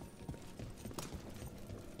yeah.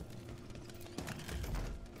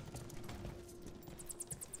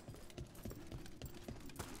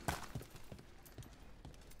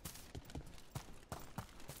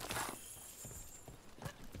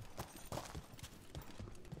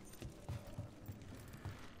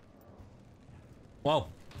 Whoa.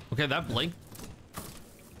 Okay, that blinked.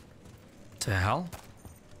 To hell?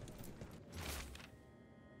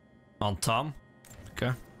 On Tom.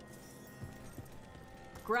 Okay.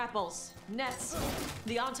 Grapples, nets.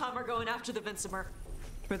 The Antom are going after the Vincimer.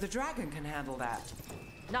 But the dragon can handle that.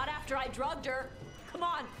 Not after I drugged her. Come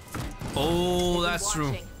on. Oh, that's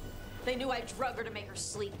true. They knew I drugged her to make her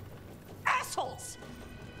sleep. Assholes!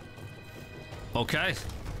 Okay.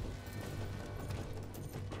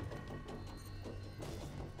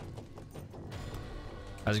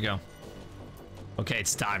 How's it go? Okay,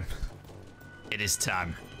 it's time. It is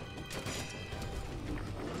time.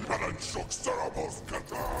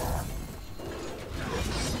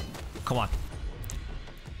 Come on.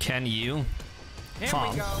 Can you? Here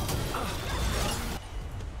we go.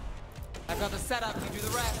 I've got the setup, you do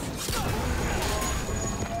the rest.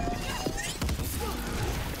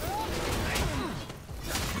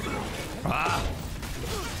 Ah!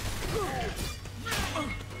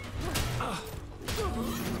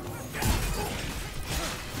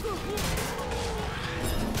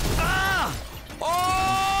 Ah!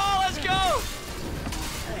 Oh, let's go!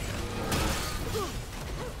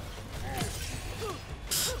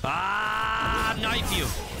 Ah, knife you.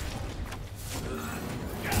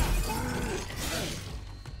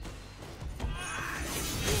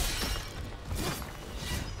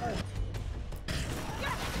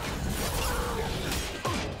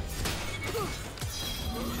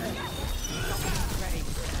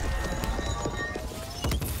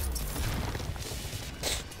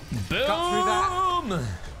 Boom! Got through that.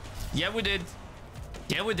 Yeah, we did.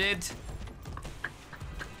 Yeah, we did.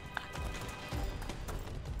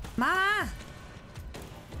 Mama!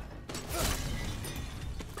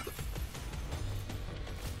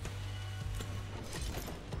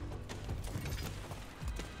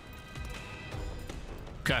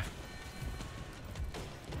 Okay.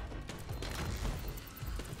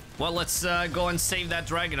 Well, let's go and save that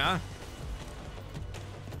dragon, huh?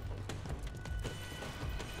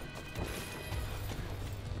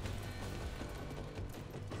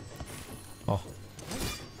 Oh.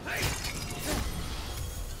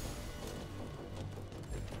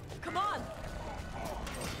 Come on.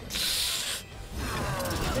 It's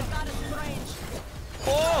not as strange.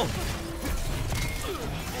 Oh!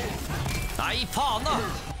 Nei, faen da!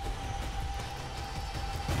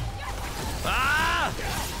 Ah!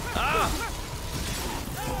 Ah!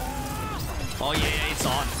 Oh yeah, it's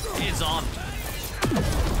on. It's on.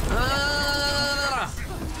 Ah!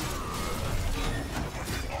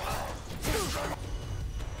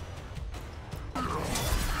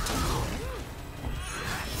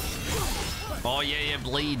 Oh yeah,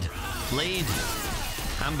 bleed. Bleed.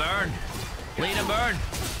 And burn. Bleed and burn.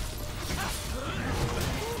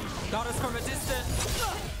 Got us from a distance.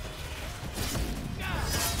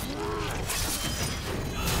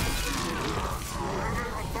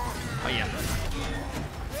 Oh yeah.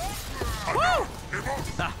 Woo!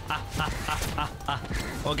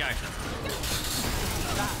 Okay.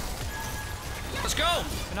 Let's go.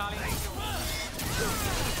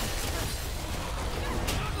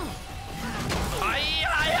 Aye,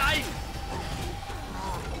 aye, aye.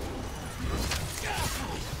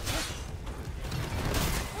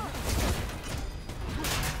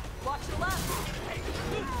 Watch the left.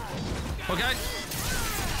 Okay.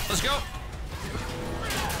 Let's go.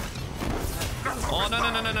 Oh, no.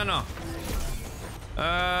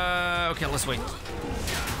 Okay, let's wait.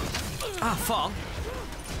 Ah, fall.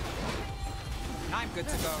 I'm good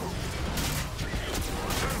to go.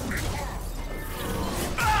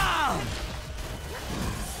 Ah!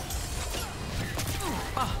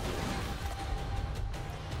 Ah.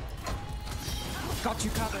 Got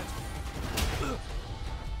you covered.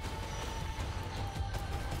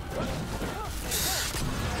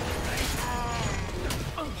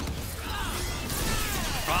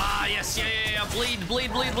 Ah, yes, yeah. Bleed.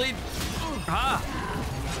 Ah.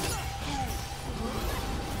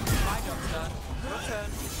 My job's done. Your turn.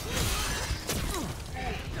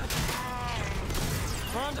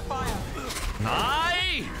 We're under fire.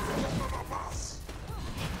 Aye!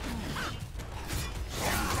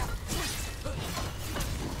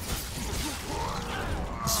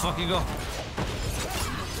 fucking go.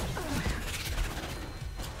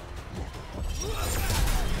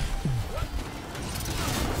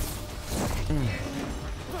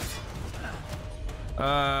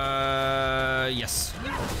 Yes.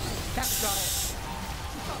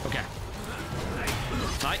 Okay.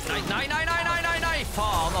 Nej.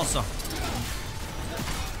 Fan alltså.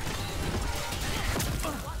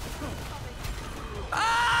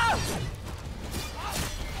 Ah!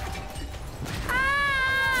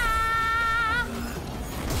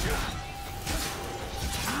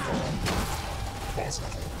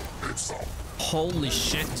 Holy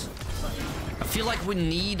shit. I feel like we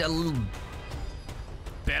need a little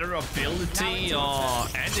better ability or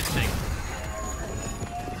anything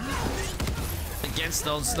against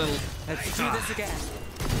those little... Let's do this again.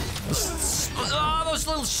 Oh, those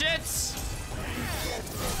little shits!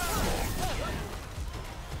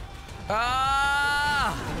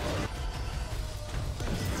 Ah!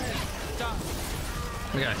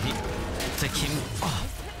 Okay, take him. Oh,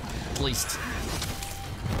 at least.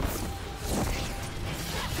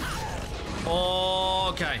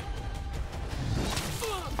 Okay.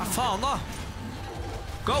 I found her.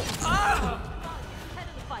 Go! Ah!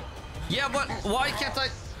 Yeah, but why can't I?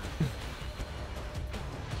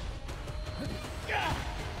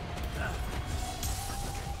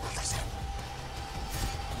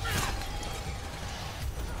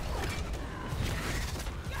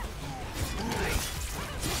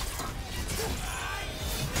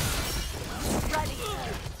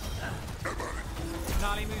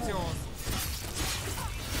 Nali moves yours.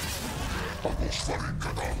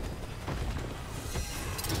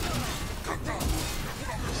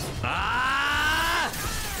 Ah!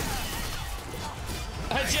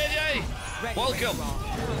 JJ! Welcome!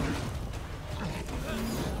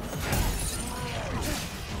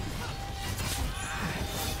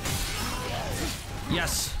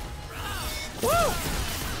 Yes! Woo!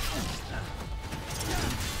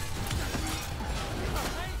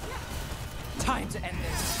 Time to end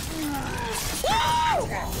this. Woo!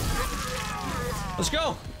 Let's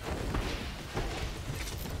go!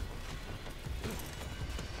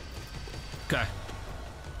 Okay.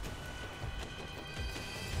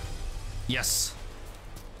 Yes.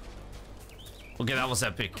 Okay, that was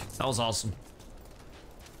epic. That was awesome.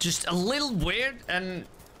 Just a little weird, and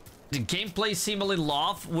the gameplay seemed a little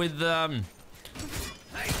off with when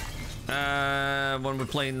we're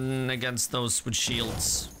playing against those with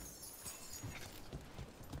shields.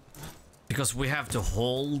 Because we have to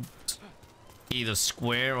hold either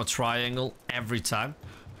square or triangle every time.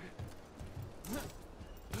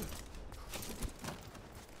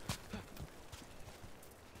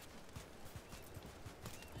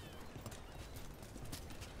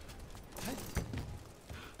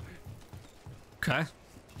 Okay.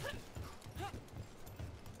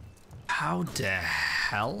 How the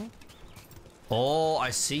hell? Oh,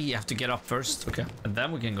 I see. You have to get up first. Okay. And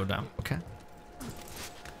then we can go down. Okay.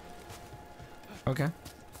 Okay.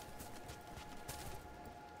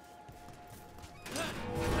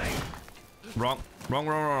 Wrong.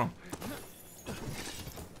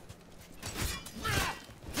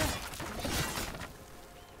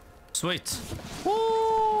 Sweet.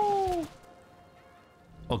 Woo!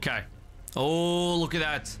 Okay. Oh, look at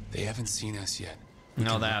that. They haven't seen us yet.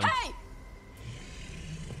 No, they haven't. Hey!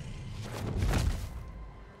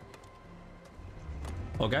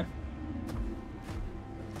 Okay.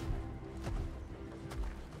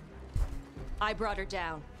 I brought her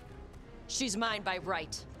down. She's mine by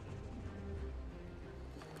right.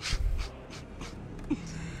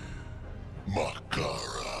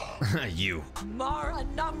 Makara. You. Mara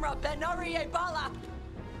Namra Benarie Bala.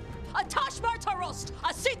 Atashmar Tarost,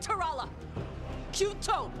 Asitarala.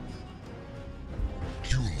 Kuto.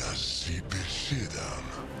 Yunasibishidam.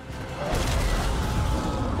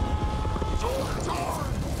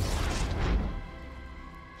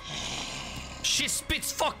 She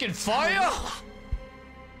spits fucking fire?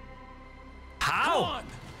 How?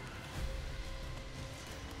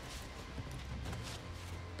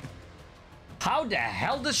 How the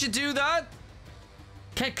hell does she do that?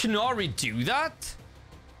 Can Kunari do that?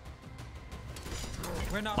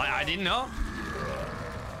 I didn't know.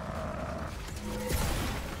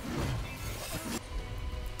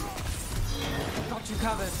 Got you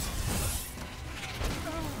covered.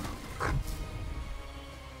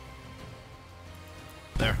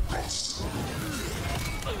 There.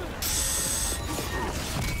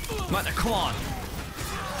 Come on.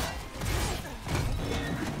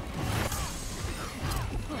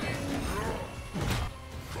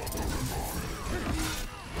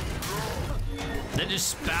 They're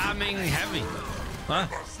just spamming heavy. Huh?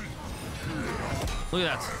 Look at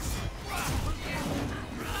that.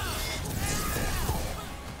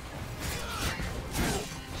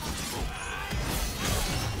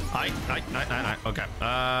 Aye. Okay.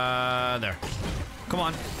 There. Come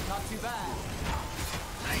on. Not too bad.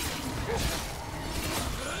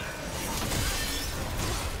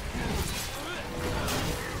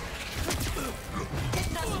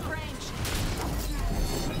 Hitting us in range.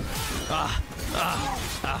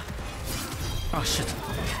 Oh, shit.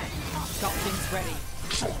 Got things ready.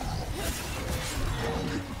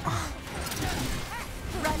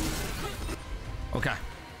 Ready. Okay.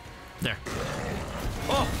 There.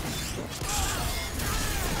 Oh!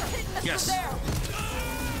 Yes.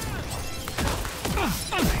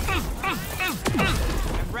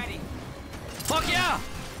 I'm ready. Fuck yeah!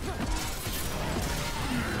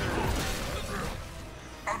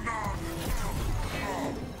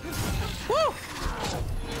 Woo!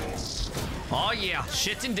 Oh yeah,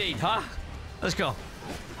 shit indeed, huh? Let's go.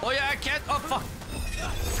 Oh yeah, I can't. Oh fuck.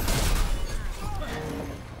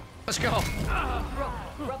 Let's go.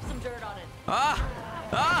 Rub some dirt on it.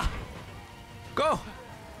 Go.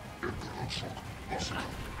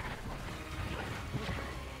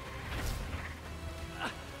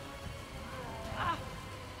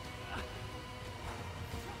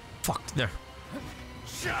 Fuck, there.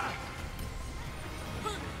 Got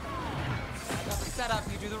the setup,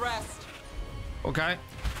 you do the rest. Okay.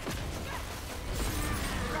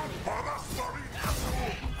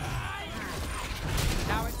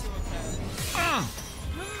 Now it's your turn.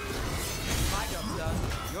 My job's done.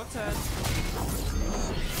 Your turn.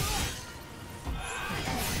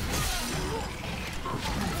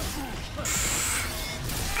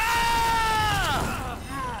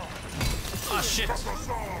 Oh shit.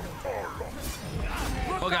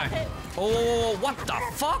 Okay. Oh, what the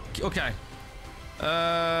fuck? Okay.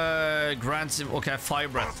 Grants him. Okay, fire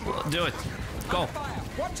breath. Do it. Go.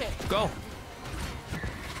 Watch it. Go.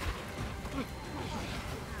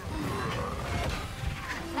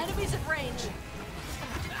 Enemies at range.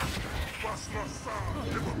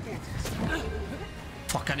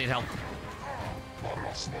 Fuck, I need help.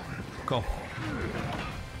 Go.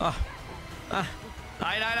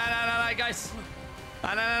 Nej, guys.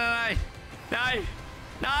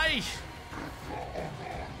 Nej.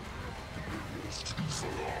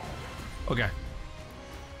 Okay.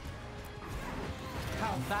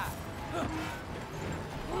 How's that?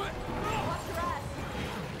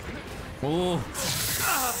 Oh.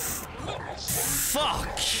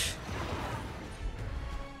 Fuck.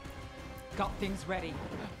 Got things ready.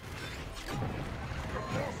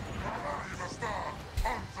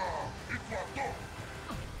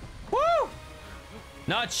 Woo!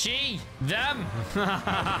 Not she, them.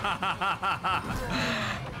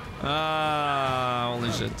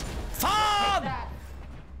 Holy shit. Fun!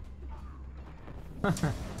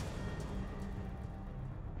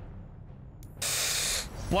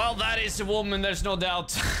 Well, that is a woman, there's no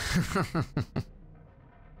doubt.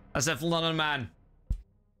 That's definitely not a man.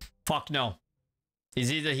 Fuck no. It's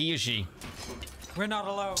either he or she. We're not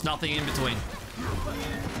alone. There's nothing in between.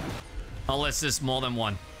 Unless there's more than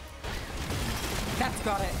one. That's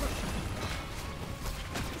got it.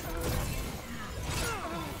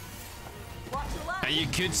 And you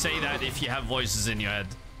could say that if you have voices in your head.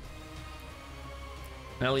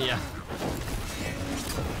 Hell yeah.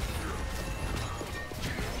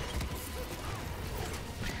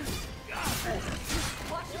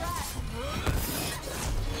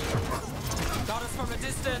 Got us from a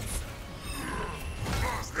distance.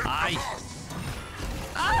 Aye.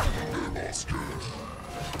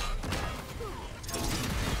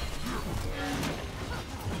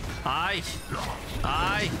 Aye.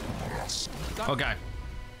 Aye. Okay.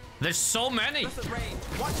 There's so many.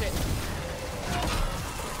 Watch it.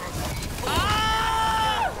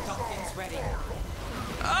 Ah! Got things ready.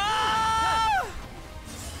 Ah!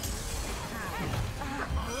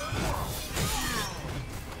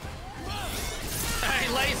 Hey,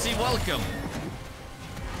 Lacey, welcome.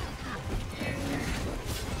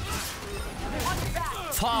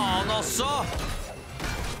 Fan också.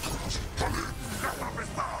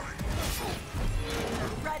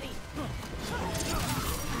 Ready.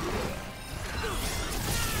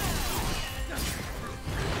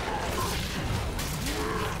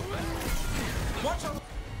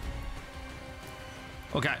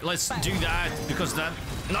 Okay, let's do that because then.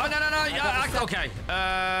 No. Yeah, okay.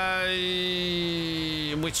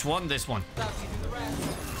 Which one? This one.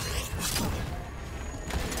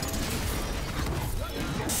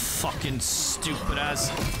 Fucking stupid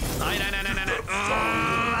ass.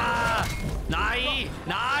 Nej.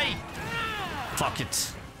 Fuck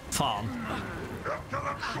it. Fan.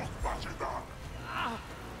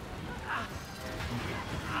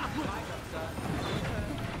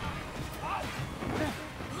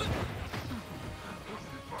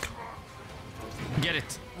 Get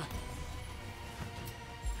it.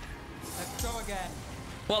 Let's go again.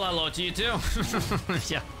 Well, hello to you too.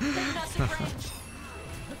 Yeah.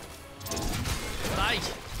 Aye.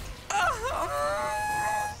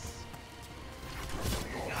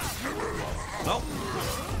 No.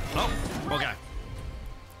 No. Okay.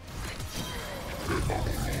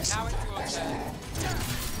 Now it's your turn.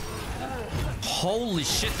 Holy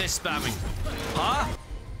shit, they're spamming. Huh?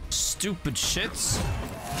 Stupid shits.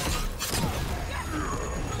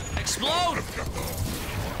 Explode!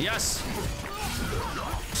 Yes.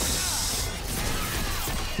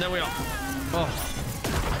 There we are. Oh.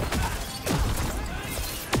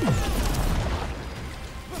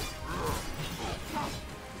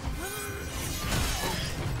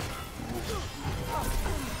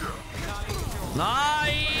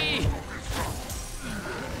 Nine!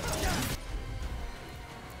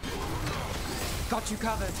 Got you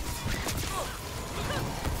covered.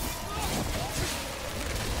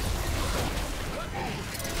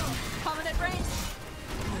 Permanent range.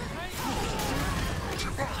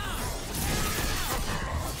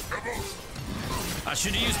 I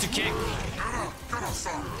should have used the kick.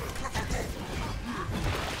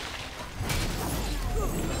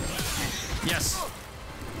 Yes.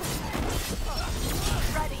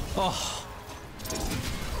 Ready. Oh.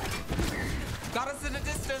 Got us in a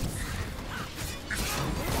distance.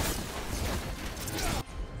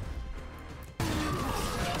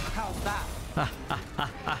 How's that?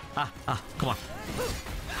 Come on.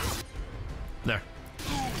 There.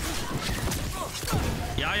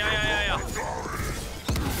 Yeah.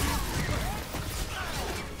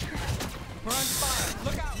 We're on fire.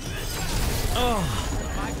 Look out. Oh.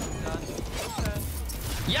 My job's done.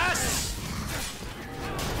 Yes!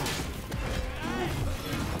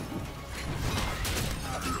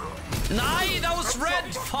 Nej, that was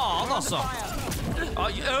red! Fan alltså.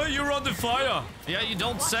 You're on the fire. Yeah, you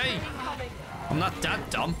don't say. I'm not that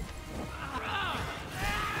dumb.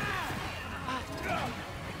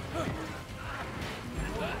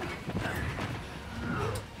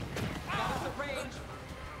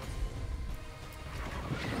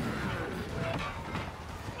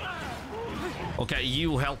 Okay,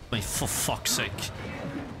 you help me, for fuck's sake.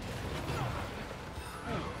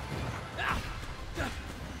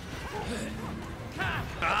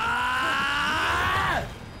 Ah!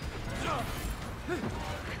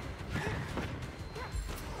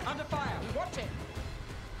 Under fire. Watch it.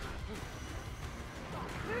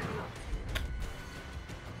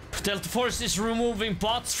 Delta Force is removing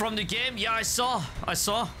bots from the game. Yeah, I saw.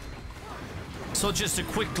 So just a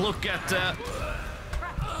quick look at...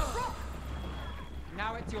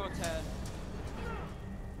 Now it's your turn.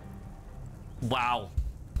 Wow.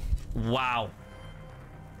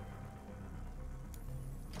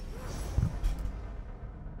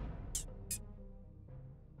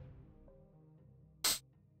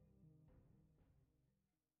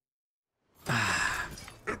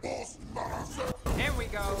 Here we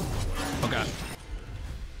go. Okay.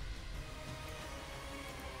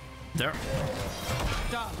 There.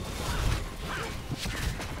 Done.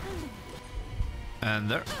 And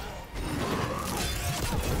there.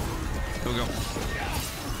 Here we go.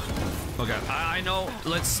 Okay, I know.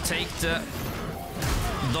 Let's take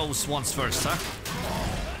those ones first, huh?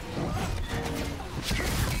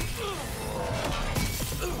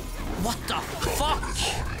 What the fuck?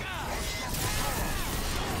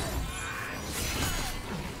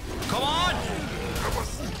 Come on!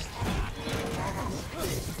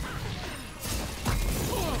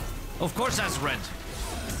 Of course that's red.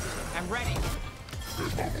 I'm ready.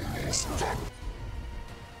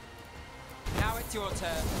 Now it's your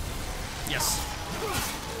turn. Yes.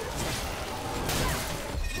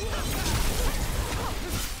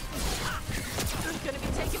 Who's gonna be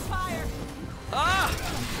taking fire? Ah!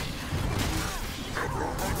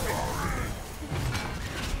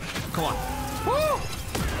 Come on. Woo!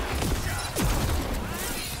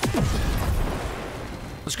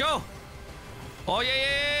 Let's go. Oh,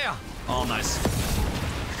 yeah. Oh, nice.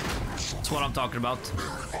 That's what I'm talking about.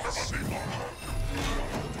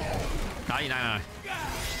 No.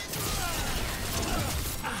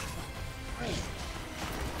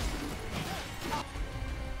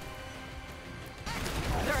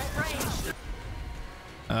 They're at range.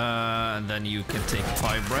 And then you can take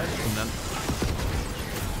 5 bread and then...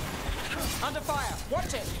 Under fire.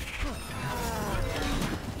 Watch it.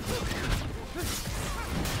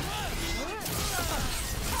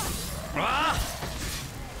 Ah!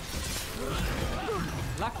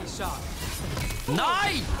 Lucky shot.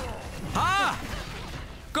 Nine! Ah!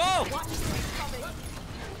 Go!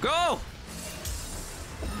 Go!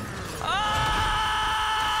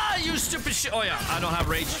 Ah! You stupid shit! Oh yeah, I don't have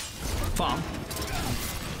rage. Farm.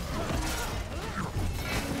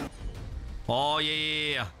 Oh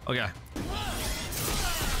yeah. Okay.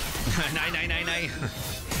 Nine.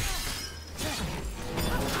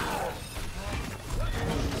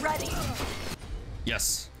 Ready.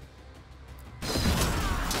 Yes.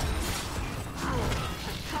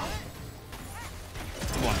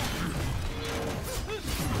 One.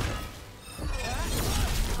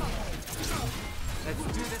 Let's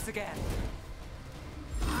do this again.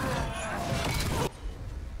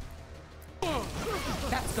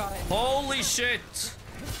 That's got it. Holy shit!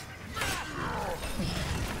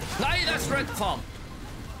 Nay, that's red farm.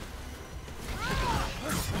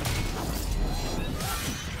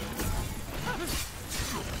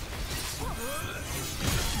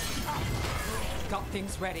 Got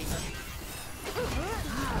things ready.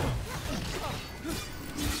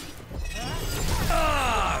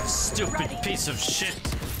 Ah, stupid piece of shit.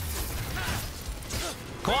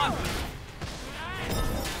 Come on.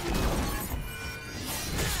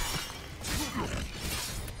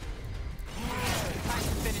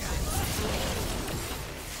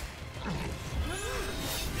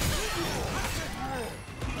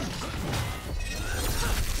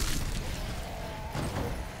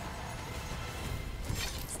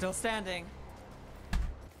 Still standing.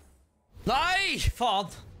 Nay,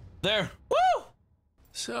 Fod. There. Woo!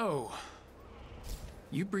 So,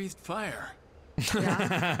 you breathed fire.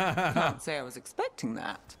 Yeah. Can't say I was expecting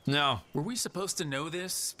that. No. Were we supposed to know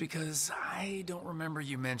this? Because I don't remember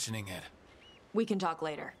you mentioning it. We can talk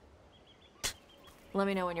later. Let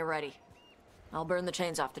me know when you're ready. I'll burn the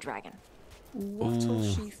chains off the dragon. What will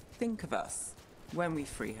she think of us when we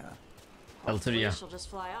free her? Hopefully she'll just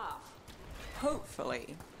fly off.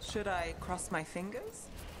 Hopefully. Should I cross my fingers?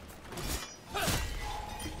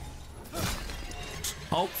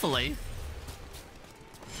 Hopefully.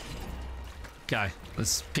 Okay,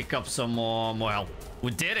 let's pick up some more help.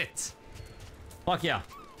 We did it! Fuck yeah.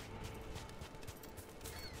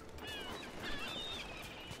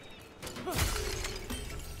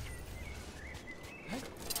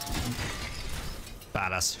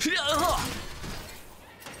 Badass.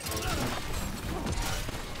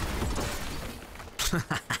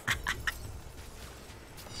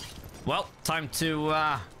 Well, time to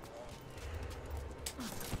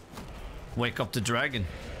wake up the dragon.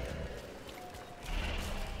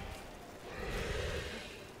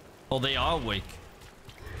 Oh, they are awake.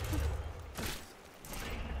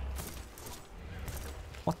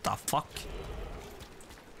 What the fuck?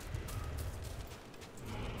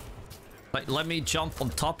 Like, let me jump on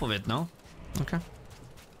top of it, no? Okay.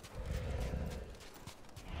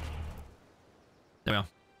 There we go.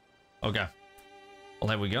 Okay. Well,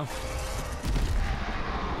 there we go.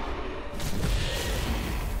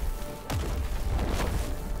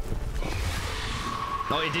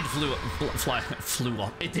 No, it did flew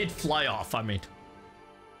off. It did fly off, I mean.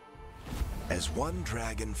 As one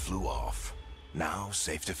dragon flew off, now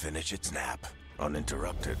safe to finish its nap,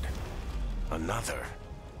 uninterrupted, another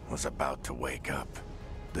was about to wake up.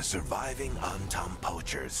 The surviving Antam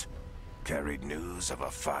poachers carried news of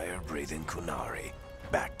a fire-breathing Kunari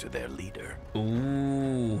back to their leader.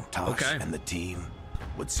 Ooh, Tosh and the team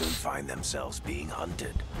would soon find themselves being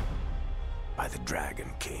hunted by the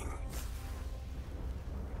Dragon King.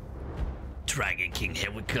 Dragon King,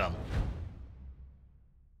 here we come.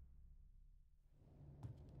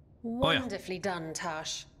 Wonderfully done,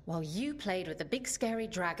 Tosh. While you played with the big scary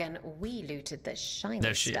dragon, we looted the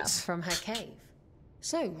shiny stuff from her cave.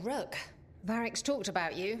 So, Rook, Varric's talked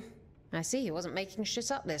about you. I see he wasn't making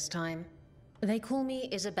shit up this time. They call me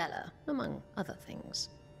Isabella, among other things.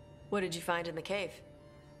 What did you find in the cave?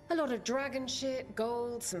 A lot of dragon shit,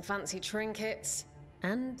 gold, some fancy trinkets,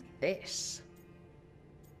 and this.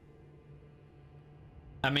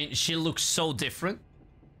 I mean, she looks so different.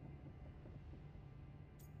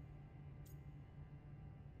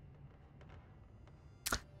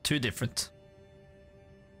 Too different.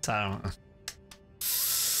 So, I don't know.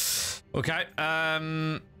 Okay,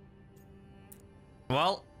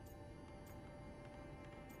 well.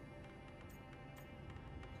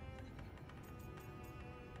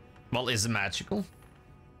 Well, is it magical?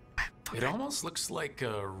 It almost looks like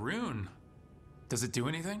a rune. Does it do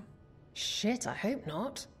anything? Shit, I hope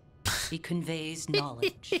not. It conveys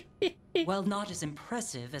knowledge. While not as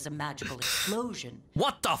impressive as a magical explosion,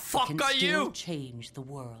 what the fuck it can are still you? Change the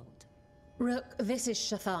world. Rook, this is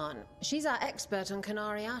Shathan. She's our expert on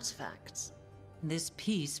Kunari artifacts. This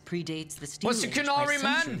piece predates the Steel What's the Age by Kunari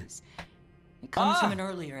man? centuries. It comes from an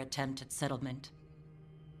earlier attempt at settlement.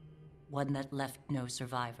 One that left no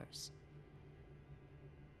survivors.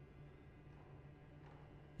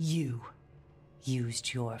 You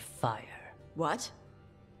used your fire. What?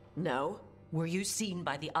 No. Were you seen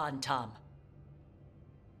by the Antam?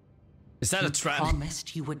 Is that a trap? You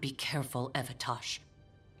promised you would be careful, Evatosh.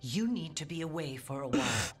 You need to be away for a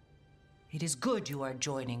while. It is good you are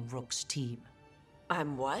joining Rook's team.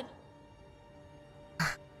 I'm what?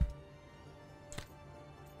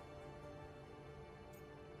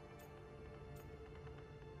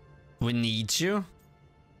 We need you?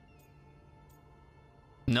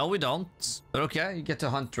 No, we don't. But okay, you get to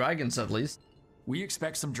hunt dragons at least. We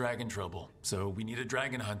expect some dragon trouble, so we need a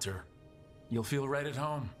dragon hunter. You'll feel right at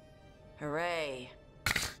home. Hooray.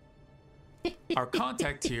 Our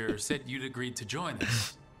contact here said you'd agreed to join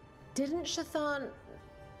us. Didn't Shathan...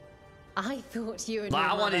 I thought you and I your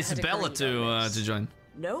want mother had Isabella agreed on this. to join.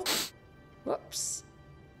 Nope. Whoops.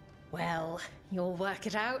 Well, you'll work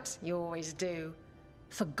it out. You always do.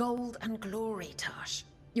 For gold and glory, Tosh.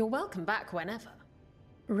 You're welcome back whenever.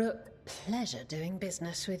 Rook, pleasure doing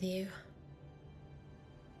business with you.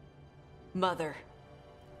 Mother,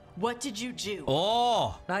 what did you do?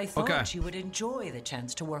 Oh! I thought okay. you would enjoy the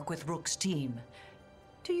chance to work with Rook's team.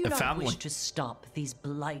 Do you The not family. wish to stop these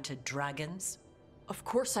blighted dragons? Of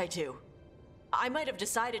course I do. I might have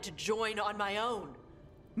decided to join on my own.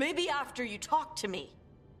 Maybe after you talked to me.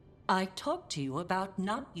 I talked to you about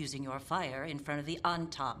not using your fire in front of the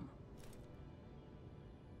Antam.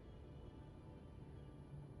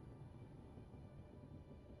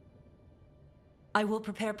 I will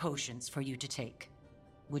prepare potions for you to take.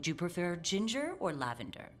 Would you prefer ginger or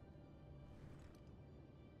lavender?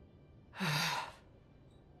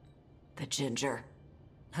 The ginger.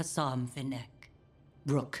 Hassam Vinek.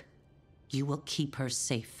 Rook, you will keep her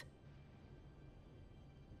safe.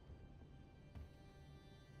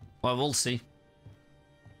 Well, we'll see.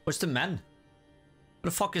 Where's the man? Where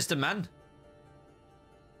the fuck is the man?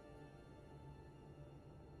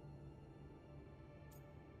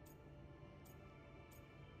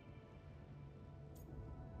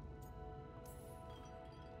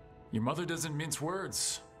 Your mother doesn't mince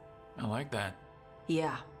words. I like that.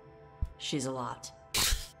 Yeah, she's a lot.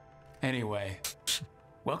 Anyway,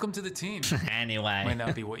 welcome to the team. Anyway. Might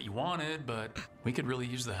not be what you wanted, but we could really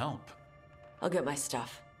use the help. I'll get my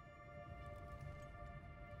stuff.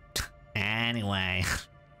 Anyway.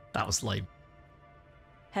 That was lame.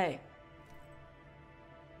 Hey.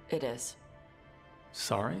 It is.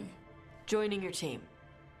 Sorry? Joining your team.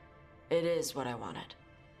 It is what I wanted.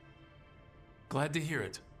 Glad to hear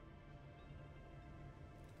it.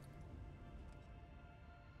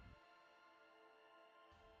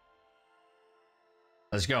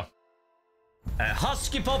 Let's go.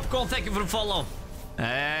 Husky Popcorn, thank you for the follow.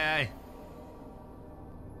 Hey.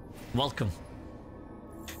 Welcome.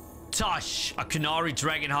 Tosh, a Kunari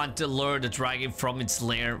dragon hunter, lured the dragon from its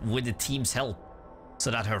lair with the team's help,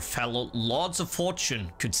 so that her fellow Lords of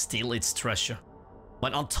Fortune could steal its treasure.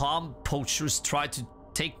 When Antam poachers tried to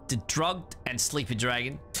take the drugged and sleepy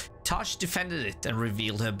dragon, Tosh defended it and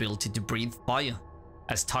revealed her ability to breathe fire.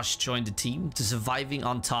 As Tosh joined the team, the surviving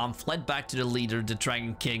Antam fled back to the leader, the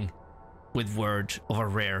Dragon King, with word of a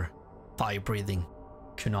rare fire-breathing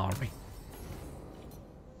Kunari.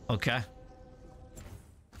 Okay.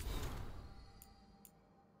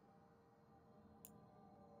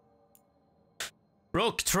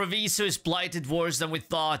 Rook, Treviso is blighted worse than we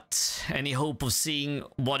thought. Any hope of seeing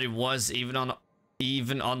what it was,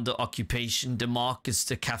 even under occupation, the markets,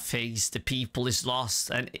 the cafes, the people is lost,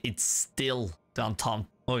 and it's still the Antam.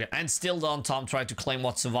 Okay, and still the Antam try to claim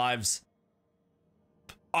what survives.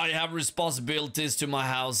 I have responsibilities to my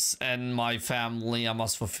house and my family I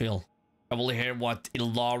must fulfill. I will hear what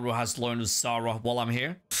Ilaru has learned of Sarah while I'm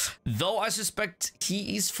here. Though I suspect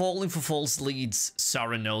he is falling for false leads,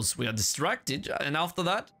 Sarah knows we are distracted, and after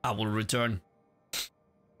that, I will return.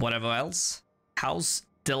 Whatever else, House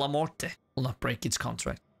de la Morte will not break its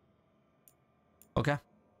contract. Okay.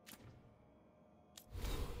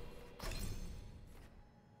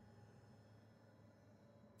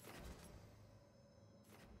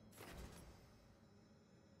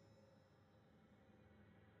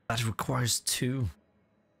 That requires 2.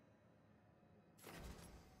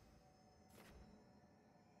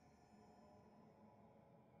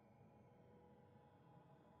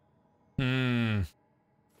 Oh,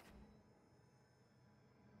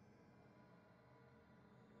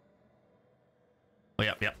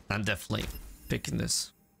 yep. I'm definitely picking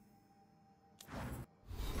this.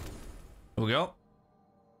 Here we go.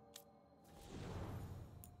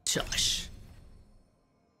 Josh.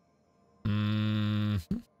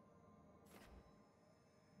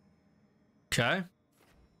 Okay.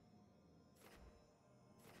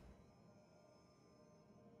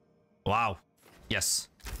 Wow. Yes.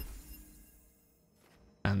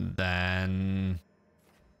 And then...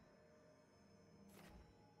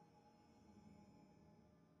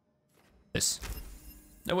 this.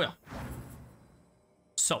 There we are.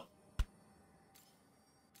 So.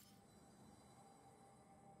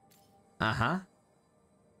 Uh-huh.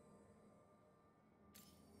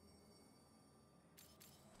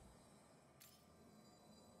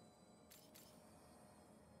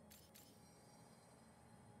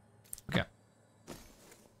 Okay.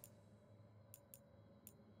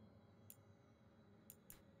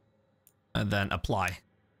 And then apply.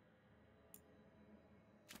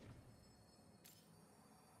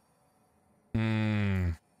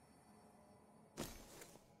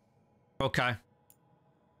 Okay.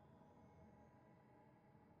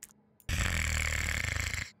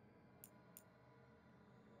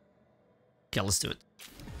 Okay, let's do it.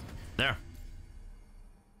 There.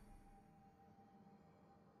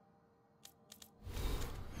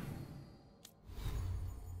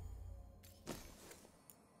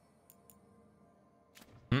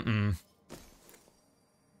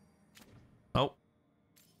 Oh.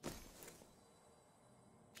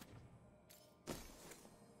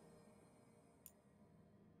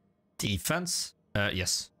 Defense?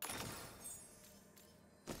 Yes.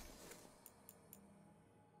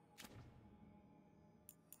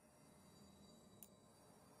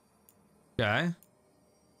 Okay.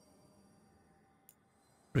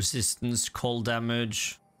 Resistance, cold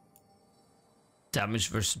damage. Damage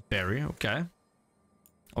versus berry, okay.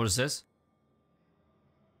 What is this?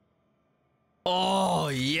 Oh,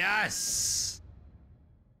 yes!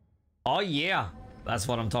 Oh, yeah. That's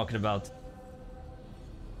what I'm talking about.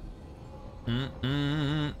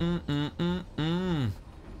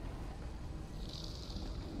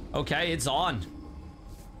 Okay, it's on.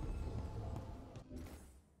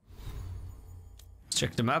 Let's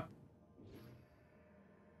check the map.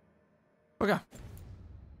 Okay.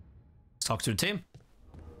 Let's talk to the team.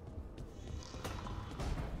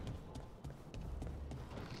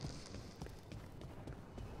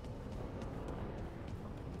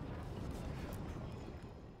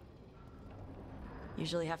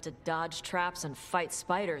 Usually have to dodge traps and fight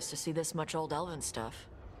spiders to see this much old elven stuff.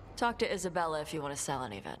 Talk to Isabella if you want to sell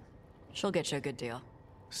any of it. She'll get you a good deal.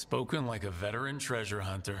 Spoken like a veteran treasure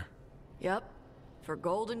hunter. Yep. For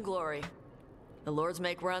gold and glory. The lords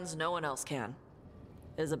make runs no one else can.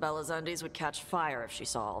 Isabella's undies would catch fire if she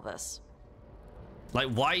saw all this. Like,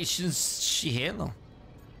 why isn't she here though?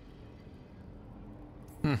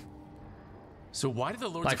 So why do the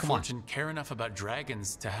Lords of Fortune care enough about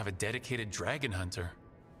dragons to have a dedicated dragon hunter?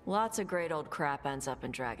 Lots of great old crap ends up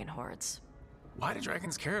in dragon hordes. Why do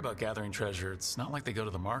dragons care about gathering treasure? It's not like they go to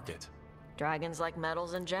the market. Dragons like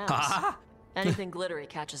metals and gems. Anything glittery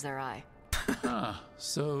catches their eye. Huh.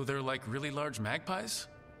 So they're like really large magpies?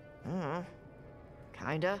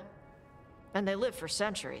 Kinda. And they live for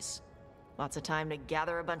centuries. Lots of time to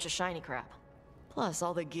gather a bunch of shiny crap. Plus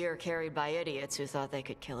all the gear carried by idiots who thought they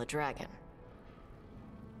could kill a dragon.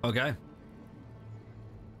 Okay.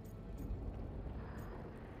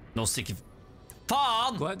 No sticky.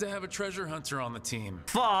 Fawn! Glad to have a treasure hunter on the team.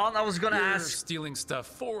 Fawn, I was gonna You're ask. stealing stuff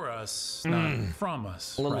for us, not from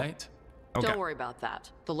us, right? Okay. Don't worry about that.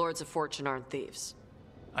 The Lords of Fortune aren't thieves.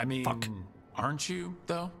 I mean, aren't you,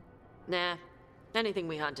 though? Nah. Anything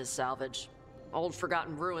we hunt is salvage. Old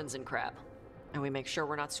forgotten ruins and crap. And we make sure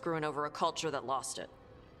we're not screwing over a culture that lost it.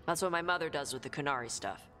 That's what my mother does with the Kunari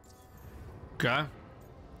stuff. Okay.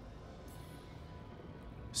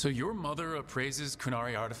 So your mother appraises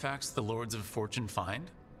Kunari artifacts the Lords of Fortune find?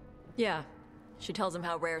 Yeah. She tells them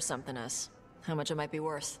how rare something is. How much it might be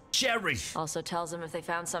worth. Jerry! Also tells them if they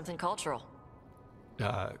found something cultural.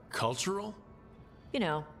 Cultural? You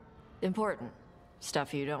know, important.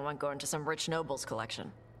 Stuff you don't want going to some rich noble's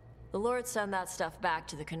collection. The lords send that stuff back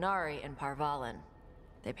to the Kunari in Parvalin.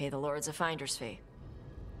 They pay the lords a finder's fee.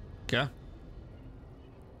 Okay.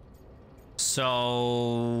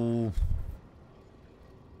 So...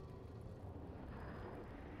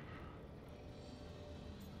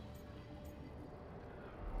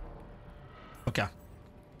 okay.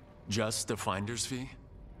 Just a finder's fee?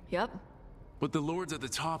 Yep. But the lords at the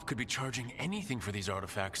top could be charging anything for these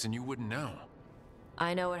artifacts and you wouldn't know.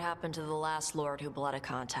 I know what happened to the last lord who blooded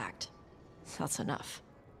contact. That's enough.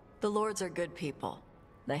 The lords are good people.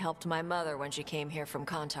 They helped my mother when she came here from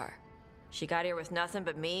Kantar. She got here with nothing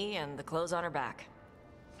but me and the clothes on her back.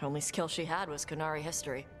 Only skill she had was Kunari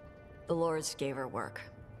history. The lords gave her work.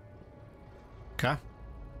 Okay.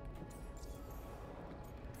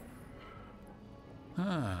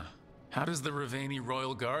 Huh. How does the Ravani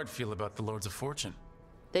Royal Guard feel about the Lords of Fortune?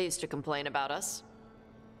 They used to complain about us,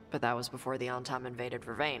 but that was before the Antam invaded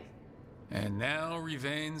Ravane. And now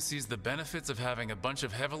Ravane sees the benefits of having a bunch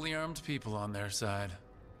of heavily armed people on their side.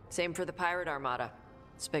 Same for the Pirate Armada.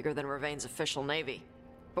 It's bigger than Ravane's official navy.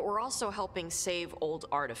 But we're also helping save old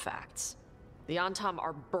artifacts. The Antam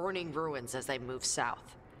are burning ruins as they move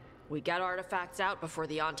south. We get artifacts out before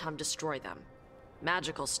the Antam destroy them.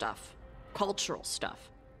 Magical stuff. Cultural stuff.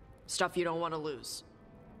 Stuff you don't want to lose.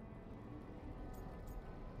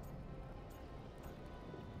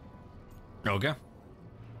 Okay.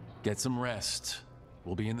 Get some rest.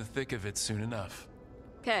 We'll be in the thick of it soon enough.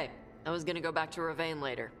 Okay, I was gonna go back to Ravane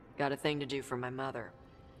later. Got a thing to do for my mother.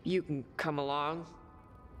 You can come along,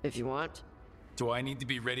 if you want. Do I need to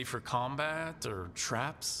be ready for combat or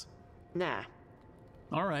traps? Nah.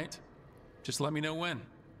 All right. Just let me know when.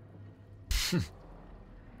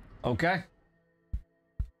 Okay.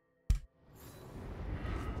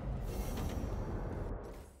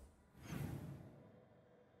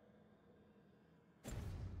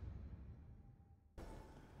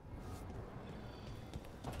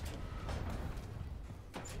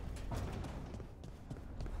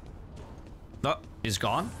 No, he's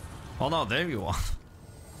gone? Oh no, there you are.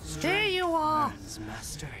 There you are!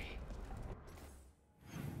 Mastery.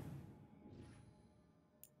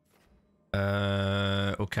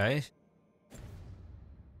 Okay.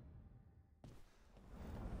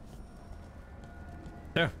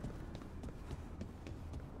 There.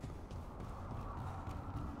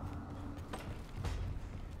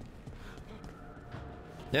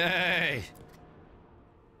 Yay!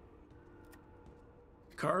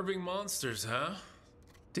 Carving monsters, huh?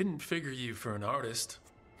 Didn't figure you for an artist.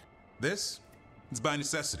 This? It's by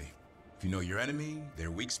necessity. If you know your enemy,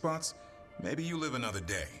 their weak spots, maybe you live another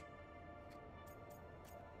day.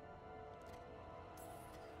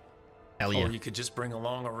 Hell yeah. Or you could just bring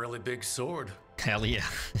along a really big sword. Hell yeah.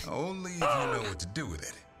 Only if you know what to do with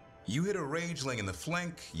it. You hit a rangeling in the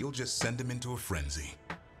flank, you'll just send him into a frenzy.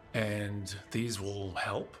 And these will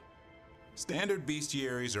help? Standard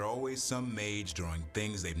bestiaries are always some mage drawing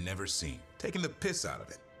things they've never seen, taking the piss out of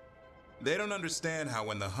it. They don't understand how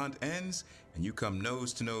when the hunt ends and you come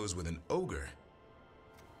nose to nose with an ogre,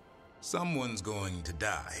 someone's going to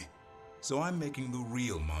die. So I'm making the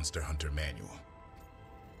real Monster Hunter manual.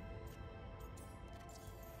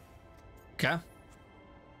 Okay.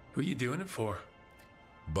 Who you doing it for?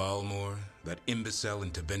 Balmor, that imbecile in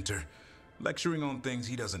Tebenter, lecturing on things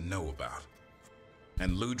he doesn't know about.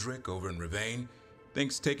 And Ludric over in Ravane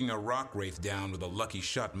thinks taking a rock wraith down with a lucky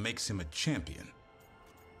shot makes him a champion.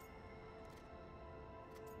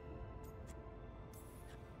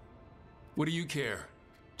 What do you care?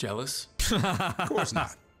 Jealous? Of course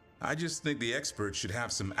not. I just think the experts should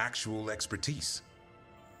have some actual expertise.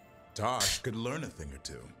 Tosh could learn a thing or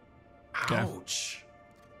two. Ouch.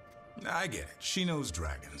 I get it. She knows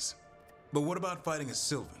dragons. But what about fighting a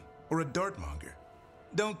Sylvan or a Dartmonger?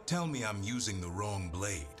 Don't tell me I'm using the wrong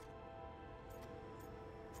blade.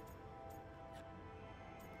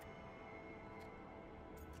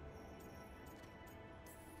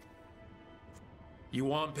 You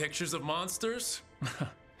want pictures of monsters?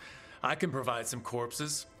 I can provide some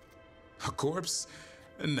corpses. A corpse?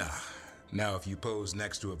 Nah. Now if you pose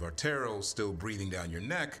next to a Vartero still breathing down your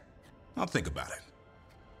neck, I'll think about it.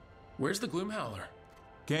 Where's the Gloomhowler?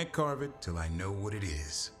 Can't carve it till I know what it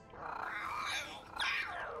is.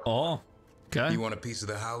 Oh, okay. You want a piece of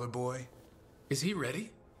the Howler boy? Is he ready?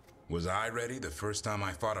 Was I ready the first time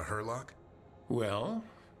I fought a Hurlock? Well,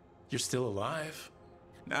 you're still alive.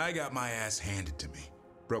 I got my ass handed to me.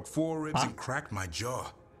 Broke 4 ribs and cracked my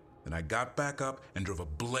jaw. Then I got back up and drove a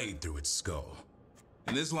blade through its skull.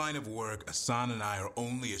 In this line of work, Asan and I are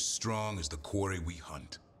only as strong as the quarry we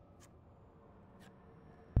hunt.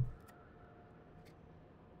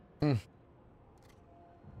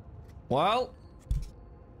 Well,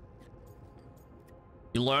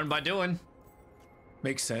 you learn by doing.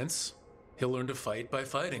 Makes sense. He'll learn to fight by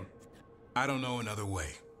fighting. I don't know another way.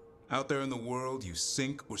 Out there in the world, you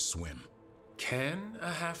sink or swim. Can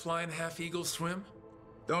a half-lion, half-eagle swim?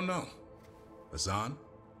 Don't know. Asan?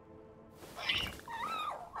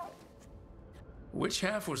 Which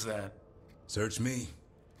half was that? Search me.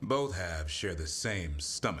 Both halves share the same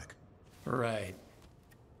stomach. Right.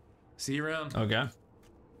 See you around. Okay.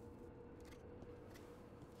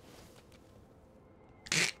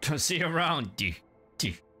 See you around.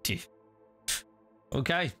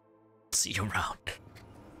 Okay. See you around.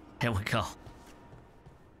 Here we go.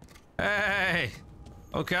 Hey.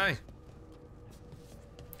 Okay.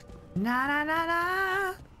 Na na na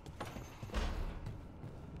na.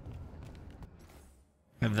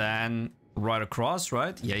 And then right across,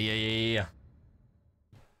 right? Yeah.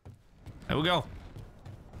 There we go.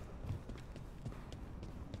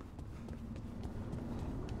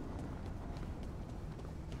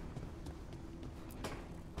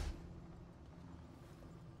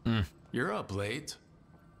 You're up late.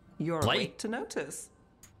 You're late to notice.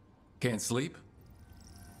 Can't sleep?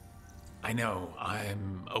 I know,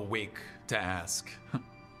 I'm awake to ask.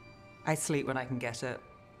 I sleep when I can get it.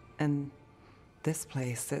 And this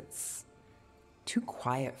place, it's too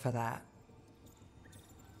quiet for that.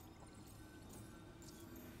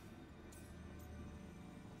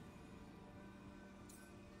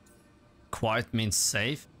 Quiet means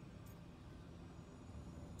safe.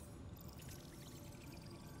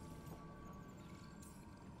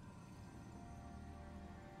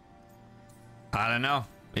 I don't know.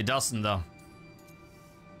 It doesn't though.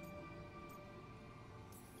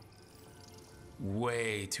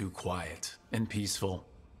 Way too quiet and peaceful.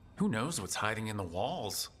 Who knows what's hiding in the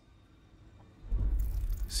walls?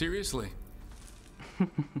 Seriously.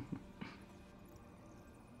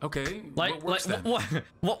 Okay, what works then?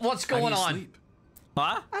 What's going on? Sleep?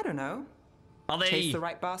 Huh? I don't know. Are they? Chase the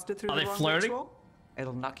right bastard through the wrong flirting? ritual?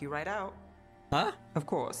 It'll knock you right out. Huh? Of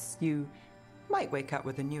course, you might wake up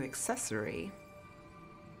with a new accessory.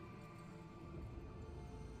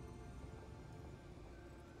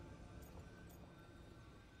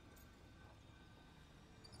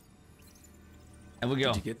 There we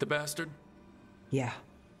go. Did you get the bastard? Yeah.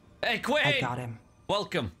 Hey, Quay! I got him.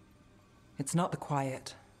 Welcome. It's not the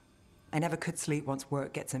quiet. I never could sleep once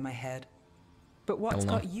work gets in my head. But what's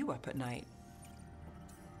got you up at night?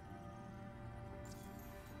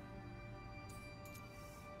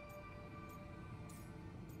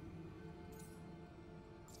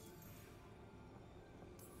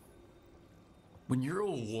 When you're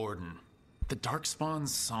a warden, the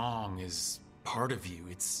Darkspawn's song is part of you.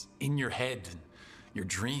 It's in your head and your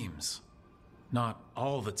dreams. Not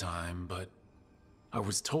all the time, but I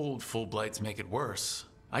was told full blights make it worse.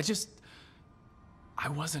 I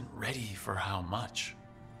wasn't ready for how much.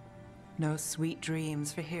 No sweet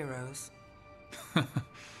dreams for heroes.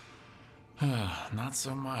 Not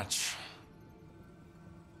so much.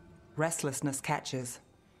 Restlessness catches.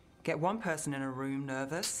 Get one person in a room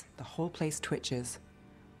nervous, the whole place twitches.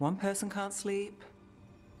 One person can't sleep.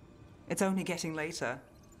 It's only getting later.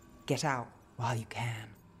 Get out while you can.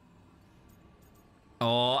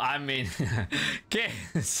 Oh, I mean,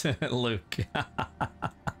 guess, Luke.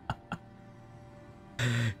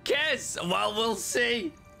 Guess. Well, we'll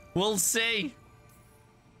see. We'll see.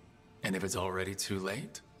 And if it's already too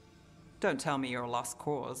late? Don't tell me you're a lost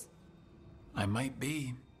cause. I might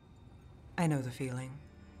be. I know the feeling.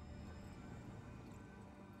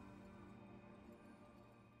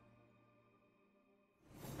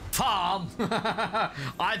 Tom!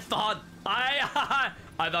 I thought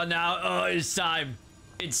now, oh, it's time.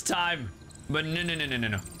 It's time. But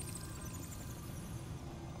no.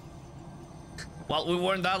 Well, we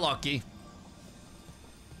weren't that lucky.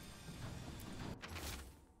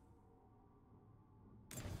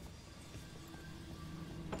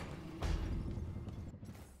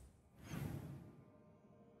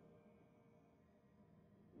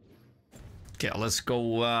 Okay, let's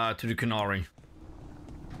go to the Canary.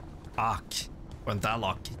 Fuck. Weren't that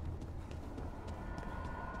lucky.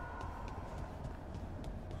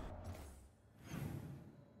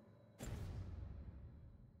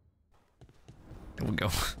 Here we go.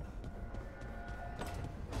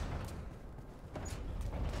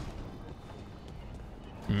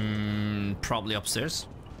 Probably upstairs.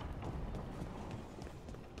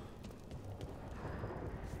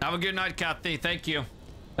 Have a good night, Kathy. Thank you.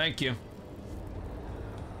 Thank you.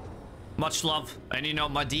 Much love. And you know,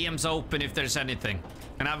 my DM's open if there's anything.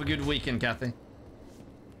 And have a good weekend, Kathy.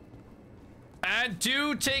 And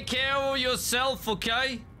do take care of yourself,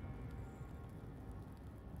 okay?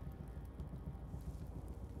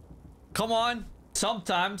 Come on.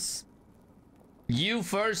 Sometimes. You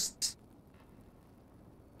first.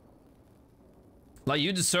 Like,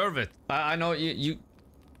 you deserve it. I know you...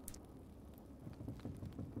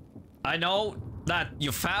 I know that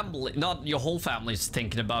your family, not your whole family is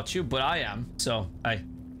thinking about you, but I am. So, hey.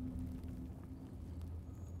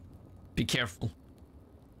 Be careful.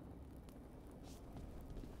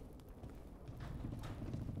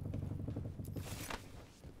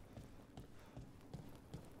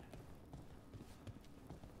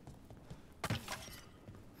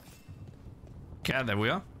 Okay, there we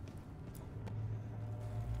are.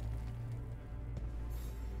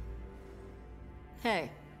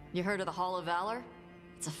 Hey, you heard of the Hall of Valor?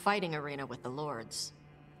 It's a fighting arena with the lords.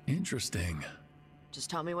 Interesting. Just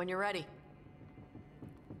tell me when you're ready.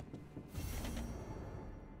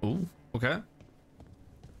 Ooh, okay.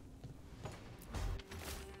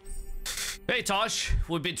 Hey Tosh,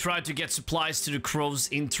 we've been trying to get supplies to the crows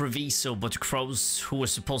in Treviso, but the crows who were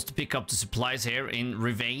supposed to pick up the supplies here in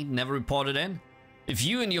Rivain never reported in. If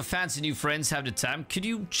you and your fancy new friends have the time, could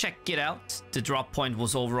you check it out? The drop point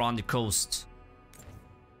was over on the coast.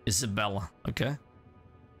 Isabella, okay.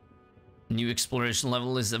 New exploration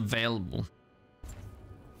level is available.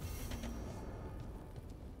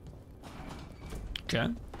 Okay.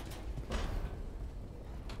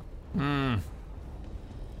 Hmm.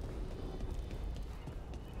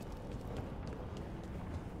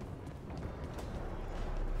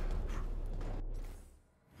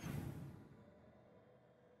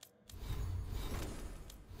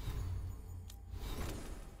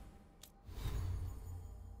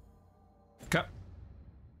 Okay.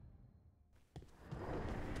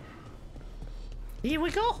 Here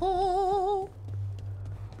we go.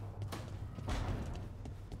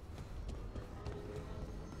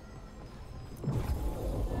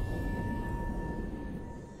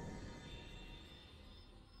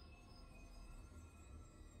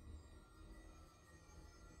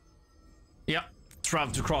 Yeah,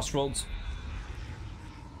 travel to Crossroads.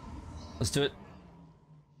 Let's do it.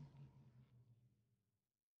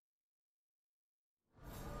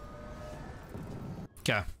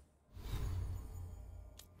 Okay.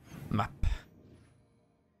 Map.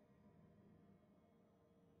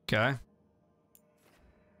 Okay.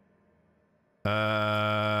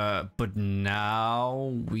 But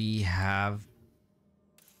now we have...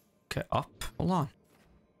 Okay, up. Hold on.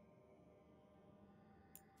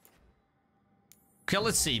 Okay,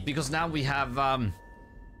 let's see, because now we have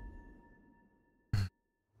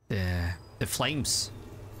the flames.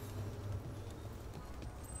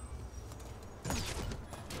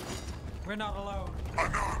 We're not alone.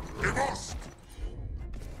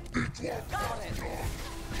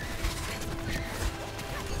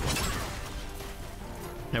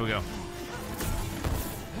 There we go.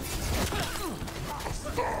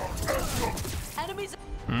 Enemies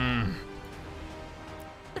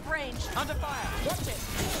The range. Under fire. Watch it.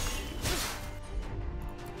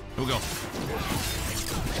 Here we go.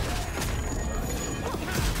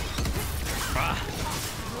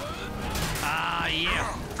 Ah,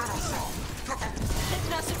 yeah.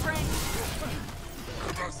 hitting us at range.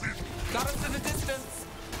 Got us in the distance.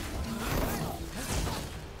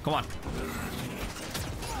 Come on.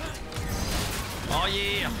 Oh,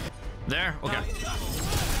 yeah. There? Okay.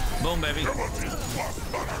 Boom, baby.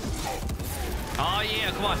 Oh,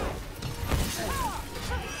 yeah. Come on.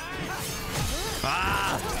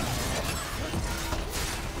 Ah!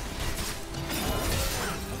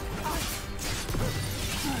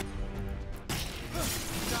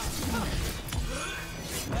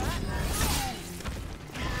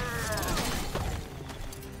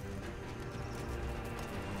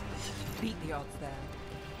 Beat the odds there.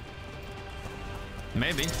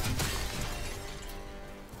 Maybe.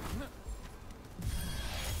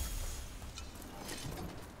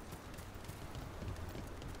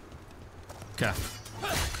 Okay.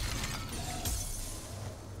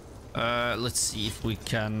 Let's see if we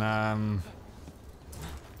can,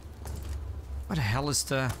 what the hell is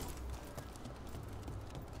the...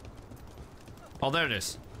 Oh, there it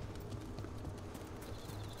is.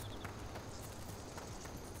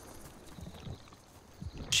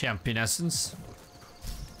 Champion essence.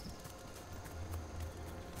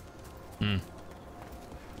 Hmm.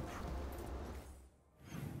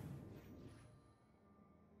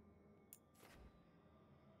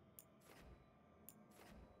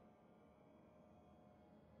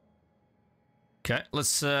 Okay,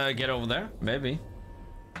 let's get over there. Maybe.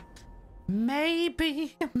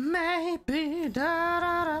 Maybe, maybe, da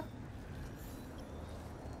da da.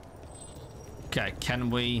 Okay, can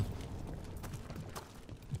we?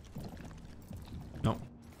 No.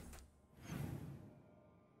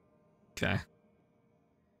 Okay.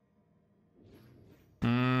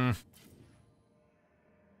 Hmm.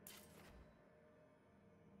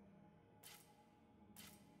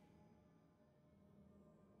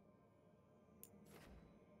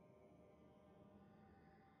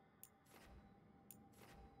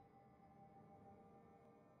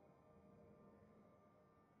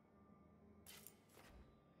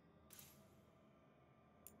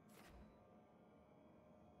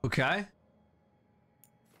 Okay.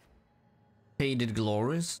 Hated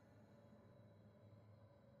glories.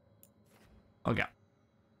 Okay.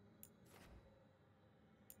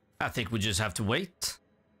 I think we just have to wait.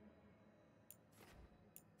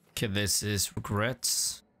 Okay, this is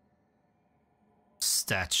regrets.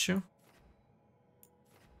 Statue.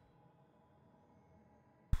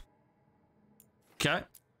 Okay.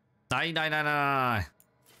 Die, die, die, die, die.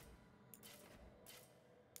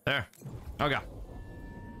 There. Okay.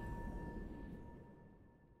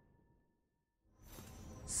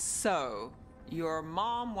 So, your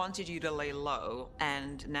mom wanted you to lay low,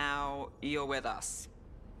 and now you're with us.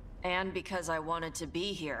 And because I wanted to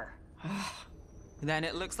be here. Then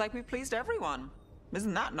it looks like we pleased everyone.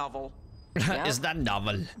 Isn't that novel? Yep. Is that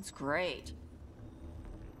novel? It's great.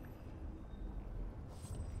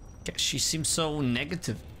 She seems so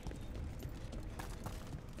negative.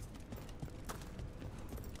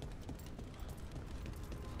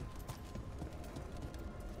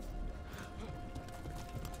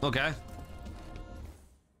 Okay.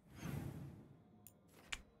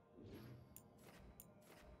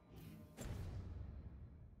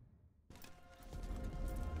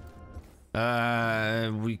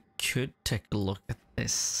 We could take a look at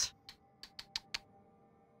this.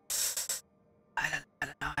 I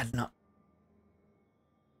don't know.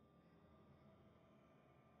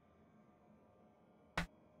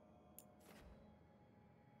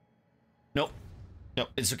 Nope. Nope,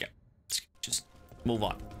 it's okay. Just move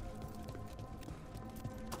on.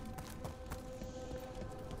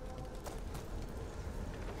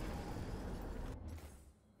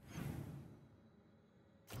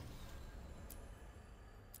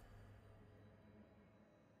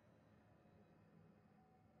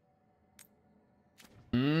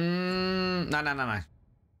 No.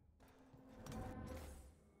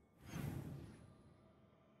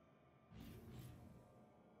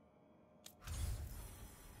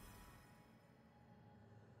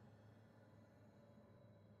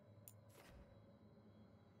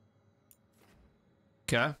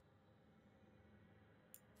 Okay.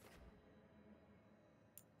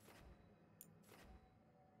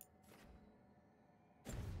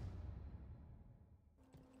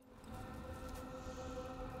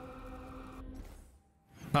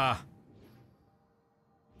 Ah.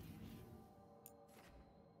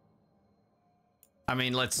 I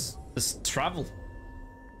mean, let's travel.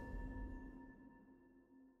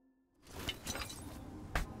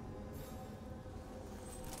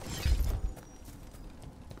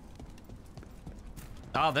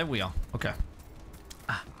 Ah, there we are. Okay.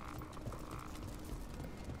 Ah.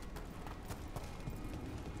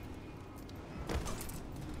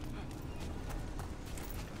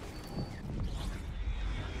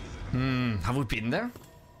 Have we been there?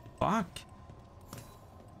 Fuck.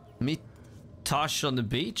 Meet Tosh on the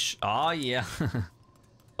beach? Ah, yeah.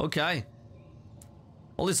 Okay.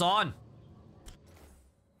 All is on.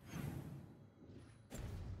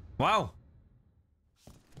 Wow.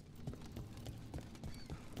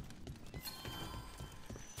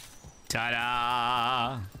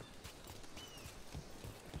 Ta-da!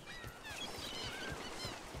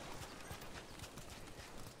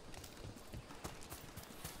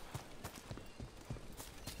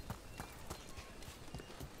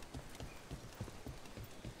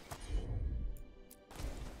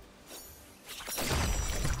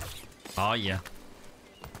 Oh, yeah.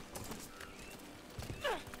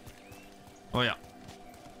 Oh, yeah.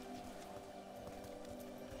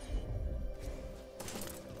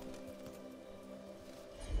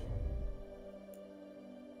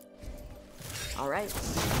 All right.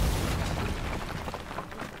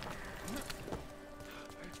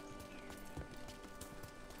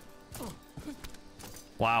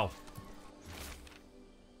 Wow.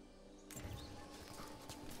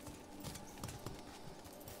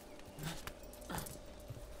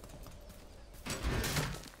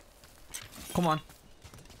 Come on.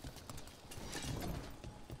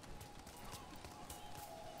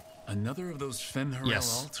 Another of those Fen'Harel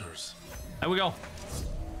Yes. altars. There we go.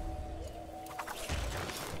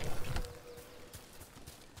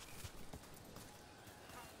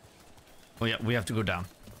 Oh yeah, we have to go down.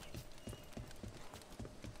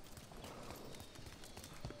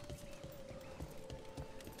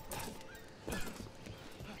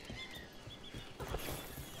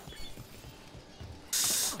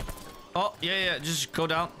 Oh, yeah, just go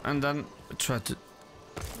down and then try to...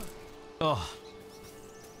 Oh.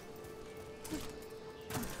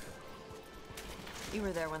 You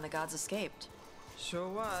were there when the gods escaped. Sure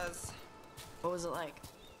was. What was it like?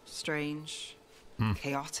 Strange.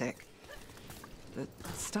 Chaotic. The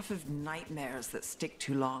stuff of nightmares that stick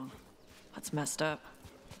too long. That's messed up.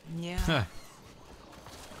 Yeah. Huh.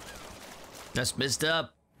 That's messed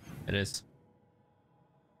up. It is.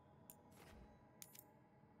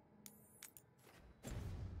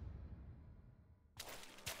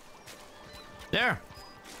 There.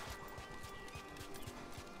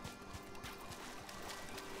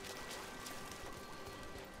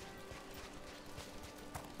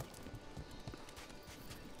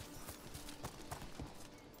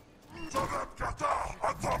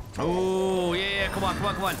 Oh, yeah, come on.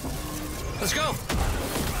 Let's go.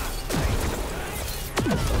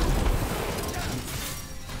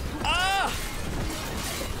 Ah!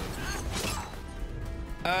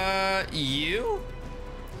 You?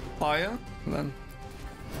 Fire? Then.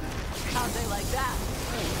 How'd they like that?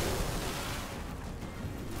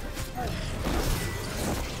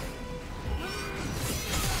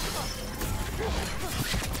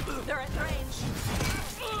 They're at range.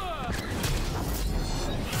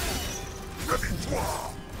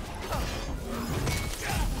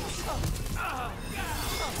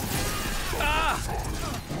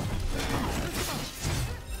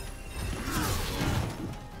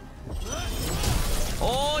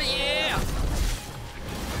 Oh yeah!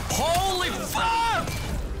 Holy fuck!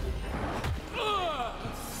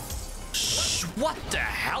 What the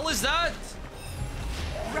hell is that?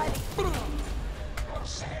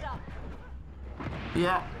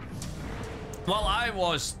 Yeah. Well, I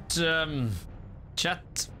was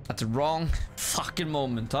chat at the wrong fucking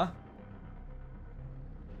moment, huh?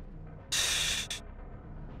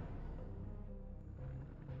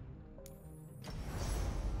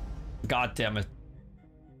 God damn it.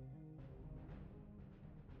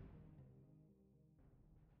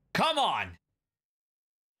 Come on!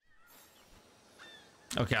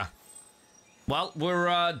 Okay. Well,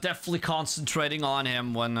 we're definitely concentrating on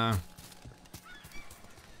him when it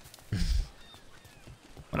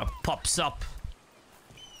pops up.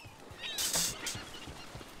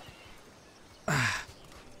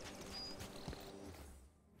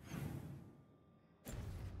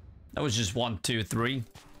 That was just 1, 2, 3.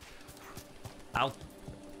 Out.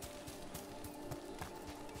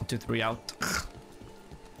 1, 2, 3 out.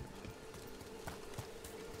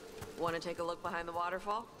 Want to take a look behind the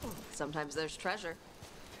waterfall? Sometimes there's treasure.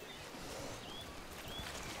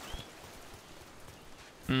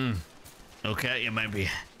 Okay, you maybe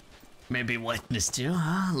wetness too,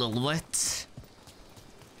 huh? A little wet.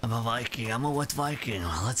 I'm a Viking. I'm a wet Viking.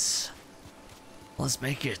 Let's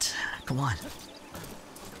make it. Come on.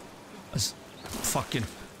 Let's fucking.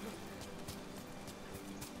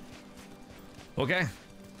 Okay.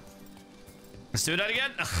 Let's do that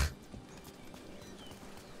again.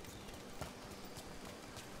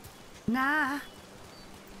 Nah.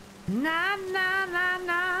 Nah, nah, nah,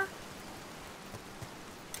 nah.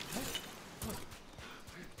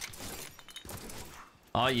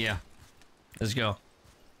 Oh, yeah. Let's go.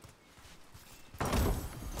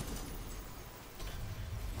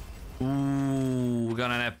 Ooh, we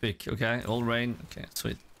got an epic. Okay, all rain. Okay,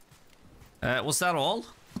 sweet. Was that all?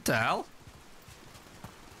 What the hell?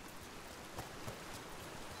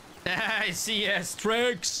 I see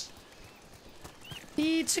tricks.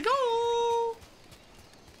 Need to go.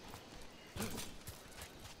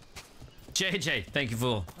 JJ, thank you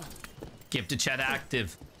for keep the chat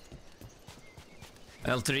active.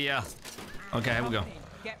 L3, okay, here we go.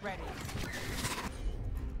 Get ready.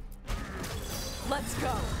 Let's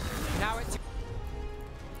go. Now it's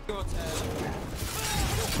your turn.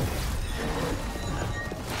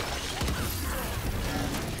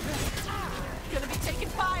 Gonna be taking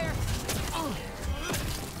fire.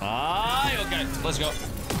 Aye, okay, let's go.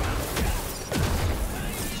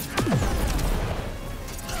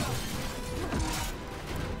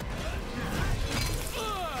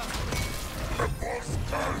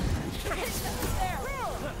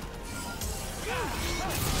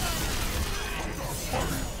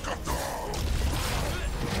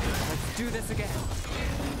 Let's do this again.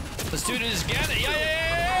 Let's do this again.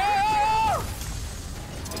 Yeah.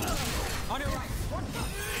 On your right.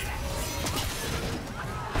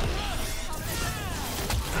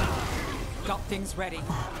 Got things ready.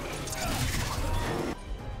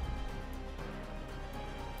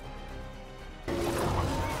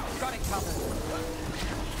 Got it covered.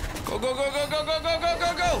 Go, go, go, go, go, go, go, go,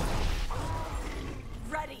 go, go.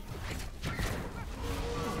 Ready.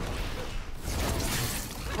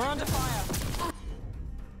 We're under fire.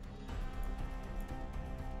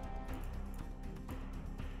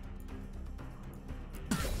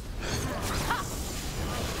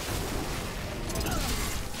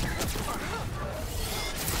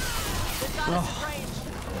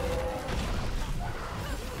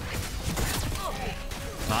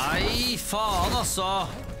 Nei, faen altså.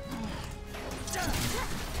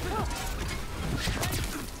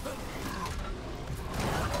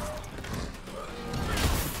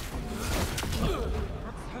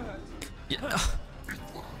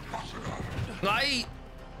 Nei.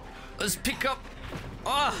 Let's pick up.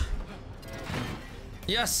 Ah.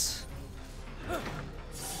 Yes.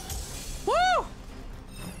 Woo!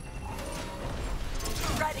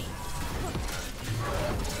 Ready.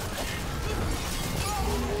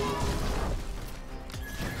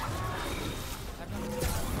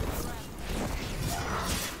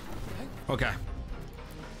 Okay.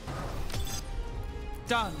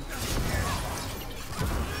 Done.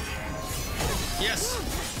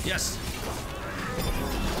 Yes. Yes.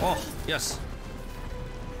 Oh, yes.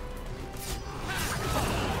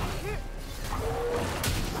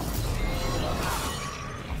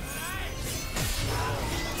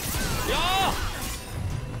 Yeah!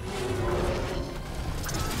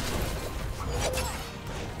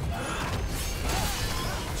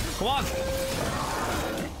 Come on.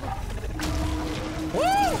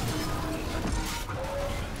 Woo!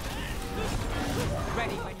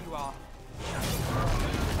 Ready when you are.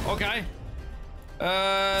 Okay.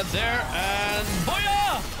 There and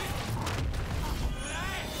booyah!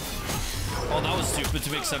 Oh, that was stupid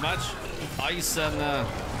to mix so much. Ice and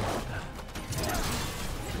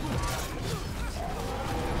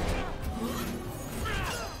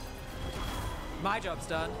My job's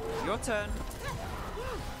done. Your turn.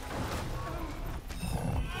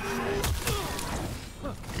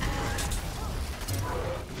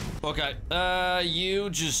 Okay, you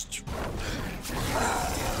just...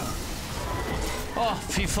 Oh,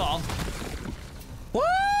 fy fan.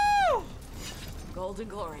 Woo! Golden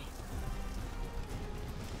glory.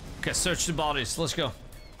 Okay, search the bodies. Let's go.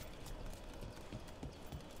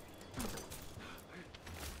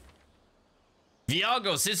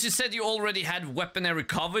 Viago, since you said you already had weaponry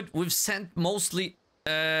covered, we've sent mostly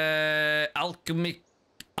alchemic,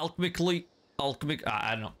 I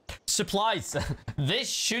don't know, supplies. This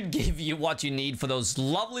should give you what you need for those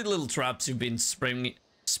lovely little traps you've been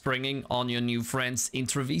springing on your new friends in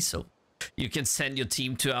Treviso. You can send your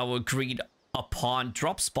team to our agreed upon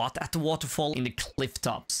drop spot at the waterfall in the cliff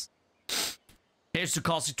tops. Here's to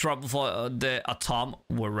causing trouble for the Atom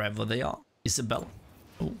wherever they are. Isabel.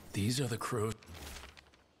 Oh. These are the crows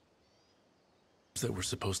that were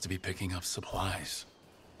supposed to be picking up supplies.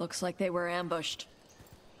 Looks like they were ambushed.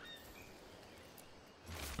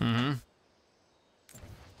 Mm-hmm.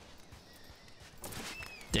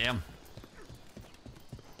 Damn.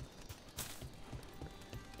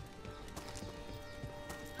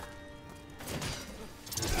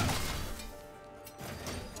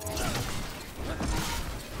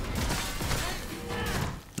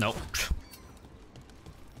 Nope.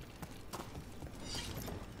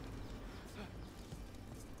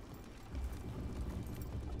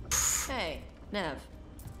 Hey, Nev.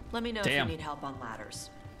 Let me know Damn. if you need help on ladders.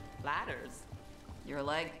 Ladders? Your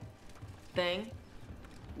leg? Thing?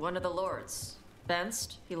 One of the lords.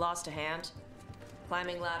 Fenced, he lost a hand.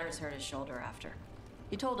 Climbing ladders hurt his shoulder after.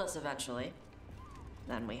 He told us eventually.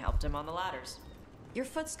 Then we helped him on the ladders. Your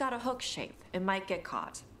foot's got a hook shape. It might get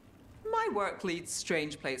caught. My work leads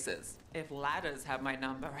strange places. If ladders had my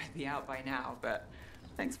number, I'd be out by now, but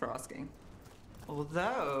thanks for asking.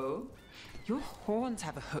 Although, your horns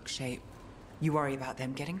have a hook shape. You worry about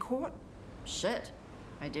them getting caught? Shit.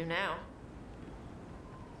 I do now.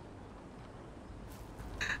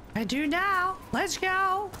 I do now. Let's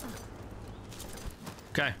go.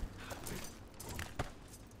 Okay.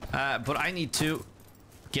 But I need to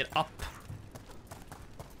get up.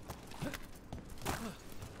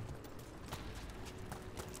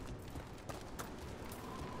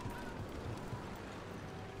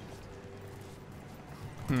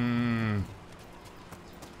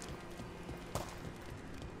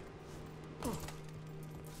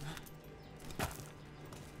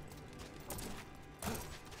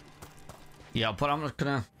 Yeah, but I'm not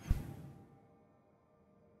gonna...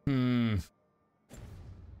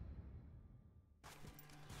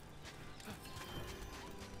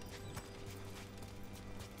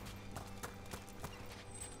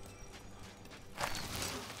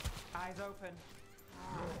 Eyes open.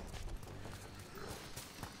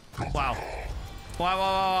 Wow.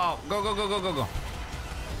 Wow. Go.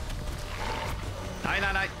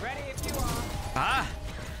 Night. Ready if you are. Ah.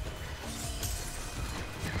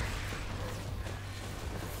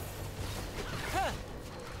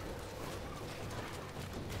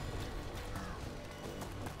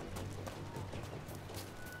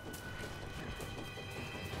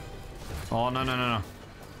 Oh, no. There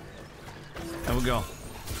we go.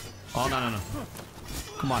 Oh, no.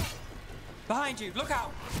 Come on. Behind you, look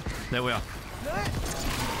out! There we are.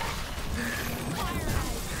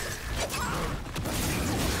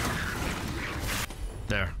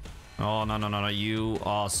 There. Oh, no. You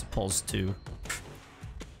are supposed to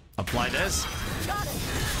apply this.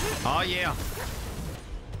 Oh, yeah.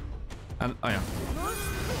 And, oh, yeah.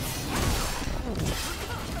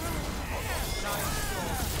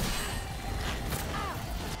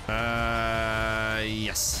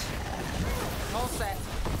 Yes. All set.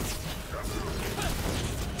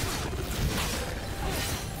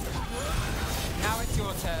 Now it's It's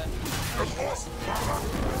your turn.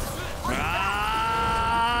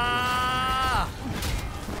 Ah!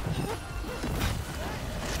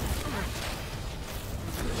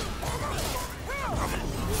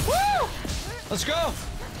 Woo! Let's go.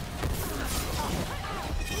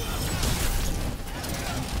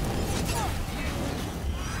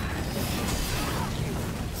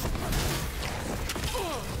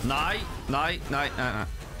 Nej.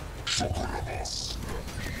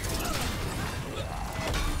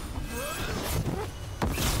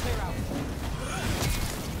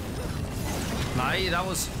 Nej, that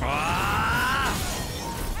was... Ah!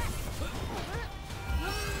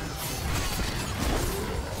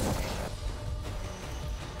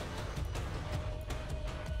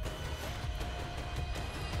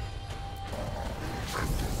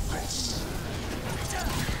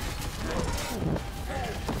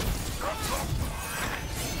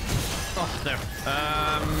 Oh, there.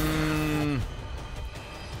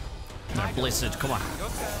 No, Blizzard, come on.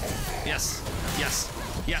 Yes.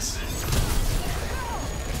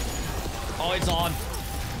 Oh, it's on.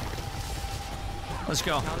 Let's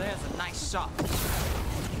go. Now there's a nice shot.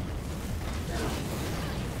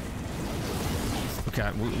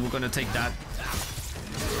 Okay, we're gonna take that.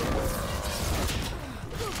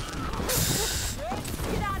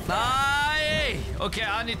 Aye! Okay,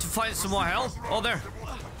 I need to find some more health. Oh, there.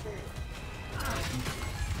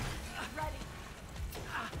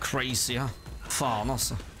 Crazy, huh? Fan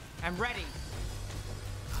alltså. I'm ready.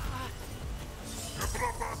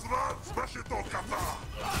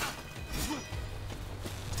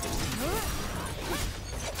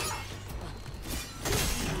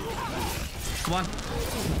 Come on.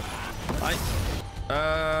 Hi.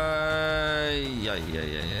 Yeah.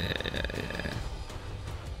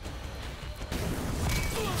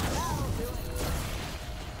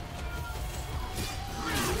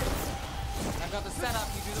 I've got the setup,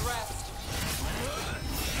 you do the rest.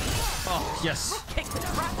 Oh, yes. Kick the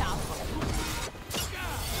crap out.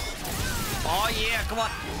 Oh, yeah, come on.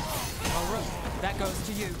 Oh, Rook, that goes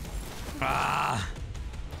to you. Ah.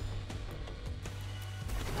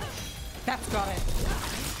 That's got it.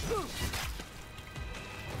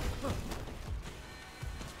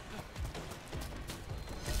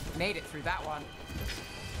 Made it through that one.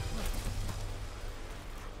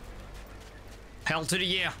 Hell to the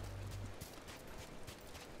year.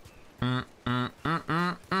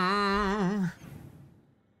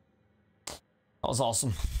 That was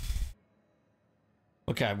awesome.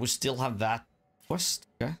 Okay, we still have that quest.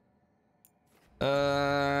 Okay.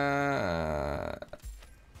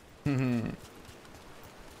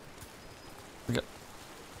 Okay.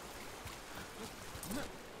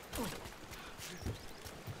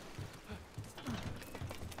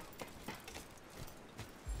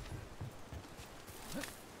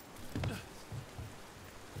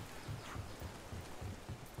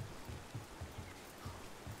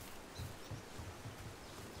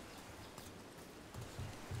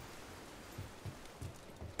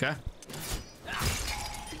 Okay.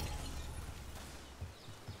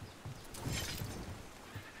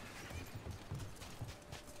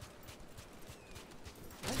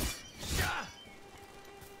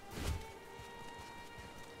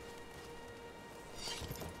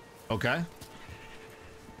 Okay.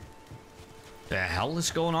 The hell is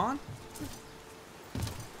going on?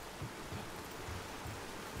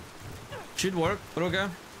 Should work, but okay.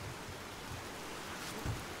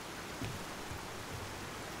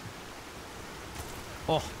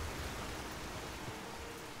 Oh.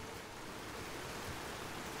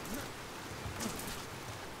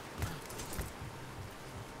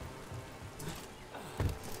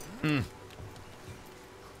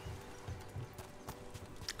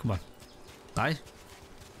 Come on. Nej.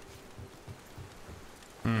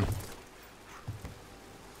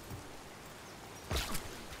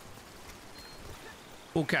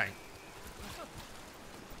 Okay.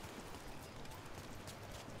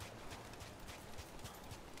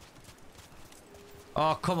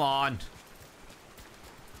 Oh, come on.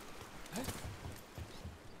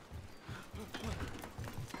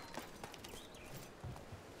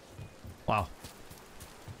 Wow.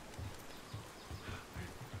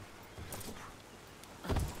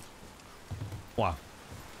 Wow.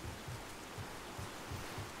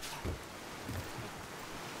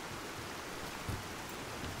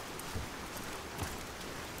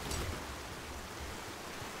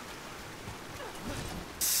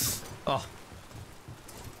 Oh.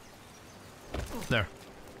 There.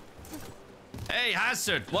 Hey,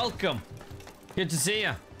 Hazard, welcome. Good to see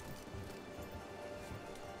you.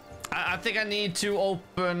 I think I need to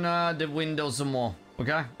open the window some more.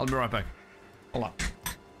 Okay? I'll be right back. Hold on.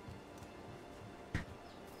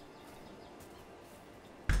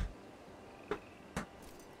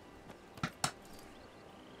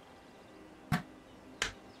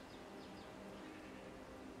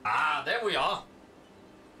 Ah, there we are.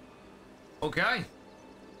 Okay.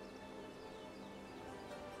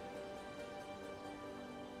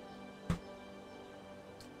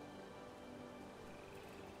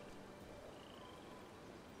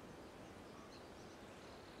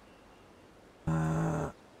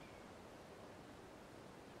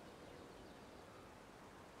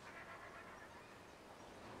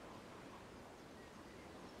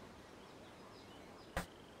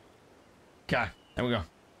 Okay, there we go.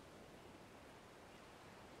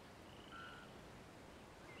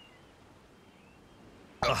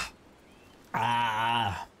 Ugh.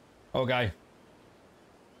 Ah. Okay.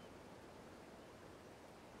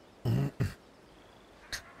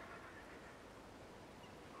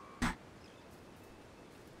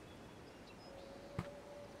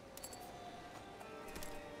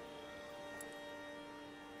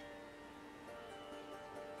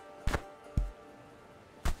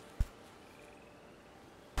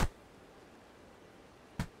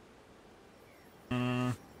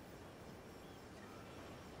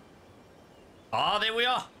 Ah, there we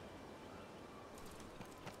are.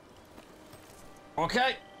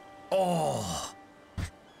 Okay. Oh.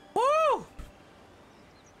 Woo!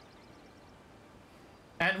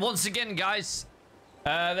 And once again, guys,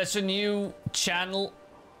 there's a new channel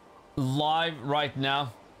live right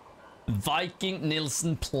now.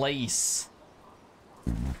 Vikingnilsen Plays.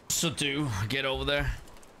 So do get over there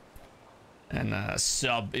and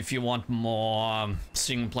sub if you want more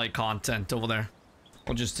sing and play content over there,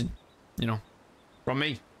 or just to, you know, from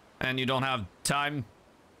me, and you don't have time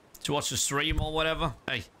to watch the stream or whatever.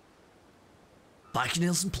 Hey,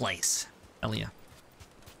 Vikingnilsen Plays. Hell yeah.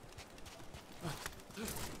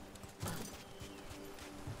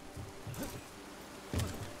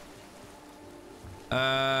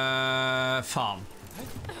 Farm.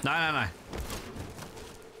 No.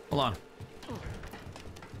 Hold on.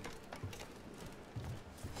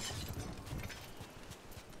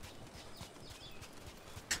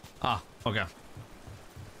 Ah, okay.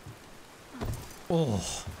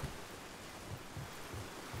 Oh.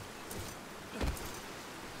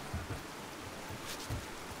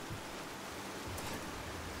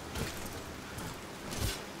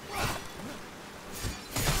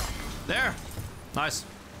 There. Nice.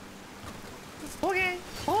 Okay.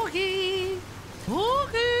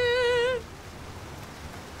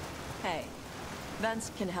 Hey,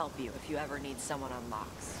 Vince can help you if you ever need someone on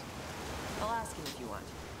locks. I'll ask him if you want.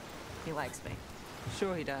 He likes me.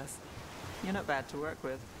 Sure he does. You're not bad to work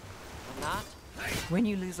with. I'm not? When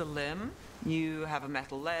you lose a limb, you have a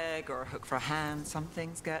metal leg or a hook for a hand, some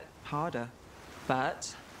things get harder.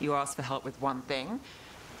 But you ask for help with one thing,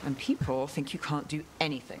 and people think you can't do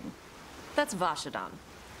anything. That's Vashadan.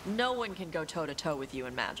 No one can go toe-to-toe with you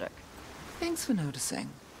in magic. Thanks for noticing.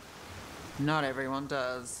 Not everyone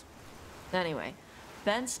does. Anyway,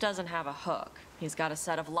 Vince doesn't have a hook. He's got a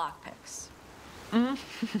set of lockpicks.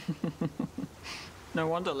 No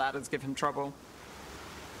wonder ladders give him trouble.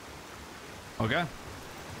 Okay.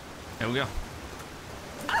 Here we go.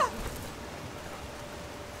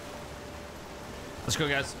 Let's go,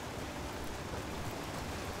 guys.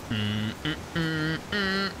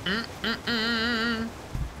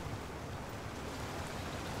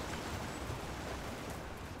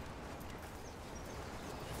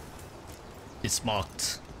 It's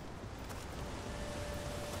marked.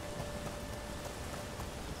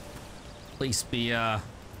 Please be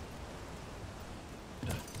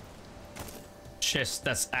chest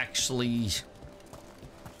that's actually.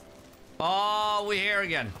 Oh, we're here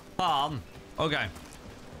again. Okay.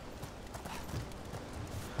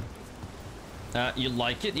 You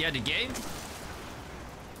like it? Yeah, the game?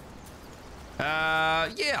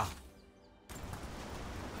 Yeah.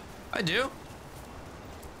 I do.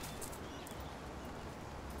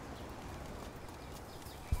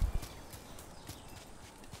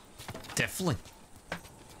 Definitely.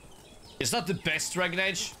 It's not the best Dragon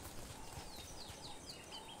Age.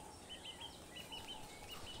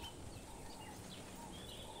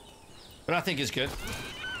 But I think it's good.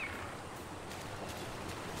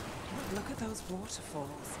 Look at those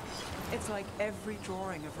waterfalls. It's like every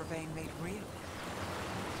drawing of Ravane made real.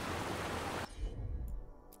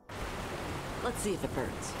 Let's see if it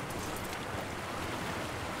burns.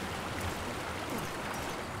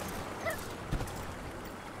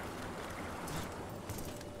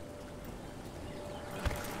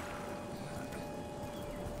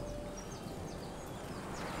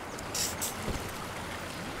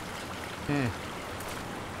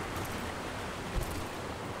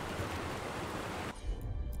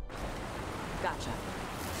 Gotcha.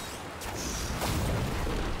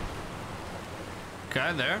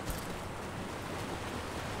 Okay, there.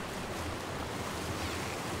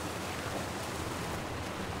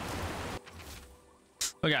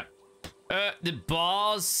 Okay. The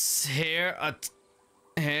boss here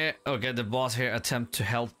okay, the boss here attempt to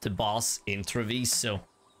help the boss in Treviso.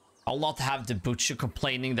 I'll not have the butcher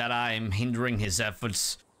complaining that I'm hindering his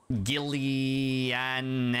efforts.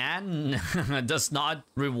 Gillianan does not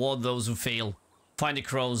reward those who fail. Find the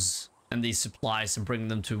crows and these supplies and bring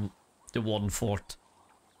them to the Warden Fort.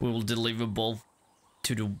 We will deliver both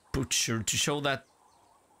to the butcher to show that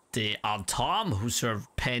the Antam who serve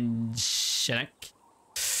Penchenek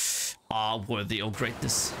are worthy of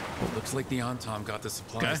greatness. Well, looks like the Antam got the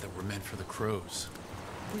supplies that were meant for the crows.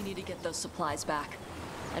 We need to get those supplies back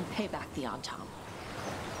and pay back the Antam.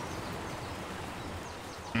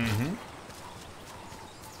 Mm-hmm.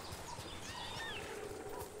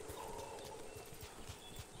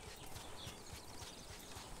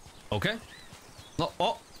 Okay.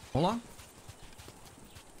 Oh, hold on.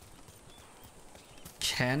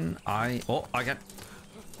 Can I... Oh, I can...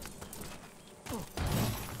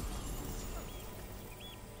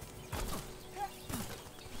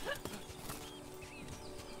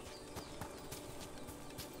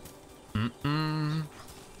 Mm-mm.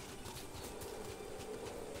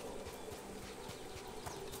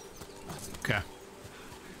 Okay.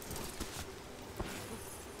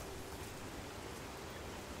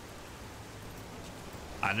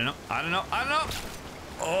 I don't know.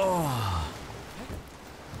 Oh.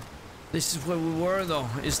 This is where we were though,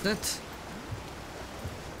 isn't it?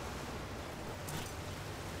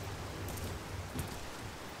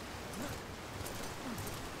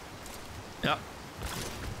 Yeah.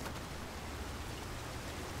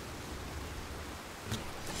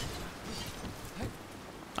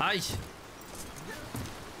 Aye.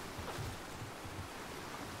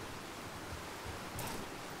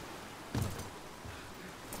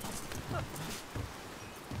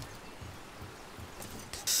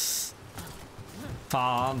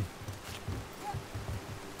 Farm.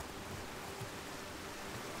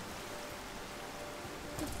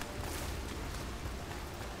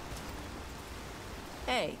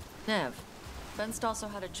 Hey, Nev. Benst also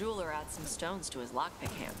had a jeweler add some stones to his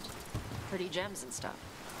lockpick hand. Pretty gems and stuff.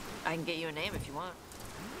 I can get you a name if you want.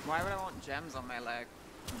 Why would I want gems on my leg?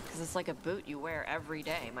 Because it's like a boot you wear every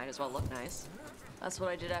day. Might as well look nice. That's what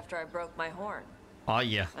I did after I broke my horn. Oh,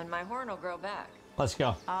 yeah. And my horn will grow back. Let's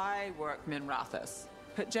go. I work Minrathus.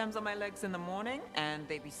 Put gems on my legs in the morning, and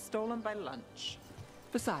they be stolen by lunch.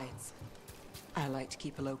 Besides, I like to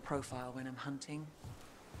keep a low profile when I'm hunting.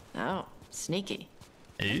 Oh, sneaky.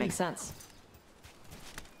 Ew. Makes sense.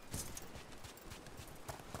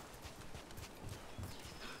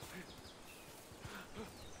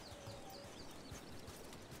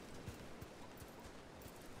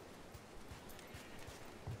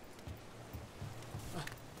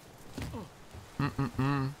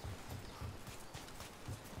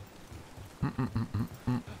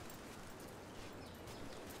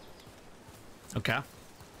 Okay.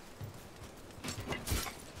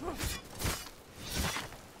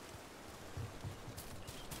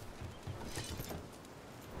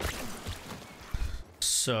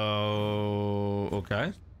 So,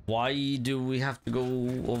 okay. Why do we have to go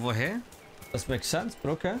over here? Doesn't make sense,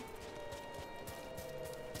 but okay.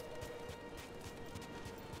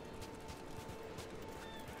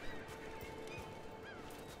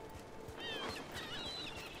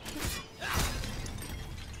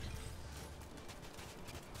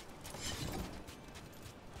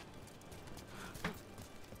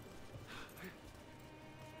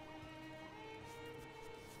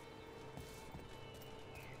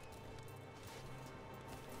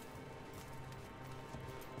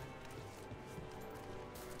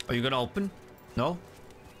 Are you gonna open? No?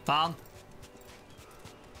 Fine.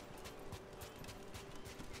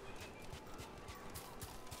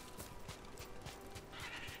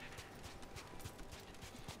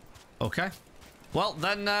 Okay. Well,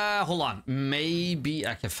 then, hold on. Maybe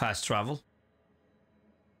I can fast travel.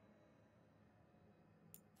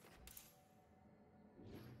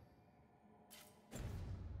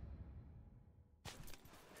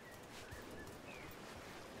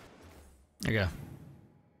 Okay.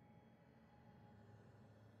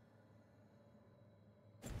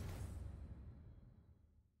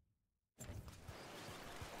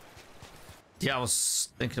 Yeah, I was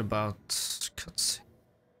thinking about cutscene.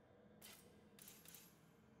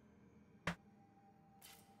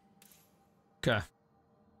 Okay.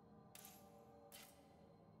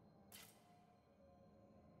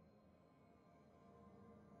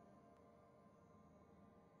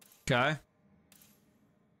 Okay.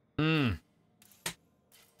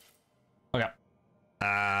 Okay. Okay.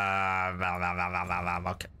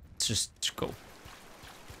 Let's just go.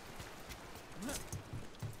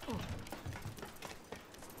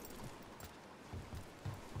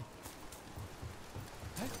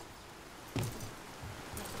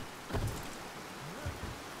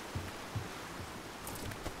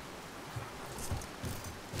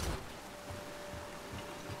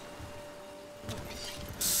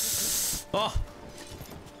 Oh.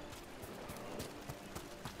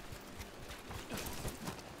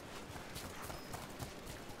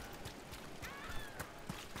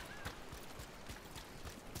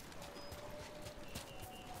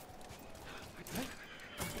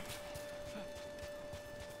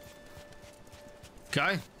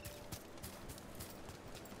 Okay.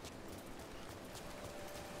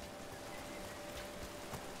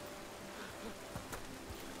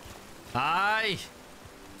 Aye.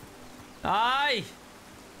 Aye.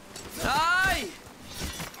 Aye.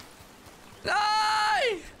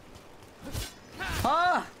 Aye.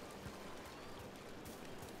 Huh?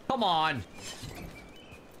 Come on.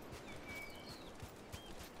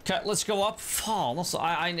 Okay, let's go up. Fall. Also,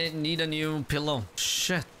 I need a new pillow.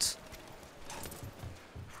 Shit.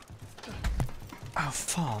 Oh,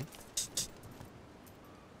 fall.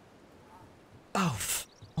 Oh,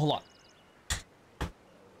 hold on.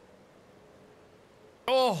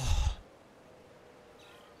 Oh.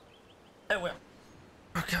 There we are.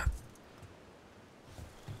 Okay.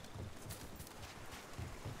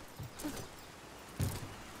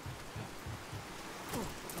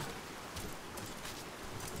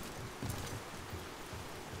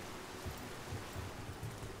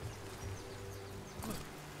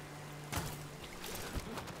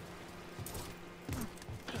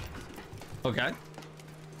 Okay.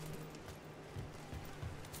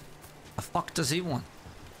 The fuck does he want?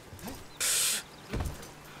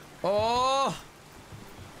 Oh!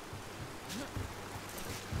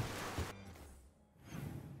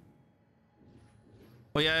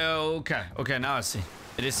 Oh yeah, okay. Okay, now I see.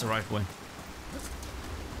 It is the right way.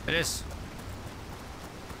 It is.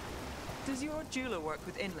 Does your jeweler work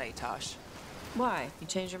with inlay, Tosh? Why? You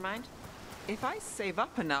changed your mind? If I save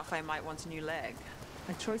up enough, I might want a new leg.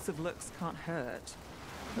 A choice of looks can't hurt.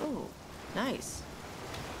 Oh, nice.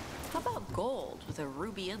 How about gold with a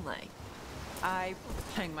ruby inlay? I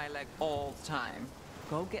hang my leg all the time.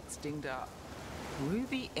 Gold gets dinged up.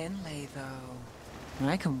 Ruby inlay, though.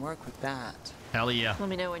 I can work with that. Hell yeah. Let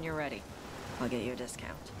me know when you're ready. I'll get you a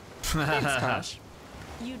discount. Thanks, Tosh.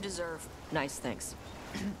 You deserve nice things.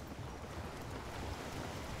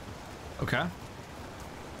 Okay.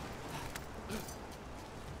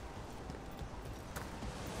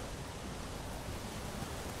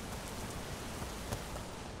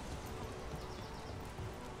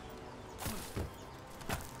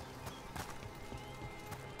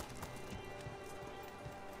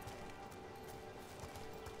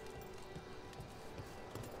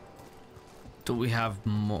 Do we have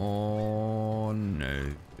more?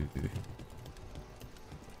 No.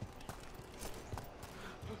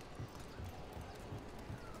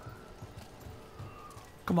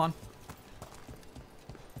 Come on.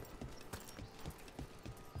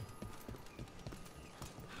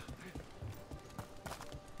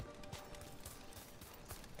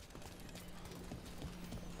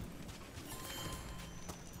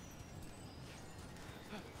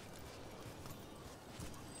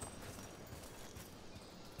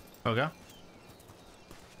 Okay.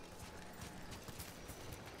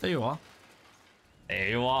 There you are. There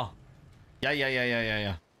you are.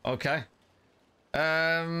 Yeah. Okay.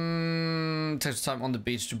 Takes time on the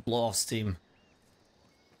beach to blow off steam.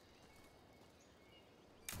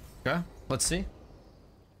 Okay, let's see.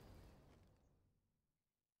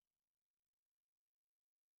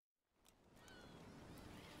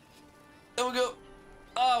 There we go.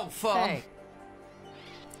 Oh, fun. Hey.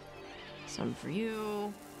 Some for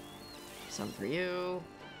you. Some for you.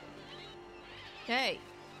 Hey,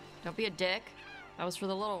 don't be a dick. That was for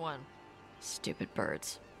the little one. Stupid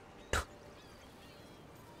birds.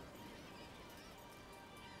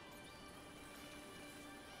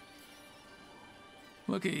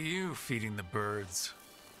 Look at you feeding the birds.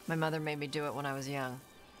 My mother made me do it when I was young.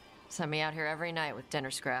 Sent me out here every night with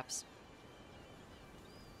dinner scraps.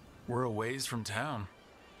 We're a ways from town.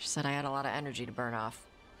 She said I had a lot of energy to burn off.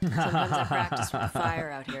 Sometimes I practice with the fire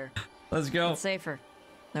out here. Let's go. It's safer.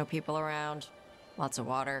 No people around. Lots of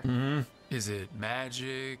water. Mm-hmm. Is it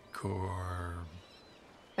magic or...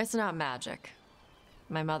 It's not magic.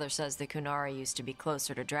 My mother says the Kunari used to be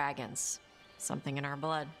closer to dragons. Something in our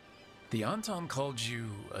blood. The Anton called you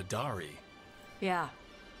a Dari. Yeah.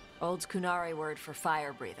 Old Kunari word for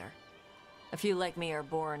fire breather. A few like me are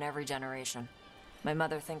born every generation. My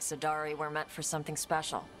mother thinks Adari were meant for something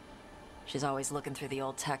special. She's always looking through the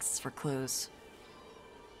old texts for clues.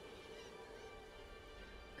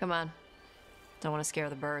 Come on. Don't want to scare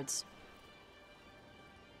the birds.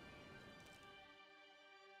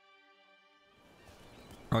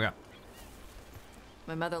 Okay.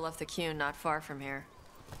 My mother left the Qun not far from here.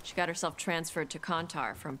 She got herself transferred to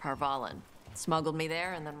Kontar from Parvalan. Smuggled me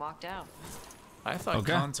there and then walked out. I thought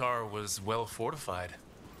Kantar was well fortified.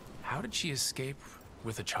 How did she escape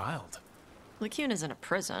with a child? Lycune isn't a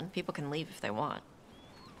prison. People can leave if they want.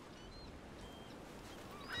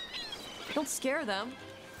 Don't scare them.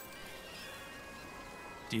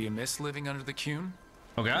 Do you miss living under the Cune?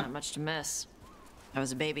 Okay. Not much to miss. I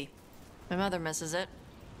was a baby. My mother misses it.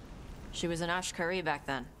 She was an Ashkari back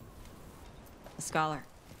then. A scholar.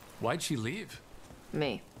 Why'd she leave?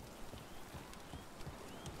 Me.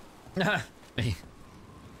 Me.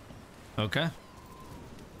 Okay.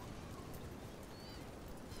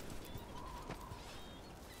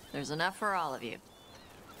 There's enough for all of you.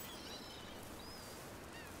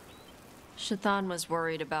 Shathan was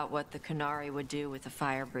worried about what the Qunari would do with a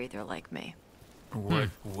fire breather like me. What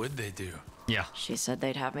would they do? Yeah. She said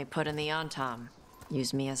they'd have me put in the Antam,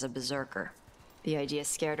 use me as a berserker. The idea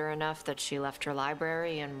scared her enough that she left her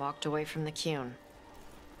library and walked away from the Qune.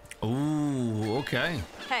 Ooh, okay.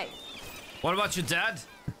 Hey. What about your dad?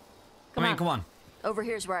 Come on. Over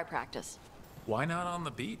here's where I practice. Why not on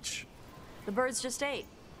the beach? The birds just ate.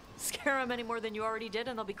 Scare them any more than you already did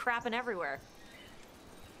and they'll be crapping everywhere.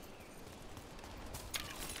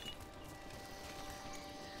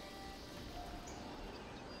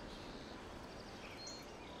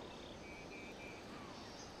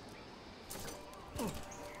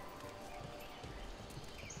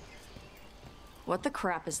 What the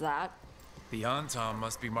crap is that? The Antam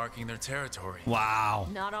must be marking their territory. Wow.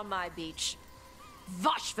 Not on my beach.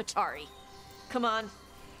 Vashvatari. Come on.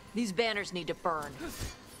 These banners need to burn.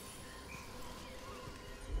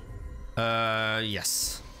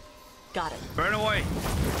 Yes. Got it. Burn away.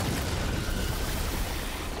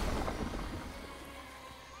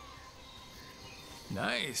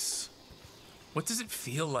 Nice. What does it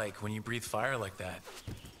feel like when you breathe fire like that?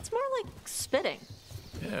 It's more like spitting.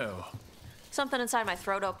 Ew. Something inside my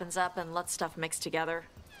throat opens up and lets stuff mix together.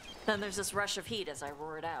 Then there's this rush of heat as I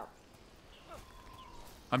roar it out.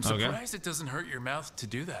 I'm surprised it doesn't hurt your mouth to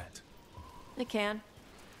do that. It can.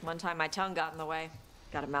 One time my tongue got in the way.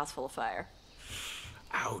 Got a mouthful of fire.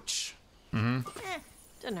 Ouch.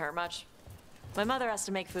 Didn't hurt much. My mother has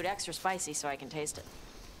to make food extra spicy so I can taste it.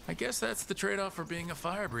 I guess that's the trade-off for being a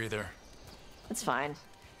fire breather. It's fine.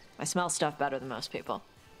 I smell stuff better than most people.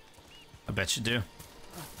 I bet you do.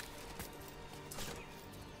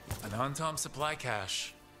 An Antam supply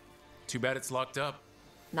cache. Too bad it's locked up.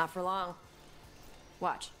 Not for long.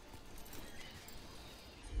 Watch.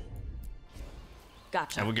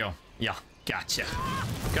 Gotcha. There we go. Yeah, gotcha.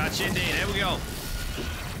 Gotcha indeed. There we go.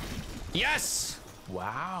 Yes!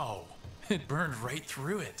 Wow. It burned right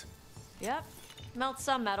through it. Yep. Melt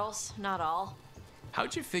some metals, not all.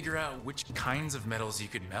 How'd you figure out which kinds of metals you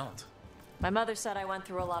could melt? My mother said I went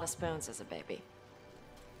through a lot of spoons as a baby.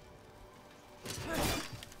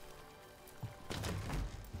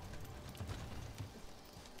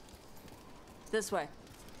 This way.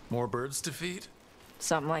 More birds to feed?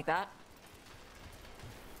 Something like that.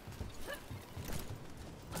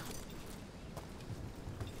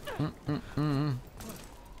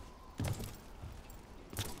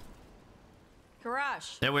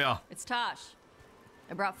 Karash. There we are. It's Tosh.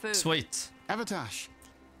 I brought food. Sweet. Avatosh.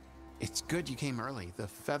 It's good you came early. The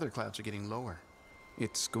feather clouds are getting lower.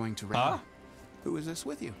 It's going to rain. Who is this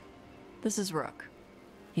with you? This is Rook.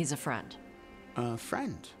 He's a friend. A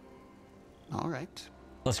friend? All right.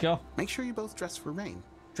 Let's go. Make sure you both dress for rain.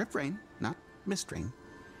 Drip rain, not mist rain.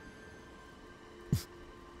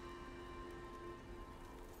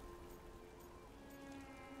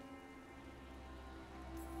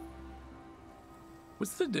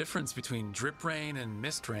 What's the difference between drip rain and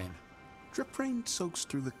mist rain? Drip rain soaks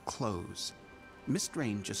through the clothes. Mist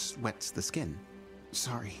rain just wets the skin.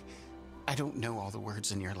 Sorry, I don't know all the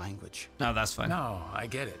words in your language. No, that's fine. No, I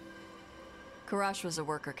get it. Karash was a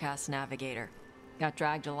worker caste navigator. Got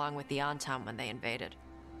dragged along with the Antam when they invaded.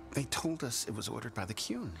 They told us it was ordered by the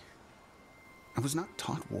Qune. I was not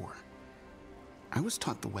taught war. I was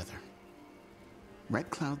taught the weather. Red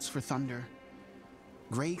clouds for thunder,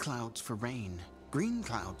 gray clouds for rain, green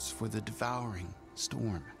clouds for the devouring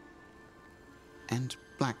storm, and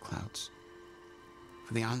black clouds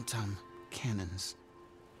for the Antam cannons.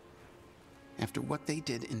 After what they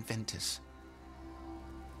did in Ventus,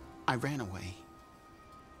 I ran away.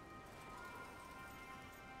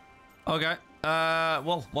 Okay.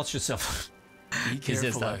 Well, watch yourself. Be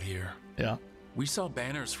careful out here. Yeah. We saw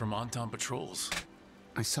banners from Antam patrols.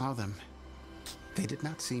 I saw them. They did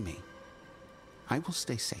not see me. I will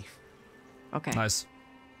stay safe. Okay. Nice.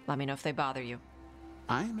 Let me know if they bother you.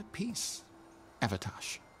 I am at peace,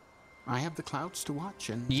 Avatosh. I have the clouds to watch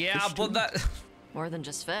and... Yeah, but that... More than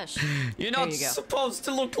just fish. You're not supposed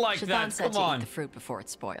to look like that. Come on. Eat the fruit before it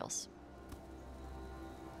spoils.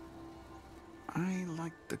 I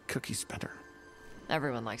like the cookies better.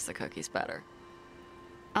 Everyone likes the cookies better.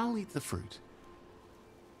 I'll eat the fruit.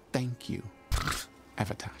 Thank you,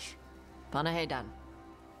 Evatash. Panahedan.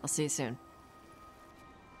 I'll see you soon.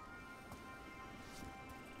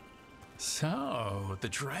 So, the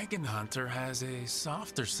Dragon Hunter has a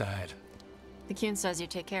softer side. The Kyun says you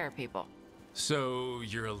take care of people. So,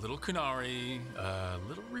 you're a little Kunari, a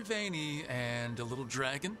little Rivani, and a little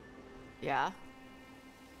dragon? Yeah.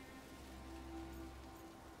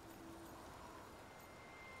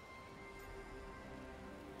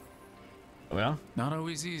 Well, not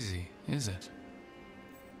always easy, is it?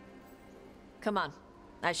 Come on.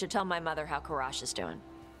 I should tell my mother how Karash is doing.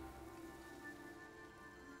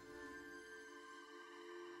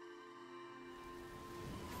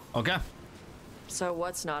 Okay. So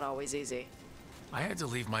what's not always easy? I had to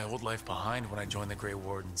leave my old life behind when I joined the Grey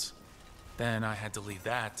Wardens. Then I had to leave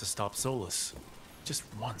that to stop Solus. Just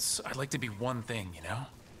once. I'd like to be one thing, you know?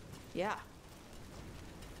 Yeah.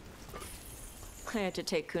 I had to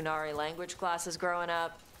take Kunari language classes growing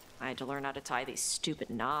up. I had to learn how to tie these stupid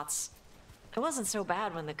knots. It wasn't so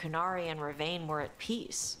bad when the Kunari and Ravain were at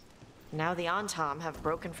peace. Now the Antam have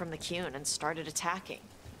broken from the Kyun and started attacking.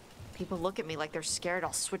 People look at me like they're scared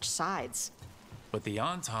I'll switch sides. But the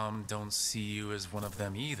Antam don't see you as one of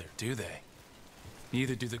them either, do they?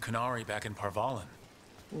 Neither do the Kunari back in Parvalan.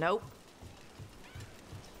 Nope.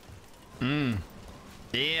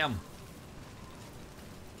 Damn.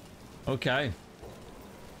 Okay.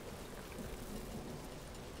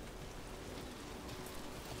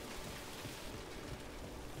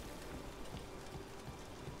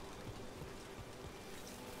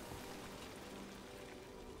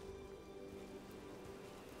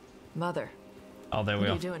 Mother. Oh, there we are. What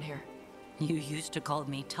are are you doing here? You used to call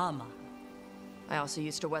me Tama. I also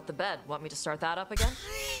used to wet the bed. Want me to start that up again?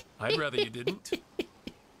 I'd rather you didn't.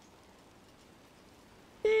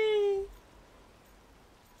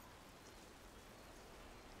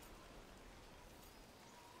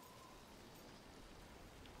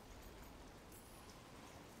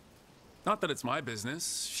 Not that it's my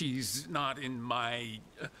business. She's not in my...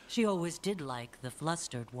 She always did like the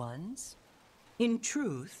flustered ones. In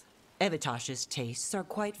truth, Evitash's tastes are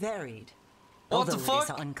quite varied. What the although fuck?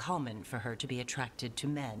 it is uncommon for her to be attracted to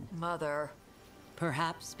men. Mother.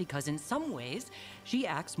 Perhaps because in some ways, she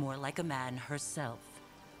acts more like a man herself.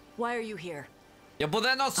 Why are you here? Yeah, but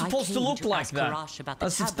they're not supposed to look like that. Karash about the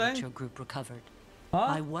That's the tablet thing. your group recovered. Huh?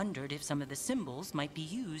 I wondered if some of the symbols might be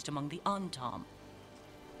used among the Antam.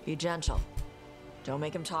 Be gentle. Don't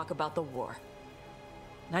make him talk about the war.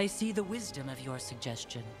 I see the wisdom of your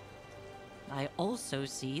suggestion. I also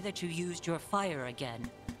see that you used your fire again.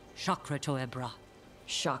 Chakra Toebra.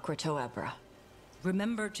 Chakra Toebra.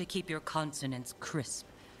 Remember to keep your consonants crisp.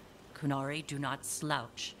 Kunari do not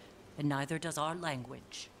slouch, and neither does our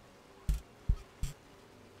language.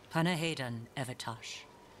 Panahedan, Evitash.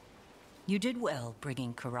 You did well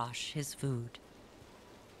bringing Karash his food.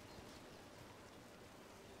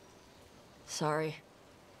 Sorry.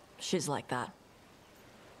 She's like that.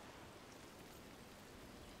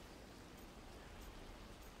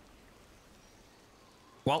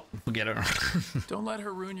 Well, forget her. Don't let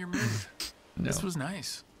her ruin your mood. No. This was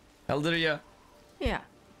nice. Elderia. Yeah.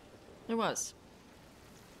 It was.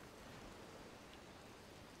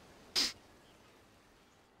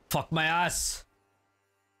 Fuck my ass.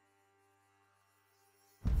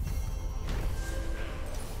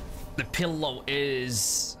 The pillow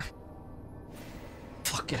is...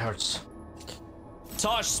 Fuck, it hurts.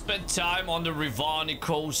 Tosh spent time on the Rivani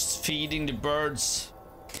coast feeding the birds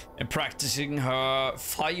and practicing her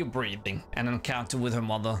fire breathing. An encounter with her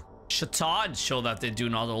mother, Shatad, show that they do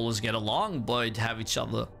not always get along, but have each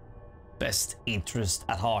other best interest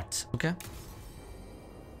at heart. Okay.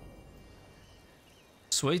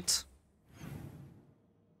 Sweet.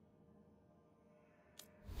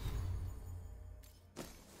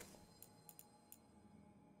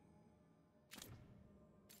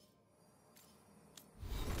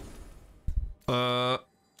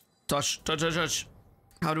 Touch.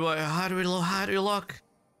 How do you look?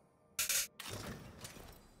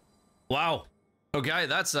 Wow. Okay,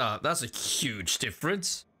 that's a huge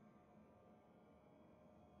difference.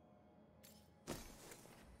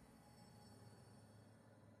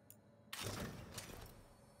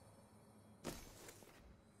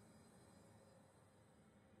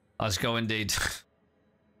 Let's go indeed.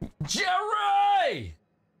 Jerry!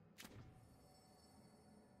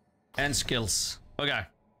 And skills. Okay.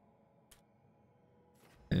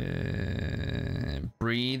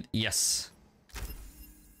 Breathe. Yes.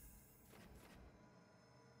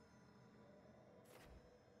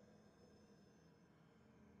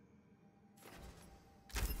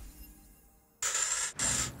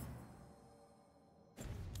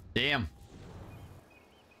 Damn.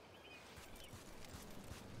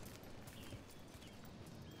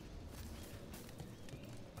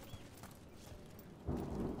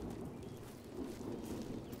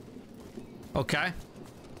 Okay.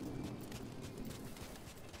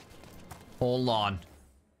 Hold on.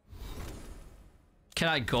 Can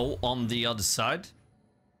I go on the other side?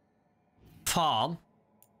 Farm.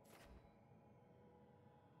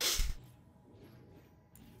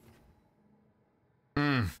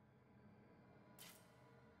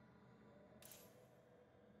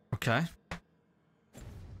 Okay.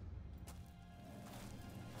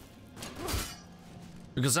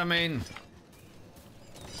 Because I mean,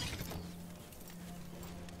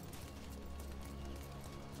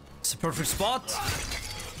 it's a perfect spot.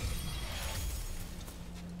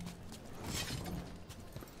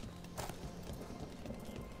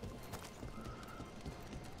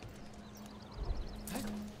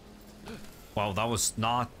 Wow, that was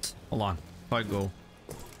not... Hold on. If I go...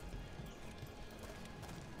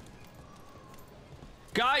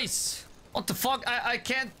 Guys! What the fuck? I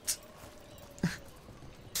can't...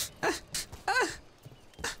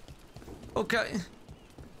 Okay.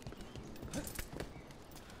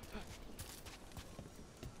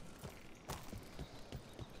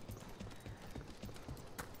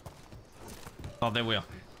 Oh, there we are.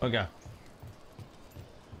 Okay.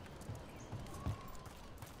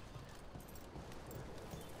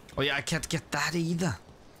 Oh yeah, I can't get that either.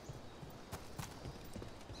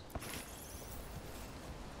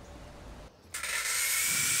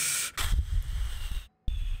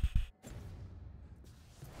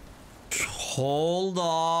 Hold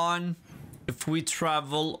on. If we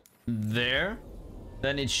travel there,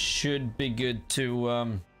 then it should be good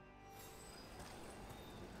to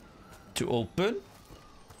open.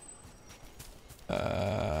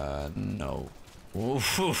 No. Ooh.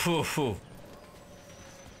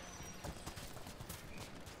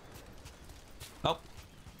 Oh.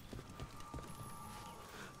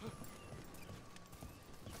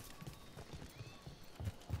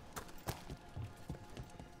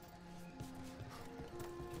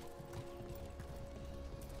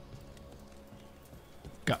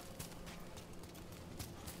 Go.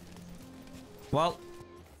 Well.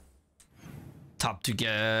 Top to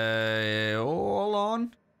get all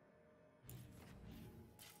on.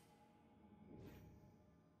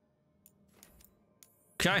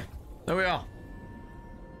 Okay. There we are.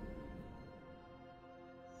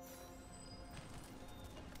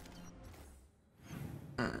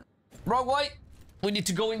 Wrong way. We need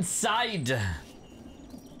to go inside.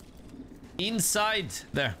 Inside.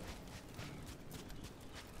 There.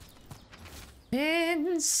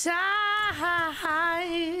 Inside.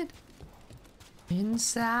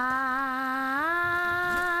 Inside.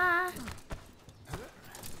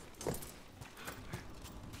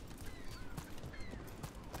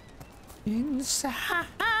 Inside.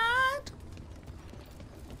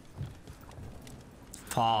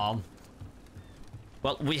 Farm.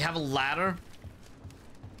 Well, we have a ladder.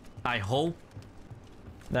 I hope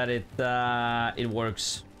that it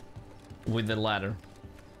works with the ladder.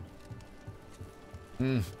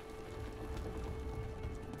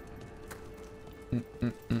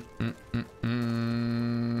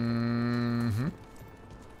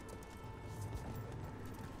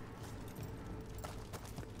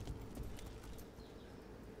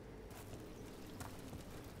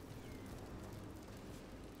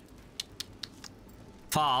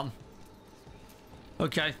 Farm.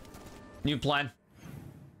 Okay. New plan.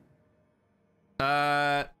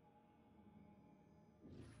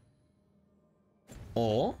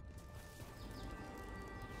 Or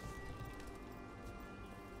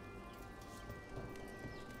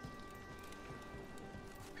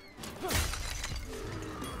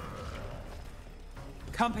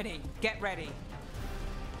Company, get ready.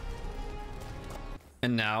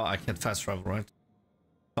 and now I can fast travel, right?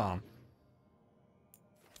 Farm.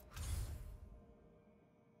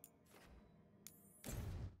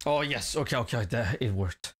 Oh yes, okay, there it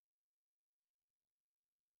worked.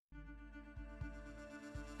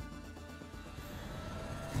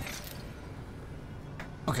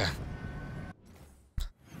 Okay.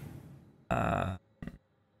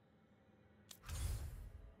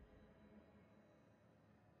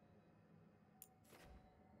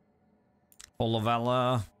 Hall of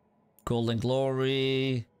Valor, Golden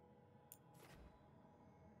Glory.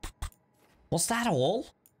 Was that all?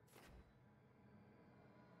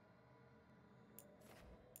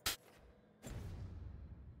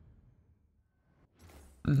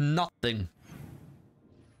 Nothing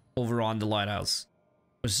over on the lighthouse,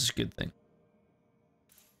 which is a good thing.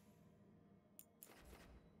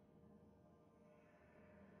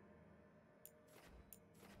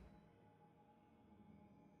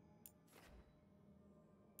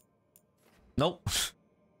 Nope.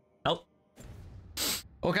 Nope.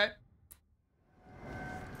 Okay.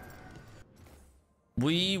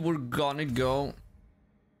 We were gonna go...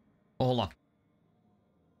 Oh, hold on.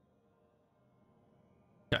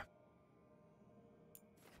 Yeah.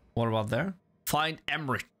 What about there? Find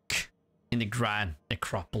Emmerich in the Grand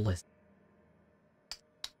Necropolis.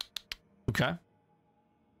 Okay.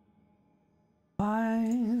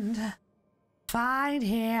 Find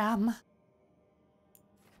him.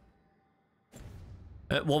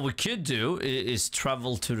 What we could do is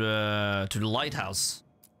travel to the lighthouse.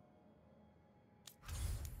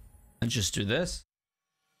 And just do this.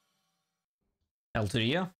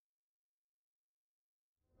 Elteria.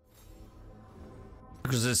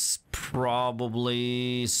 Because it's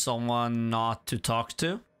probably someone not to talk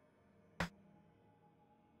to.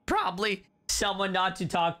 Probably someone not to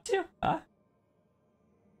talk to. Huh?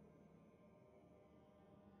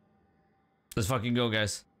 Let's fucking go,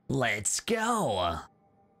 guys. Let's go.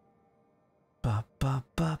 Ba ba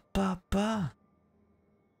ba ba ba.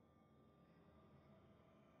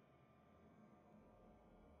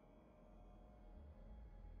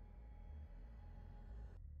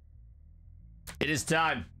 It is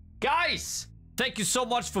time. Guys, thank you so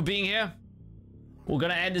much for being here. We're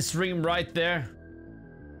gonna end the stream right there.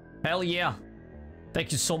 Hell yeah.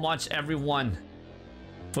 Thank you so much, everyone,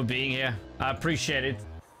 for being here. I appreciate it.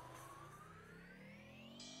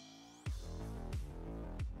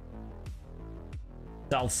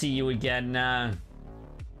 I'll see you again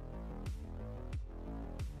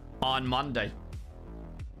on Monday.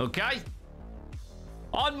 Okay?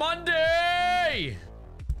 On Monday!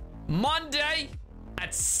 Monday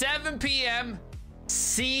at 7 p.m.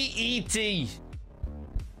 CET.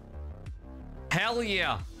 Hell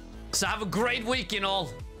yeah. So have a great week, you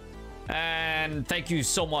all. And thank you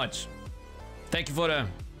so much. Thank you for the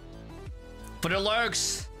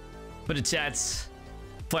lurks, for the chats,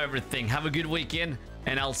 for everything. Have a good weekend,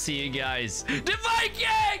 and I'll see you guys, the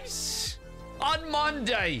Vikings, on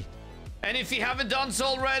Monday. And if you haven't done so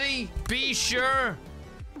already, be sure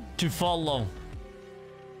to follow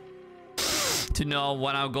to know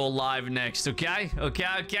when I'll go live next. Okay?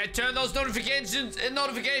 Turn those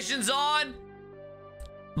notifications on.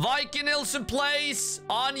 Vikingnilsen Plays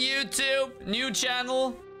on YouTube, new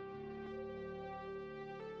channel.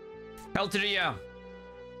 Hell to the yeah.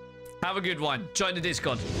 Have a good one. Join the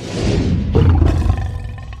Discord.